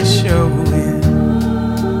did show it.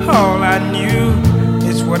 All I knew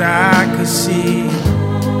is what I could see.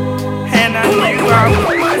 And I knew I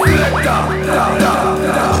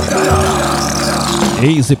would.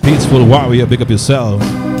 Easy, peaceful warrior, pick up yourself.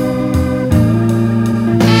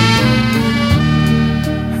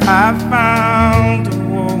 I found a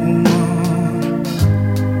woman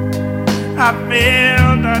I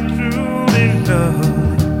felt I truly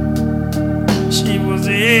loved. She was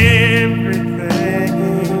everything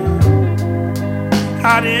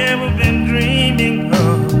I'd ever been dreaming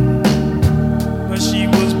of. But she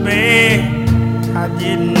was bad, I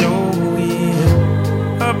didn't know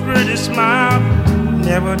it. Her pretty smile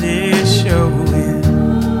never did show it.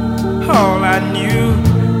 All I knew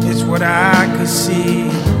is what I could see.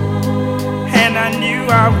 And and I knew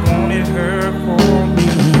I wanted her for me.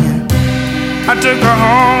 I took her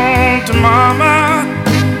home to Mama.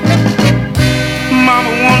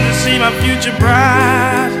 Mama wanted to see my future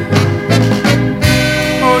bride.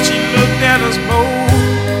 Oh, she looked at us both,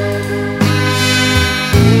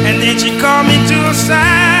 and then she called me to her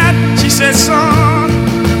side. She said, son,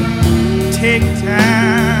 take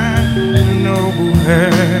time to know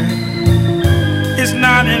her. It's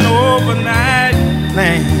not an overnight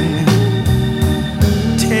thing.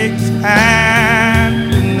 Take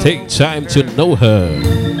time. Take time to know her.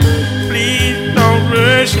 Please don't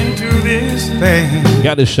rush into this thing.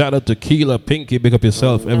 Got a shout out to Keela Pinky. Big up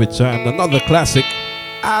yourself every time. Another classic.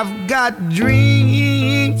 I've got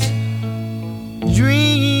dreams,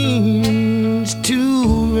 dreams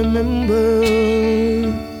to remember.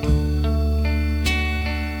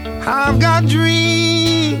 I've got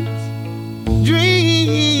dreams,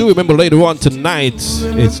 dreams. Do remember later on tonight,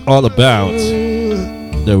 it's all about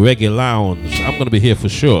the Reggae Lounge. I'm gonna be here for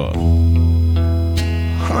sure.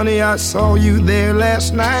 Honey, I saw you there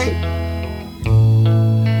last night.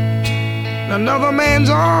 Another man's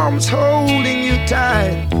arms holding you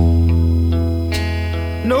tight.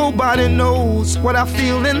 Nobody knows what I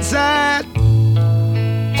feel inside.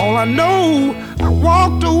 All I know, I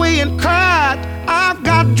walked away and cried. I've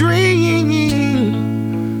got dreams,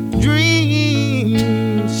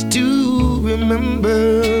 dreams to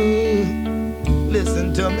remember.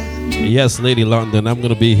 Listen to me. Yes, Lady London, I'm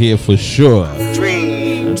gonna be here for sure.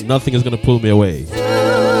 Dreams. Nothing is gonna pull me away.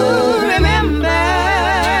 Remember.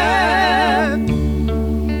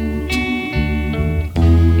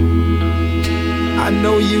 I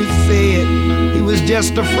know you said he was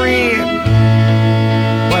just a friend,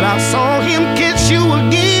 but I saw him kiss you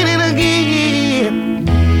again and again.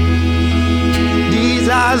 These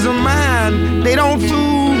eyes of mine, they don't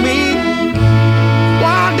fool me.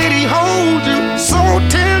 Why did he hold you so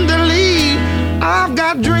tenderly? I've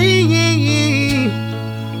got dreams,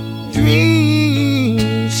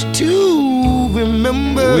 dreams to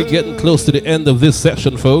remember. We're getting close to the end of this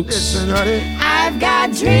session, folks. Listen, honey. I've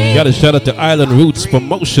got dreams. Got a shout out to Island Roots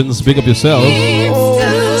Promotions. Big up yourself.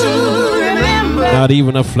 Not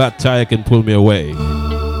even a flat tire can pull me away.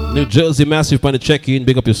 New Jersey Massive on the check-in.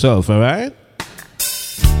 Big up yourself, all right?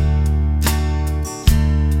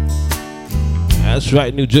 That's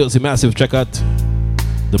right, New Jersey Massive. Check out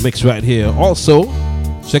the mix right here. Also,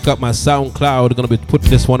 check out my SoundCloud. I'm going to be putting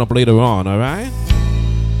this one up later on, all right?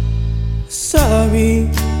 Sorry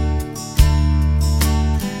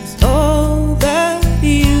is all that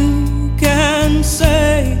you can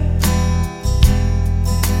say.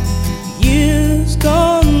 Years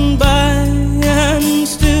gone by and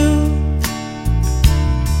still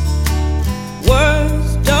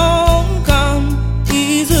words don't come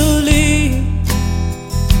easily.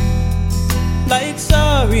 Like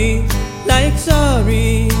sorry, like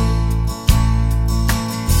sorry.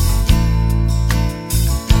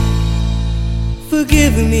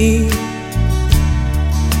 Forgive me.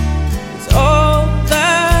 It's all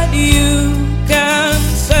that you can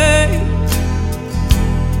say.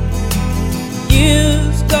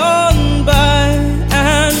 Years gone by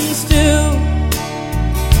and still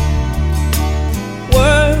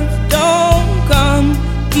words don't come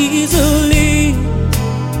easily.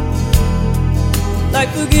 Like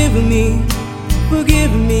forgive me,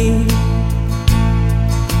 forgive me.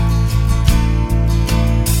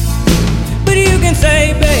 But you can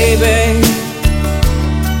say, baby,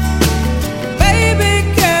 baby,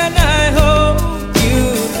 can I hold you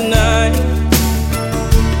tonight?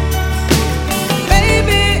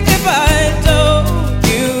 Baby, if I told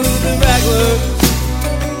you the right words,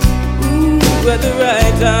 ooh, at the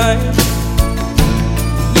right time,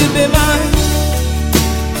 you'd be mine.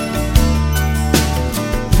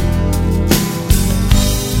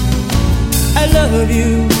 I love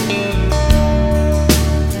you.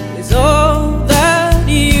 It's all that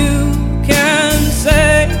you can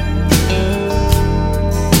say.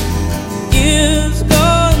 Years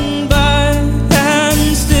gone by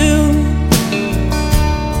and still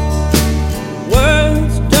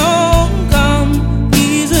words don't come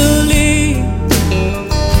easily.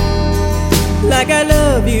 Like I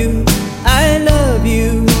love you, I love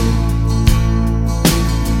you.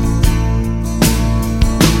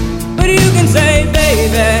 But you can say,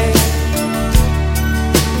 baby,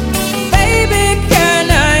 baby, can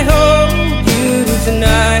I hold you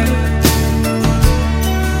tonight?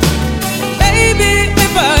 Baby,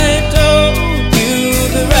 if I told you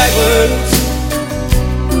the right words,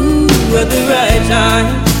 ooh, at the right time,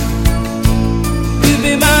 you'd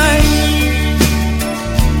be mine.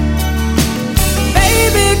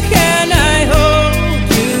 Baby, can I hold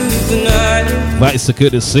you tonight? Vice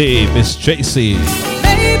Security C, Miss Tracy.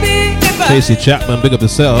 Maybe if Tracy Chapman, big up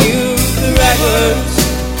yourself. use the right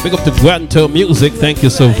words, Big up to Granto Music, thank you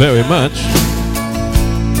so very much.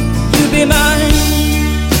 you'd be mine.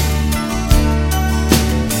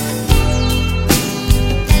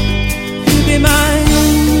 You'd be mine.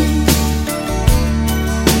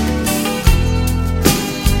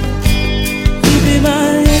 You'd be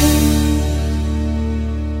mine.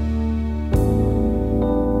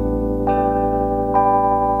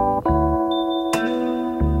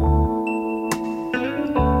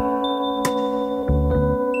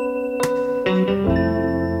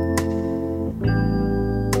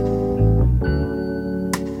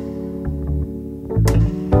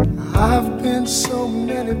 I've been so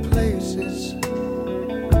many places,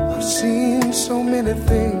 I've seen so many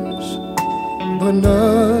things, but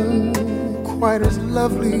none quite as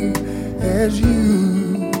lovely as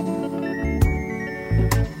you.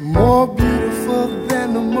 More beautiful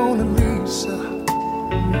than the Mona Lisa,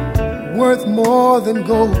 worth more than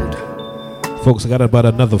gold. Folks, I got about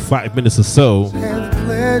another 5 minutes or so Have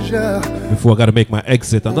pleasure, before I got to make my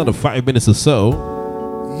exit. Another 5 minutes or so.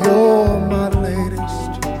 you're my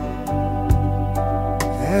latest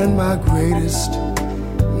and my greatest,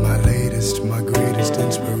 my latest, my greatest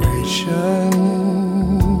inspiration.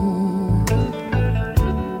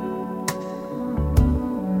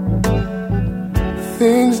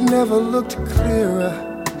 Things never looked clearer,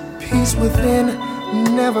 peace within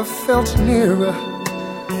never felt nearer.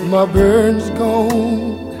 My burn's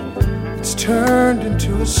gone, it's turned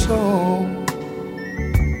into a song.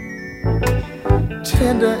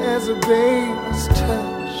 Tender as a baby's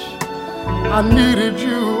touch, I needed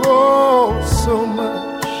you oh so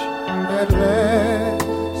much. At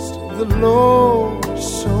last the Lord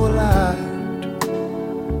so alive.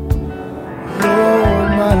 You're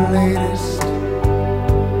my latest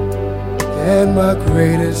and my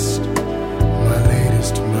greatest, my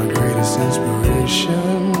latest, my greatest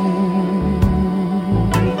inspiration.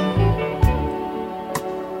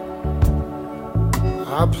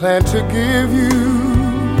 I plan to give you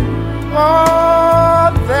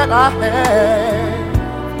all that I have.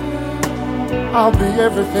 I'll be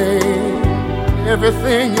everything,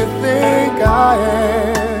 everything you think I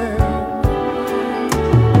am.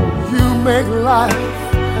 You make life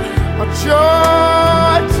a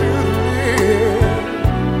joy to live,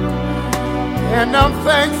 and I'm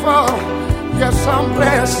thankful, yes I'm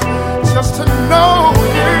blessed, just to know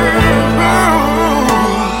you.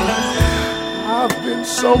 I've been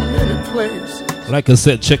so many places, Like I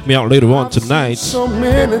said, check me out later on tonight. so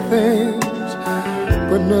many things,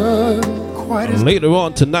 but none quite as Later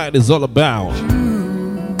on tonight is all about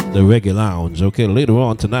the Reggae Lounge. Okay, later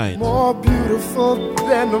on tonight. more beautiful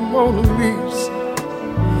than the Mona Lisa,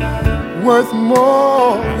 worth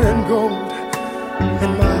more than gold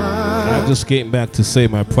in my I just came back to say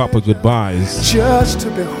my proper goodbyes. just to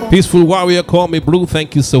behold Peaceful Warrior, call me Blue.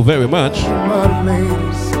 Thank you so very much. my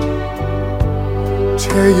latest.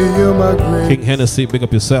 Tell you you're my greatest, King Hennessy, big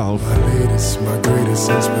up yourself. my latest, my greatest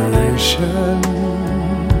inspiration.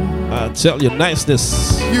 I tell you,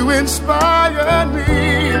 niceness. You inspire me,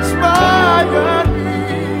 inspire me.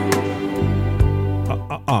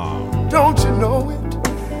 Don't you know it?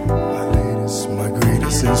 My latest, my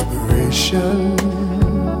greatest inspiration.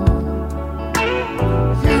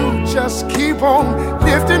 You just keep on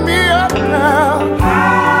lifting me up now.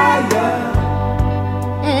 Higher.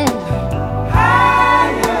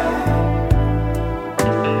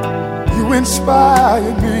 Higher. You inspire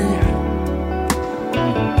me.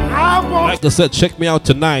 I want Like I said, check me out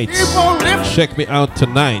tonight. keep on lifting. Check me out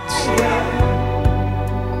tonight.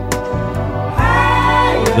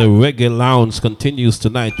 The Reggae Lounge continues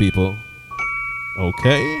tonight, people.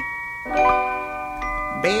 Okay?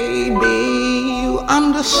 Baby, you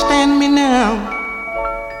understand me now.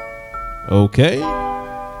 Okay?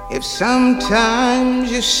 If sometimes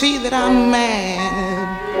you see that I'm mad,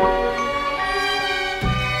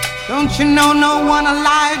 don't you know no one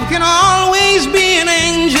alive can always be an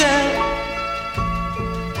angel?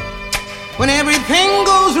 When everything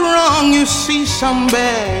goes wrong, you see some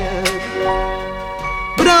bad.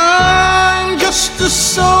 But I'm just a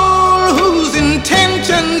soul whose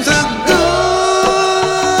intentions are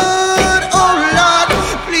good. Oh Lord,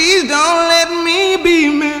 please don't let me be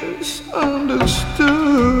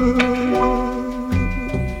misunderstood.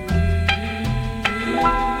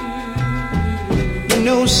 You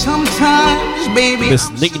know sometimes, baby, Miss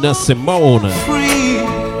Nina Simone. free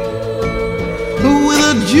with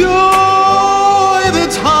a joy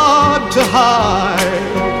that's hard to hide.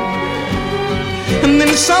 And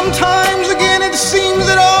then sometimes again it seems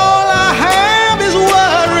that all I have is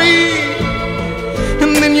worry.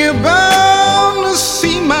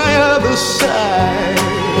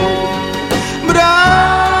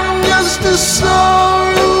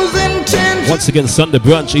 Once again, Sunday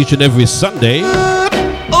brunch each and every Sunday.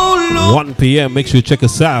 1 p.m. Make sure you check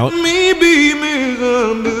us out.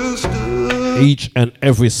 Each and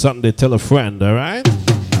every Sunday, tell a friend, all right?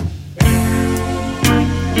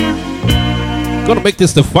 Gonna make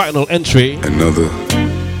this the final entry. Another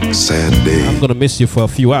sad day. I'm gonna miss you for a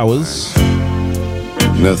few hours.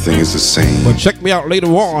 Nothing is the same. But check me out later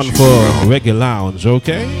on for Reggae Lounge,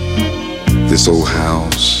 okay? This old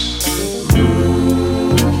house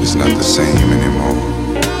is not the same anymore.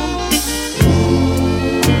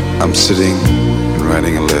 I'm sitting and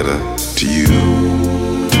writing a letter to you,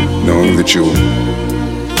 knowing that you'll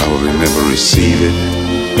probably never receive it,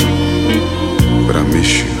 but I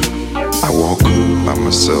miss you. I walk by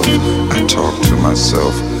myself, I talk to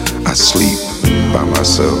myself, I sleep by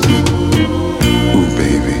myself. Ooh,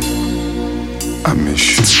 baby, I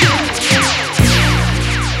miss you.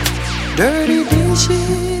 Dirty dishes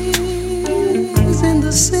in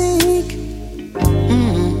the sink.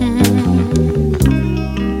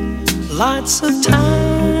 Lots of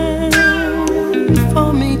time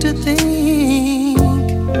for me to think.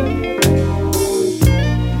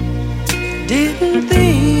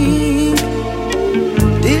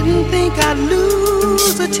 Didn't think I'd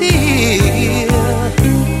lose a tear.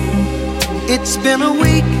 It's been a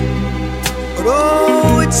week, but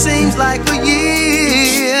oh, it seems like a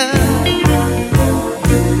year.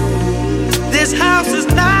 This house is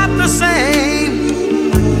not the same,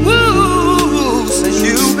 woo, since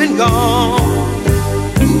you've been gone.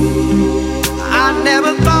 I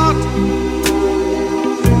never thought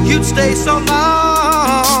you'd stay so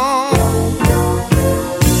long.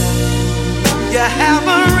 You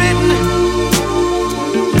haven't written,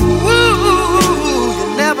 woo, you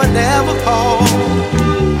never called.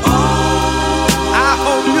 I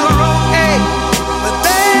hope you're okay, but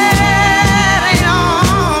that ain't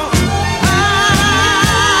all.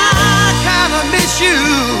 I kinda miss you.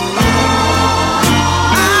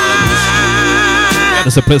 And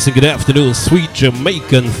it's a pleasant good afternoon, Sweet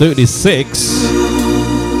Jamaican 36.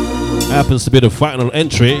 Happens to be the final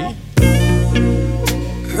entry.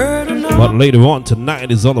 But later on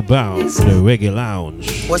tonight is all about the Reggae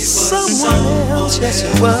Lounge. Was someone else? Yes,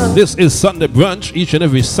 it was. This is Sunday brunch each and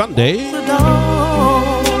every Sunday.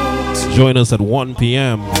 Join us at 1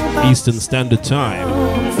 p.m. Eastern Standard Time.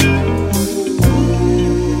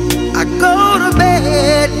 I go to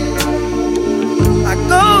bed,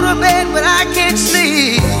 but I can't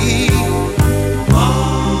sleep.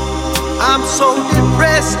 I'm so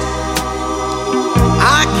depressed,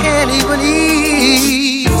 I can't even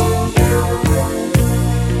eat.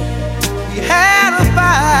 We had a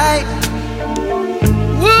fight,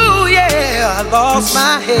 woo, yeah, I lost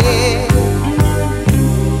my head.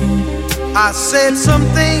 I said some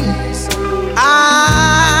things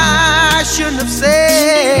I shouldn't have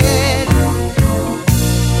said.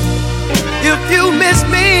 If you miss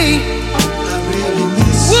me, I really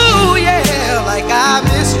miss you. Woo, yeah, like I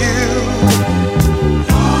miss you.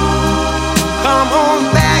 Come on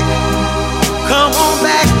back,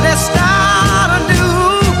 let's start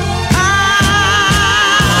anew. I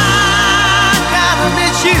gotta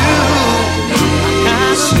miss you. I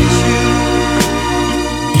gotta miss you.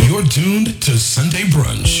 You're tuned to Sunday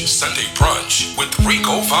Brunch. Sunday Brunch with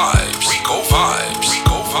Rico Vibes. Rico Vibes.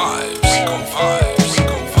 Rico Vibes. Rico Vibes.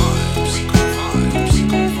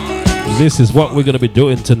 This is what we're going to be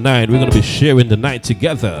doing tonight. We're going to be sharing the night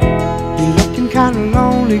together. You're looking kind of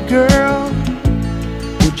lonely, girl.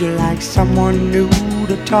 Would you like someone new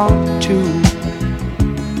to talk to?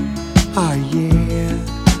 Oh yeah,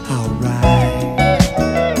 alright.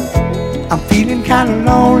 I'm feeling kind of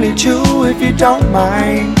lonely too, if you don't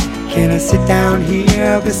mind. Can I sit down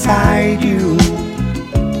here beside you?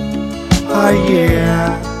 Oh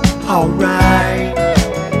yeah, alright.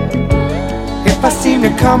 If I seem to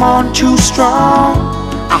come on too strong,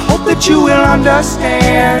 I hope that you will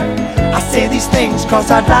understand. I say these things cause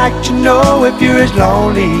I'd like to know if you're as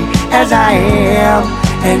lonely as I am,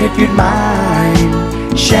 and if you'd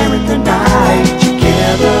mind sharing the night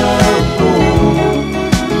together. Oh,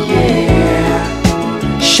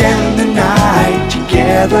 yeah, sharing the night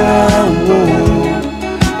together. Oh,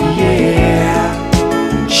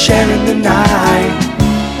 yeah, sharing the night.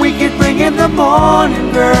 We could bring in the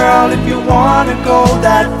morning, girl, if you wanna go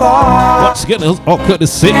that far. Once again, all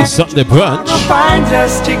courtesy of Sunday brunch.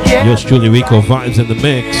 Yours truly, Rico Vibes in the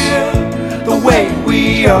mix. The way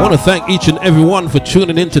we are. I want to thank each and everyone for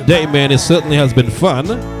tuning in today, man. It certainly has been fun.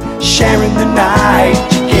 Sharing the night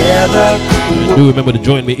together. And do remember to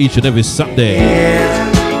join me each and every Sunday. Yeah.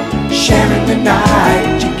 Sharing the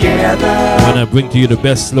night together. When I bring to you the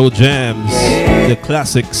best slow jams, the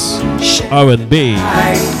classics, R&B.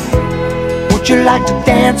 Would you like to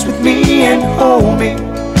dance with me and hold me?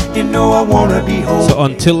 You know I wanna be home. So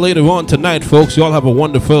until later on tonight, folks, you all have a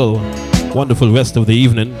wonderful rest of the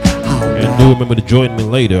evening. And do remember to join me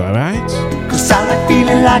later, alright? Cause I like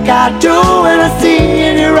feeling like I do when I see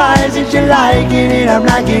in your eyes that you're liking it, I'm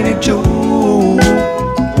liking it too.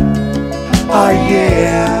 Oh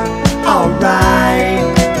yeah,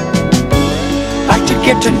 alright. Like to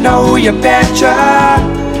get to know you better.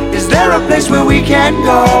 Is there a place where we can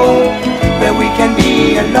go? Where we can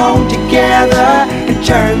be alone together